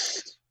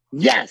 Yes.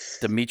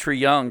 Dimitri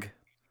Young,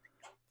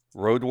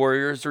 Road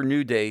Warriors or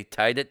New Day,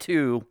 tied at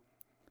 2.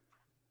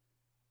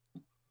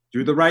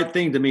 Do the right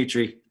thing,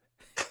 Dimitri.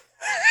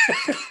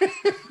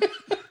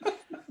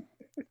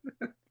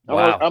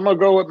 Wow. I'm gonna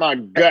go with my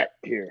gut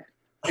here.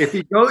 If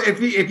you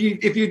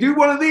do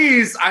one of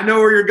these, I know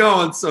where you're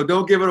going. So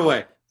don't give it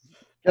away.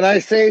 Can I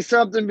say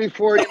something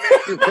before you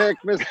make your pick,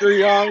 Mr.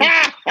 Young?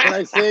 Can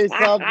I say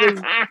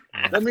something?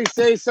 Let me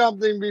say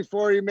something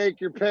before you make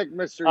your pick,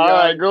 Mr. Young. All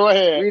right, go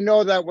ahead. We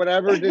know that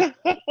whatever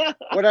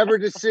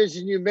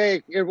decision you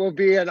make, it will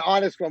be an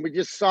honest one. We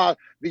just saw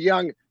the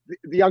young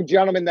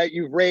gentleman that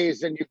you've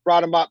raised, and you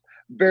brought him up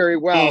very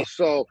well.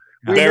 So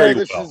we know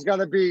this is going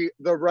to be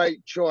the right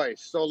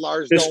choice. So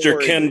Lars,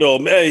 Mr. Kendall,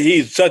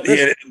 he's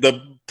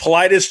the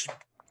politest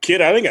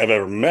kid I think I've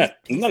ever met.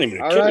 I'm not even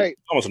a kid. Right.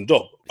 Almost an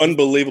adult.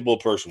 Unbelievable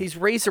person. He's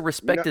raised to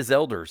respect his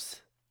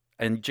elders.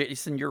 And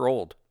Jason, you're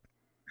old.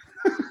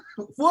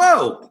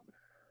 Whoa.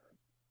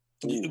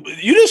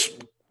 Lars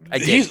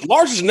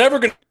is never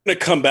going to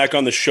come back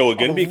on the show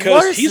again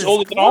because he's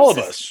older than all of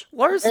us.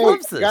 Lars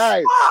loves this.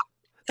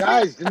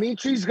 Guys,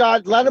 Dimitri's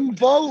let him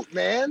vote,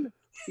 man.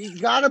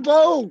 He's got to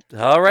vote.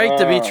 All right,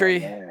 Dimitri.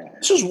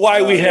 This is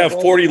why we have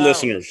 40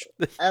 listeners.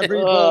 Every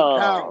vote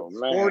counts.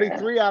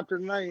 43 after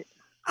tonight.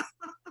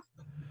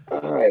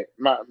 All right,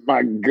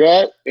 my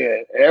gut,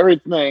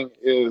 everything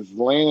is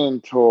leaning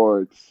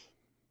towards,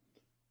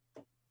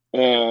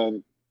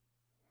 and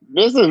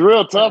this is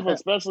real tough,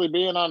 especially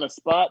being on the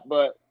spot.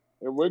 But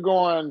if we're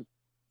going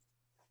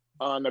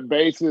on the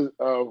basis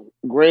of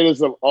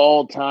greatest of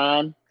all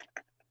time,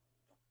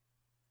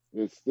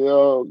 it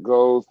still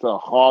goes to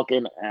Hawk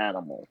and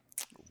Animal.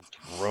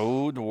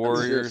 Road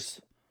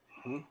Warriors.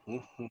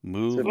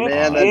 Move the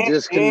man that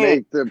just can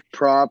make the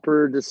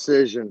proper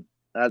decision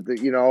at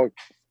the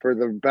for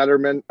the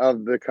betterment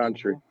of the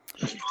country.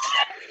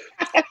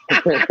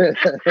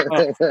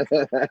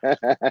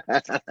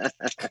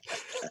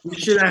 We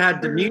should have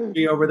had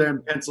Dimitri over there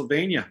in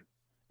Pennsylvania.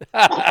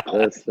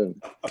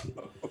 Listen.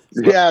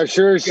 Yeah,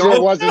 sure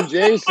wasn't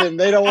Jason.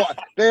 They don't want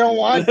me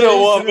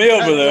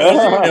over there.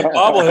 That's a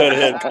bobblehead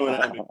head coming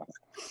at me.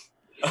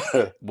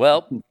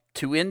 Well,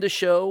 to end the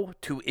show,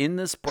 to end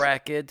this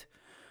bracket,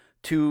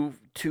 to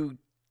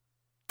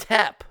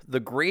tap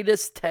the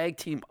greatest tag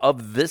team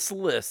of this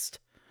list,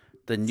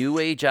 the New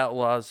Age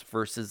Outlaws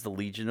versus the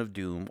Legion of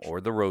Doom or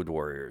the Road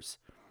Warriors.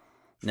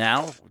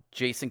 Now,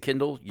 Jason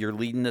Kindle, you're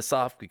leading this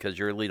off because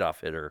you're a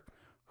leadoff hitter.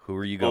 Who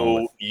are you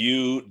going with?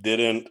 You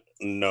didn't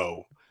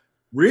know.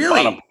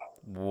 Really?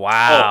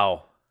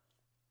 Wow.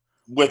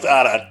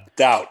 Without a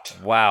doubt.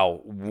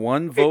 Wow.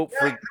 1 vote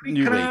for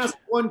New Age. Can I ask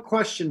one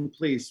question,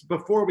 please,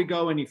 before we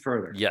go any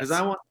further? Yes.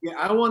 Because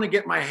I want to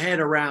get my head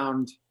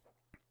around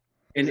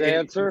an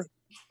answer.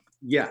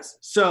 Yes.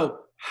 So,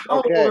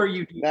 how old are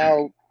you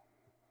now?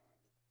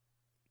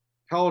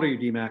 How old are you,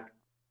 D-Mac?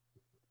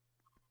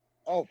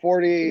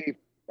 48.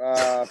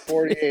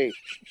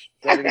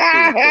 72,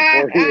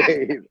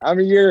 48. I'm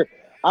a year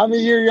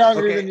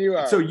younger than you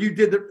are. So you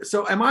did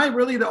so am I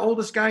really the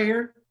oldest guy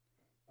here?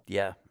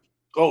 Yeah.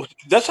 Oh,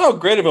 that's how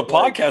great of a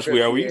podcast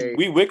we are. We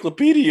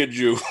Wikipedia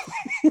you.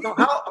 So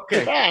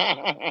okay.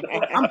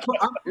 I'm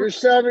You're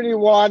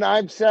 71.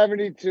 I'm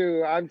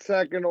 72. I'm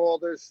second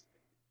oldest.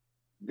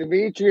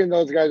 Dimitri and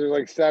those guys are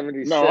like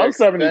 76. No, I'm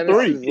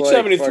 73. He's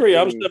 73.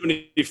 I'm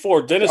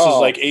 74. Dennis is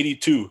like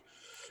 82.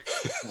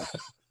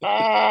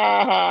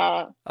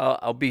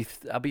 I'll be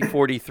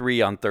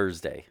 43 on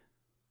Thursday.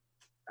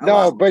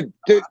 No, but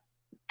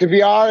to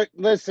be honest,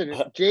 listen,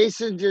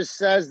 Jason just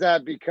says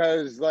that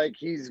because like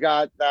he's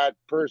got that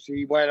person.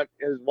 He went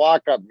his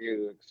walk-up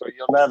music, so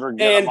you'll never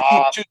get him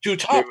off. To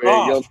top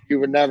off, you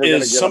were never is gonna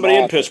get somebody him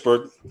in off.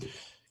 Pittsburgh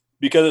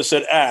because it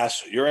said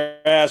ass. Your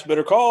ass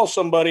better call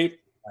somebody.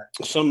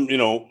 Some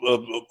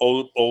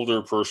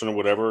older person or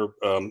whatever.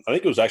 I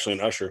think it was actually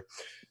an usher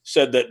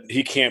said that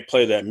he can't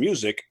play that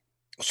music.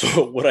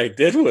 So what I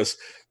did was,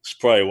 it's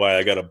probably why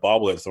I got a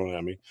bobblehead thrown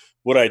at me.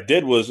 What I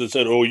did was it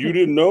said, "Oh, you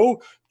didn't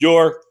know?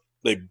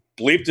 They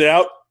bleeped it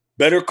out.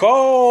 Better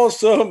call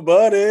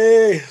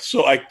somebody."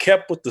 So I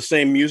kept with the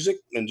same music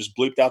and just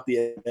bleeped out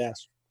the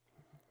ass.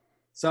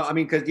 So I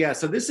mean,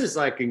 so this is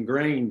like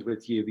ingrained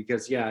with you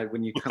because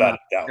when you come out,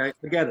 I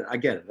get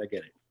it.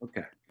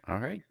 Okay. All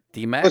right,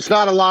 D-Mac. It's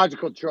not a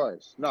logical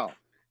choice. No.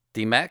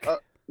 D-Mac.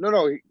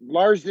 No.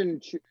 Lars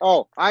didn't. It's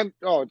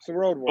the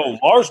Road Warriors.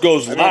 Oh, Lars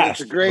goes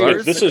last.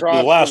 This is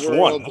the last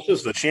one. This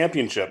is the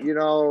championship.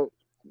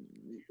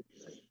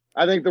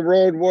 I think the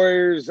Road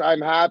Warriors.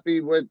 I'm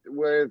happy with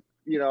the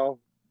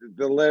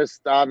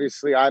list.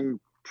 Obviously,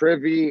 I'm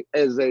privy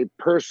as a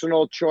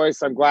personal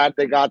choice. I'm glad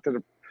they got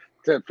to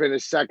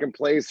finish second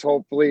place.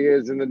 Hopefully,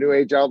 is in the New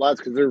Age Outlaws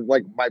because they're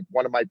like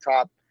one of my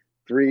top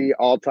 3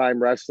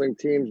 all-time wrestling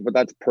teams. But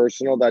that's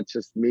personal. That's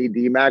just me,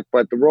 D-Mac.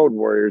 But the Road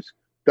Warriors,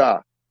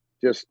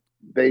 just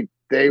they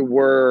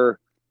were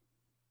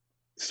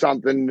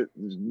something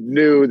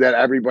new that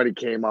everybody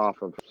came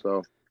off of.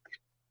 So,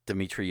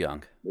 Dimitri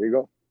Young. There you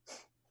go.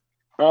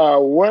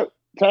 What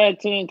tag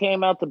team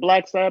came out to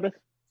Black Sabbath?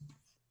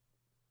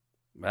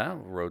 Well,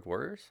 Road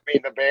Warriors. I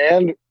mean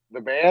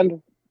the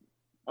band.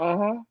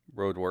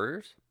 Road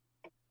Warriors.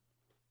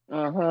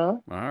 Uh-huh.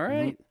 All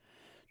right.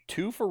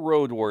 2 for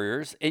Road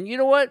Warriors. And you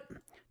know what?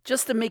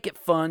 Just to make it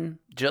fun,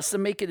 just to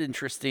make it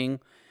interesting,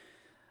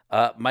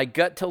 my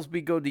gut tells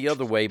me go the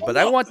other way, but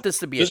I want this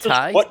to be a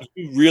tie. Is what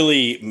you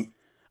really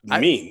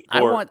mean?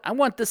 I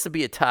want this to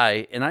be a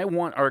tie, and I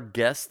want our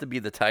guest to be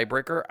the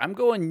tiebreaker. I'm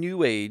going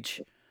New Age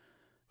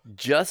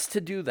just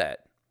to do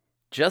that.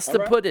 Just to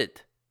put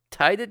it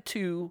tied at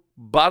 2,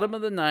 bottom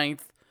of the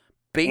 9th,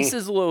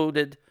 bases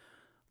loaded,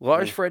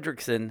 Lars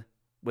Fredrickson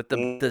with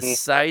the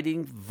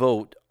deciding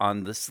vote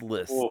on this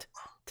list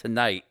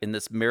tonight in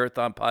this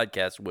marathon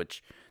podcast,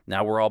 which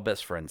now we're all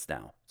best friends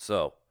now.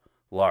 So,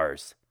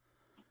 Lars.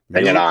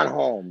 Bring it on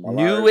home.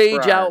 New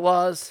Age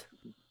Outlaws,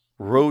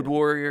 Road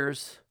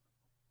Warriors.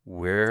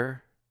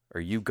 Where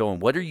are you going?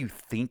 What are you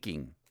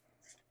thinking?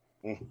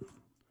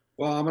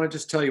 Well, I'm going to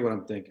just tell you what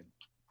I'm thinking.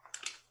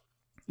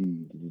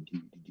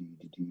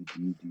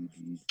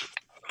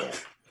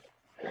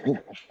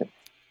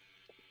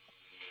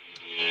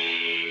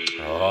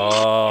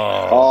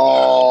 Oh,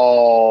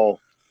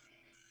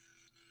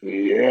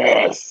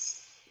 yes.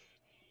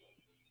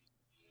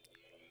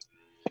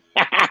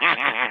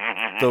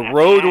 The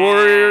Road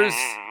Warriors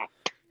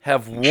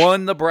have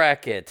won the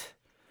bracket.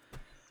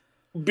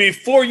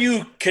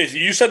 Because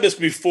you said this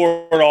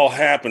before it all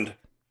happened,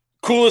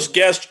 coolest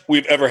guest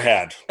we've ever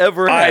had.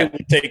 I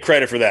would take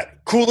credit for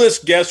that.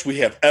 Coolest guest we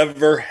have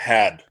ever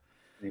had.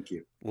 Thank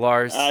you.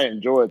 Lars. I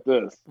enjoyed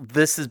this.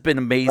 This has been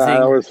amazing.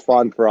 That was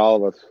fun for all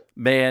of us.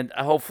 Man,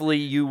 hopefully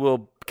you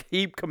will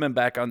keep coming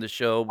back on the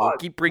show. We'll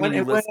keep bringing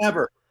you lists.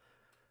 Whenever.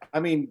 I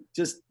mean,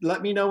 just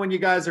let me know when you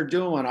guys are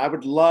doing one. I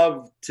would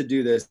love to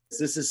do this.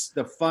 This is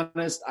the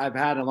funnest I've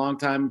had in a long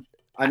time.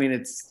 I mean,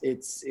 it's.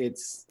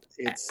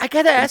 I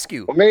gotta ask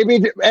you. Well,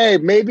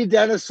 maybe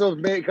Dennis will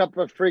make up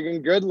a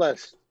freaking good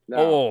list. No.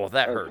 Oh,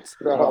 that hurts.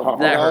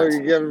 That hurts.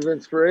 You give him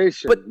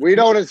inspiration. But we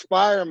don't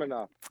inspire him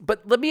enough.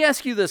 But let me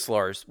ask you this,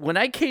 Lars. When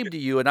I came to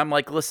you and I'm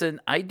like, listen,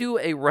 I do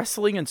a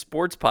wrestling and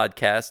sports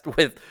podcast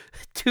with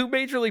 2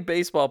 Major League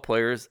Baseball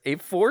players, a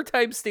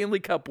 4-time Stanley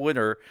Cup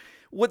winner.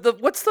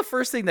 What's the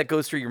first thing that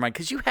goes through your mind?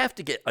 Because you have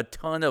to get a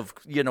ton of,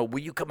 will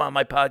you come on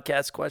my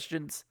podcast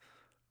questions?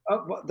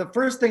 Well, the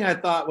first thing I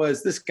thought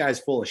was, this guy's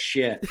full of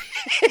shit.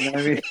 You know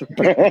what I mean?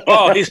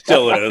 Oh, he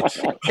still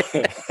is.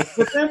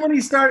 But then when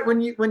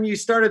you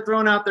started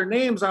throwing out their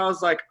names, I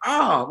was like,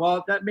 oh,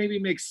 well, that maybe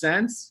makes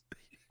sense.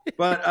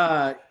 But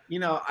I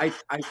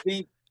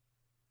think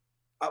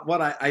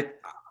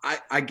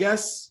I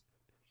guess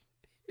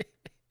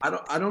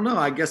I don't know.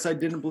 I guess I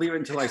didn't believe it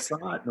until I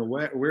saw it in a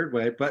weird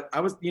way. But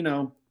I was,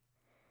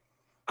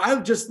 I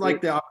would just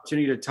like the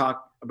opportunity to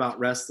talk about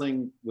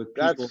wrestling with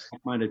people,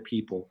 like-minded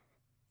people.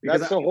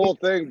 That's the whole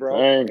thing, bro.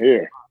 Same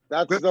here.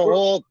 That's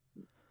the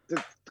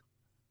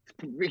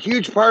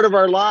huge part of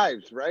our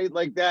lives, right?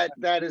 Like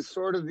that is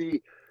sort of the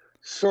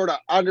sort of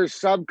under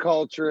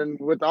subculture, and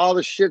with all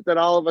the shit that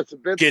all of us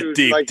have been through, Get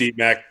deep, like,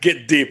 D-Mac.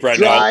 Get deep right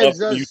now. I love drives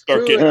when you us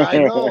start to it.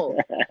 getting I know,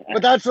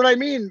 but that's what I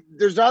mean.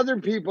 There's other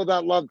people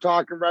that love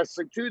talking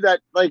wrestling too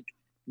that like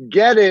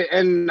get it,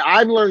 and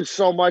I've learned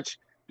so much,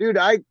 dude.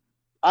 I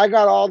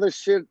got all this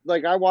shit.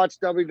 Like, I watch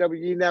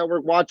WWE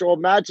Network, watch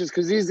old matches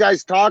because these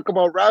guys talk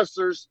about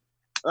wrestlers,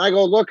 and I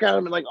go look at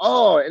them and like,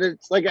 oh, and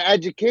it's like an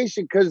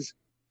education because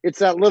it's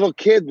that little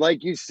kid,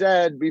 like you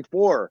said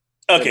before.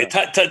 Okay,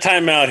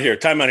 time out here.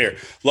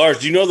 Lars,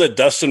 do you know that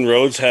Dustin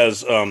Rhodes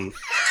has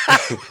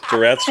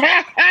Tourette's?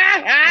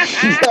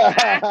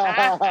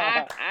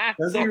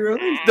 Does he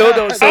really?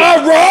 No. So,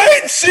 All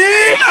right,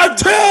 see, I'm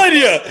telling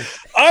you.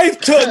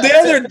 The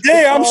other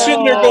day, I'm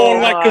sitting there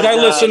going like, because I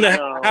listen to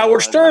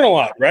Howard Stern a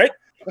lot, right?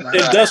 And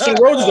Dustin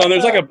Rhodes is on.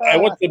 There's like I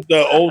went to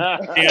the old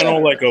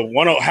channel, like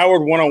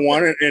Howard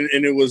 101,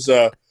 and it was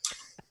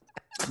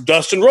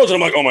Dustin Rhodes.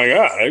 And I'm like, oh my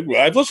God,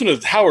 I've listened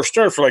to Howard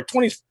Stern for like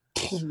 20,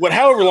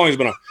 however long he's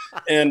been on.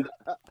 And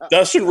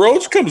Dustin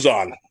Rhodes comes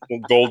on,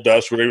 Gold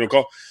Dust, whatever you want to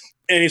call it.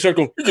 And he starts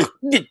going,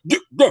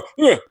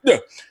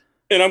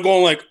 and I'm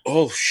going like,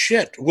 oh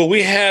shit. Well,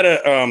 we had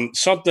a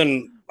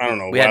something, I don't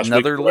know. we had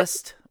another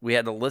list. We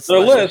had a list.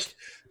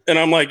 And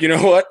I'm like, you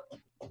know what?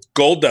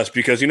 Gold Dust,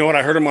 because you know what?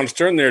 I heard him on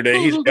Stern the other day.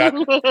 He's got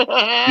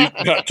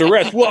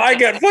Tourette's. Well, I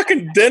got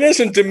fucking Dennis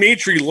and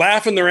Dimitri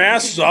laughing their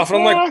asses off. And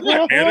I'm like,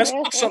 what, man? That's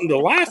not something to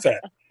laugh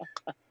at.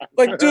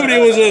 Like, dude,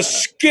 it was a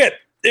skit.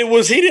 He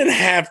didn't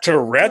have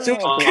Tourette's. It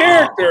was a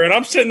character. And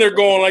I'm sitting there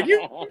going like,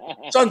 you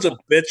sons of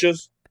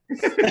bitches.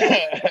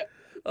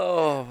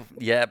 Oh,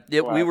 yeah.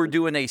 We were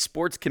doing a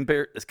sports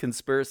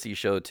conspiracy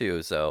show,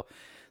 too, so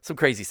some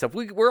crazy stuff.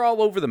 We're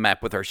all over the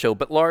map with our show.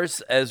 But,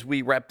 Lars, as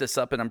we wrap this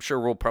up, and I'm sure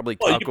we'll probably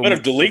talk... you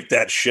better delete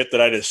that shit that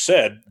I just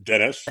said,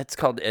 Dennis. It's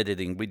called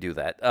editing. We do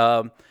that.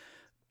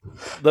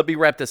 Let me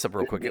wrap this up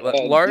real quick.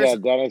 Lars, yeah,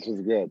 Dennis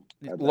was good.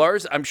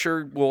 Lars, I'm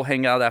sure we'll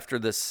hang out after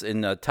this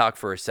and talk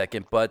for a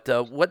second. But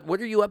what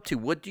are you up to?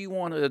 What do you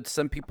want to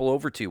send people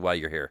over to while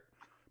you're here?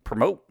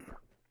 Promote?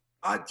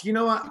 You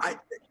know what?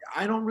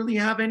 I don't really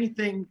have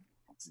anything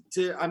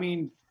to. I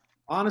mean,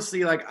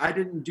 honestly, like, I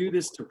didn't do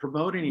this to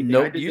promote anything.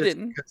 Nope, you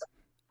didn't.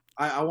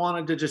 I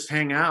wanted to just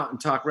hang out and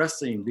talk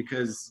wrestling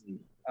because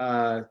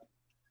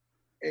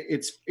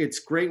it's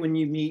great when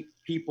you meet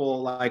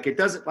people. Like, it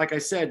doesn't, like I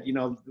said, you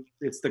know,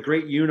 it's the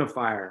great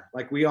unifier.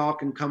 Like, we all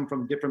can come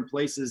from different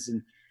places,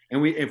 and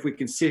if we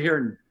can sit here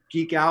and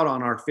geek out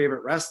on our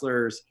favorite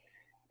wrestlers,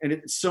 and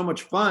it's so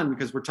much fun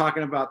because we're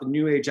talking about the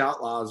New Age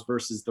Outlaws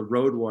versus the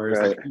Road Warriors,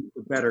 right. like,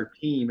 the better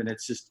team, and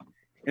it's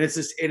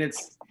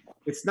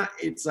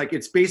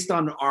based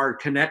on our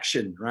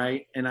connection,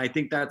 right? And I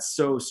think that's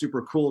so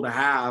super cool to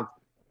have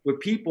with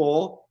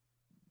people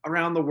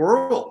around the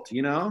world,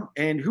 you know?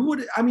 And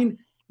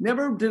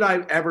never did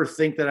I ever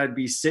think that I'd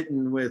be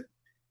sitting with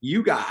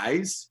you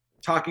guys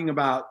talking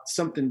about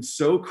something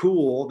so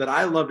cool that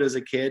I loved as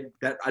a kid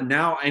that I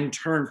now in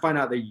turn find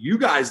out that you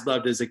guys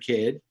loved as a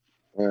kid.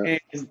 Yeah.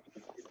 And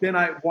then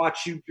I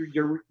watch you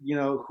through you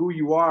know, who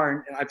you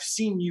are, and I've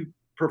seen you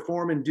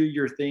perform and do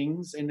your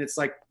things, and it's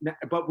like,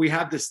 but we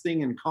have this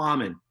thing in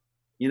common,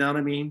 you know what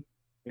I mean?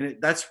 And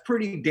that's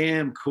pretty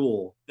damn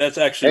cool. That's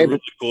actually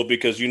really cool,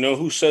 because you know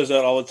who says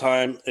that all the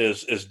time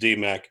is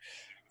D-Mac.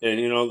 And,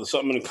 you know,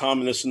 something in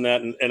common, this and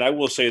that. And I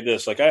will say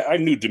this, like, I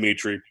knew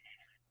Dimitri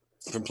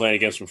from playing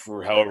against him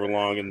for however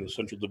long in the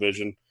Central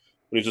Division,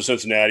 when he was in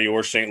Cincinnati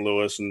or St.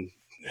 Louis, and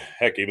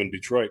heck, even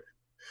Detroit.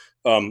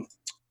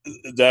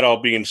 That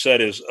all being said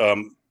is,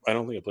 I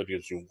don't think I played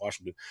against you in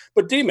Washington.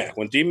 But D-Mac,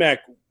 when D-Mac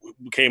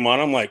came on,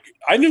 I'm like,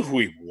 I knew who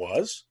he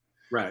was.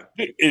 Right.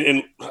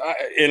 And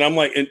I'm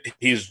like, and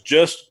he's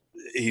just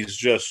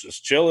as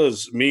chill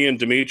as me and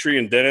Dimitri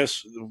and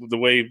Dennis. The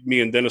way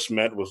me and Dennis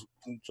met was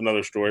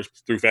another story,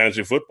 through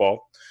fantasy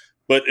football.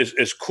 But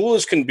as cool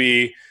as can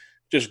be,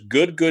 just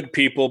good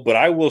people. But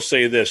I will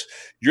say this,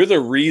 you're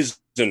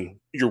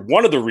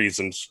one of the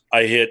reasons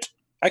I hit,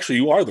 actually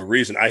you are the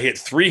reason I hit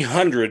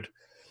 300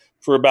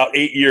 for about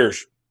 8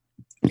 years.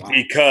 Wow.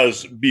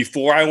 Because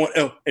before I went,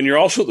 and you're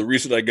also the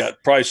reason I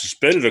got probably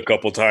suspended a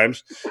couple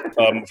times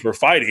for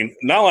fighting,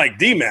 not like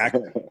D-Mac,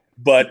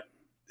 but,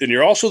 and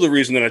you're also the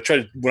reason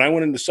that when I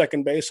went into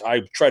second base,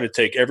 I tried to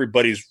take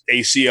everybody's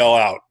ACL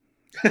out.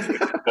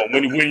 But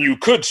when you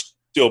could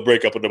still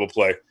break up a double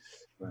play,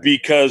 right,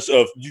 because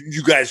of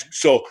you guys.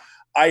 So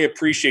I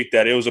appreciate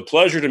that. It was a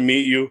pleasure to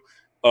meet you.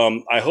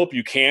 I hope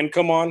you can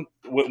come on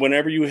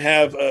whenever you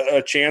have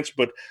a chance,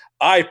 but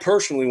I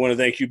personally want to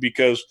thank you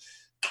because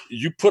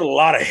you put a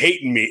lot of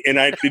hate in me, and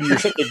you're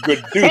such a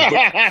good dude.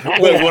 But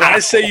when I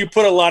say you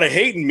put a lot of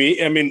hate in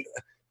me, I mean,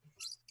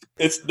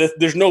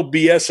 there's no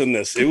BS in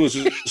this. It was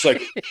just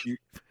like,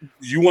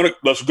 you want to,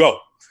 let's go.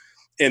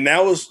 And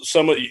that was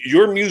some of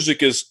your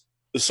music is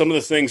some of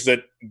the things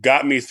that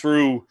got me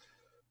through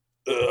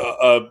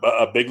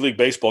a big league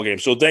baseball game.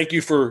 So thank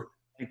you for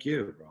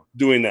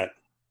doing that.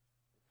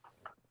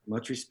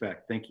 Much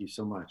respect. Thank you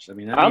so much. I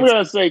mean, I'm going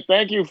to say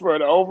thank you for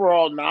the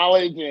overall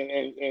knowledge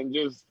and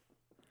just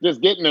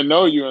getting to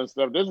know you and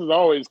stuff. This is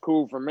always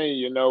cool for me,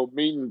 you know,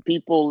 meeting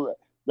people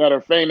that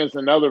are famous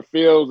in other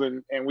fields,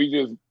 and we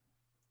just,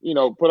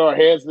 put our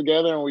heads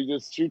together and we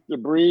just shoot the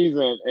breeze,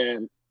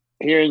 and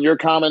hearing your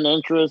common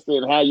interest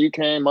and how you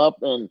came up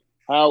and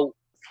how,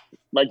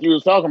 like you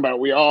was talking about,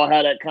 we all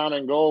had that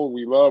common goal.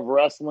 We love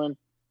wrestling,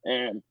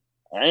 and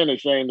I ain't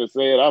ashamed to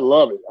say it. I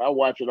love it. I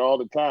watch it all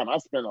the time. I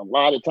spend a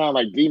lot of time,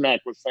 like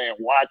D-Mac was saying,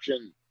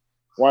 watching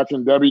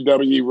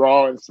WWE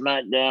Raw and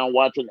SmackDown,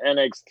 watching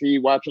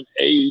NXT, watching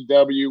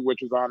AEW,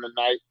 which is on the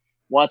night,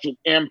 watching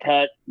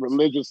Impact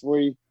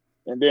religiously,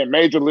 and then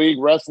Major League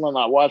Wrestling.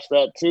 I watch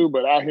that too,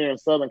 but out here in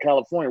Southern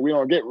California, we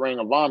don't get Ring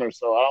of Honor,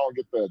 so I don't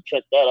get to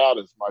check that out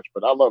as much,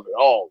 but I love it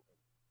all.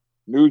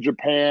 New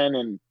Japan,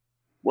 and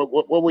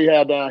what we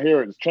have down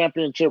here is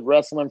Championship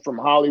Wrestling from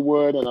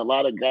Hollywood, and a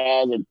lot of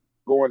guys are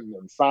going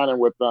and signing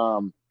with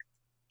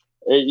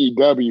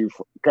AEW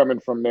coming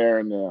from there,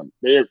 and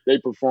they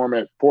perform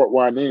at Port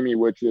Hueneme,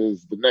 which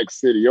is the next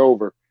city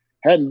over.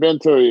 Hadn't been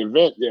to the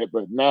event yet,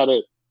 but now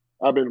that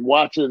I've been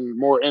watching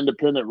more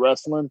independent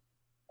wrestling,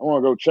 I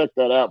want to go check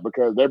that out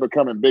because they're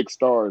becoming big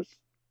stars.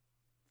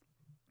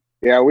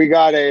 Yeah, we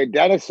got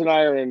Dennis and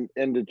I are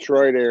in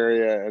Detroit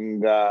area,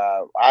 and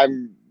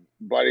I'm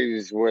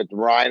buddies with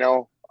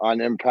Rhino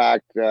on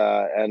Impact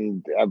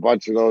and a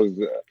bunch of those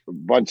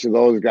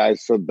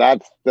guys. So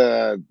that's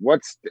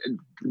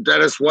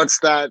Dennis, what's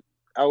that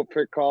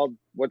outfit called?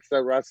 What's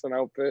that wrestling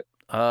outfit?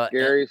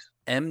 Gary's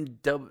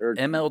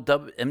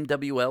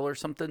MWL or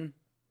something.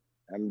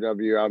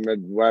 MWL,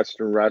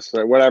 Midwestern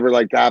Wrestler, whatever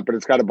like that. But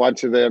it's got a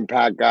bunch of the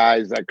Impact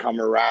guys that come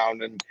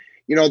around, and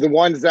the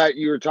ones that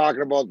you were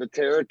talking about, the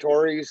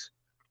territories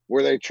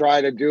where they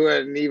try to do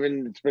it, and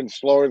even it's been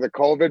slower the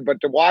COVID.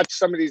 But to watch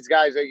some of these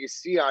guys that you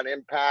see on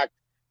Impact,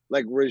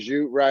 like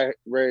Rajut Raj,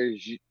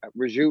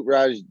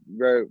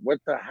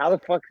 how the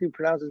fuck do you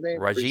pronounce his name?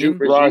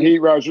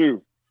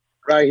 Rajut.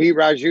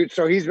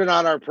 So he's been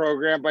on our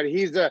program, but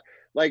he's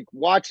like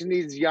watching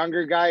these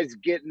younger guys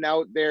getting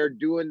out there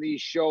doing these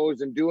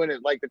shows and doing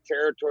it like the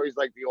territories,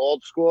 like the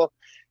old school.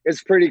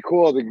 It's pretty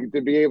cool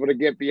to be able to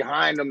get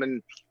behind them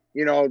and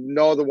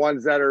know the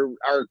ones that are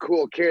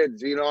cool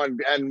kids,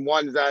 and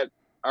ones that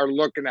are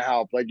looking to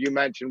help. Like you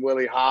mentioned,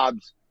 Willie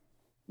Hobbs.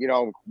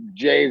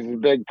 Jay's a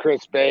big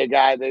Chris Bay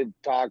guy. They've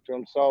talked to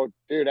him. So,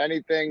 dude,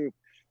 anything,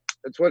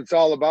 that's what it's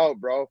all about,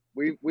 bro.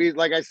 We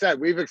like I said,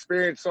 we've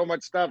experienced so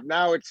much stuff.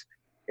 Now it's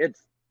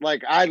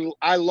like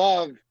I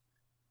love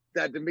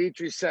that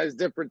Dimitri says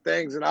different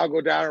things, and I'll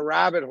go down a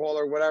rabbit hole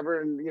or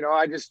whatever. And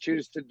I just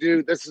choose to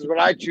do. This is what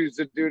I choose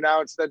to do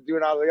now instead of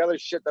doing all the other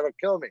shit that'll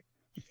kill me.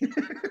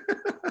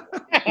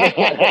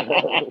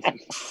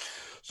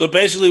 So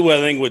basically, what I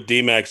think what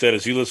D-Mac said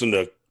is he listened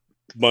to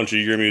bunch of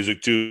your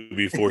music too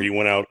before he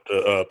went out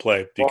to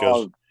play,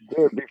 because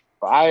before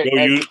I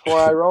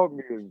wrote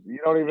music, you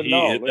don't even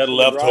know. That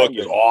left hook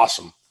is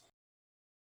awesome.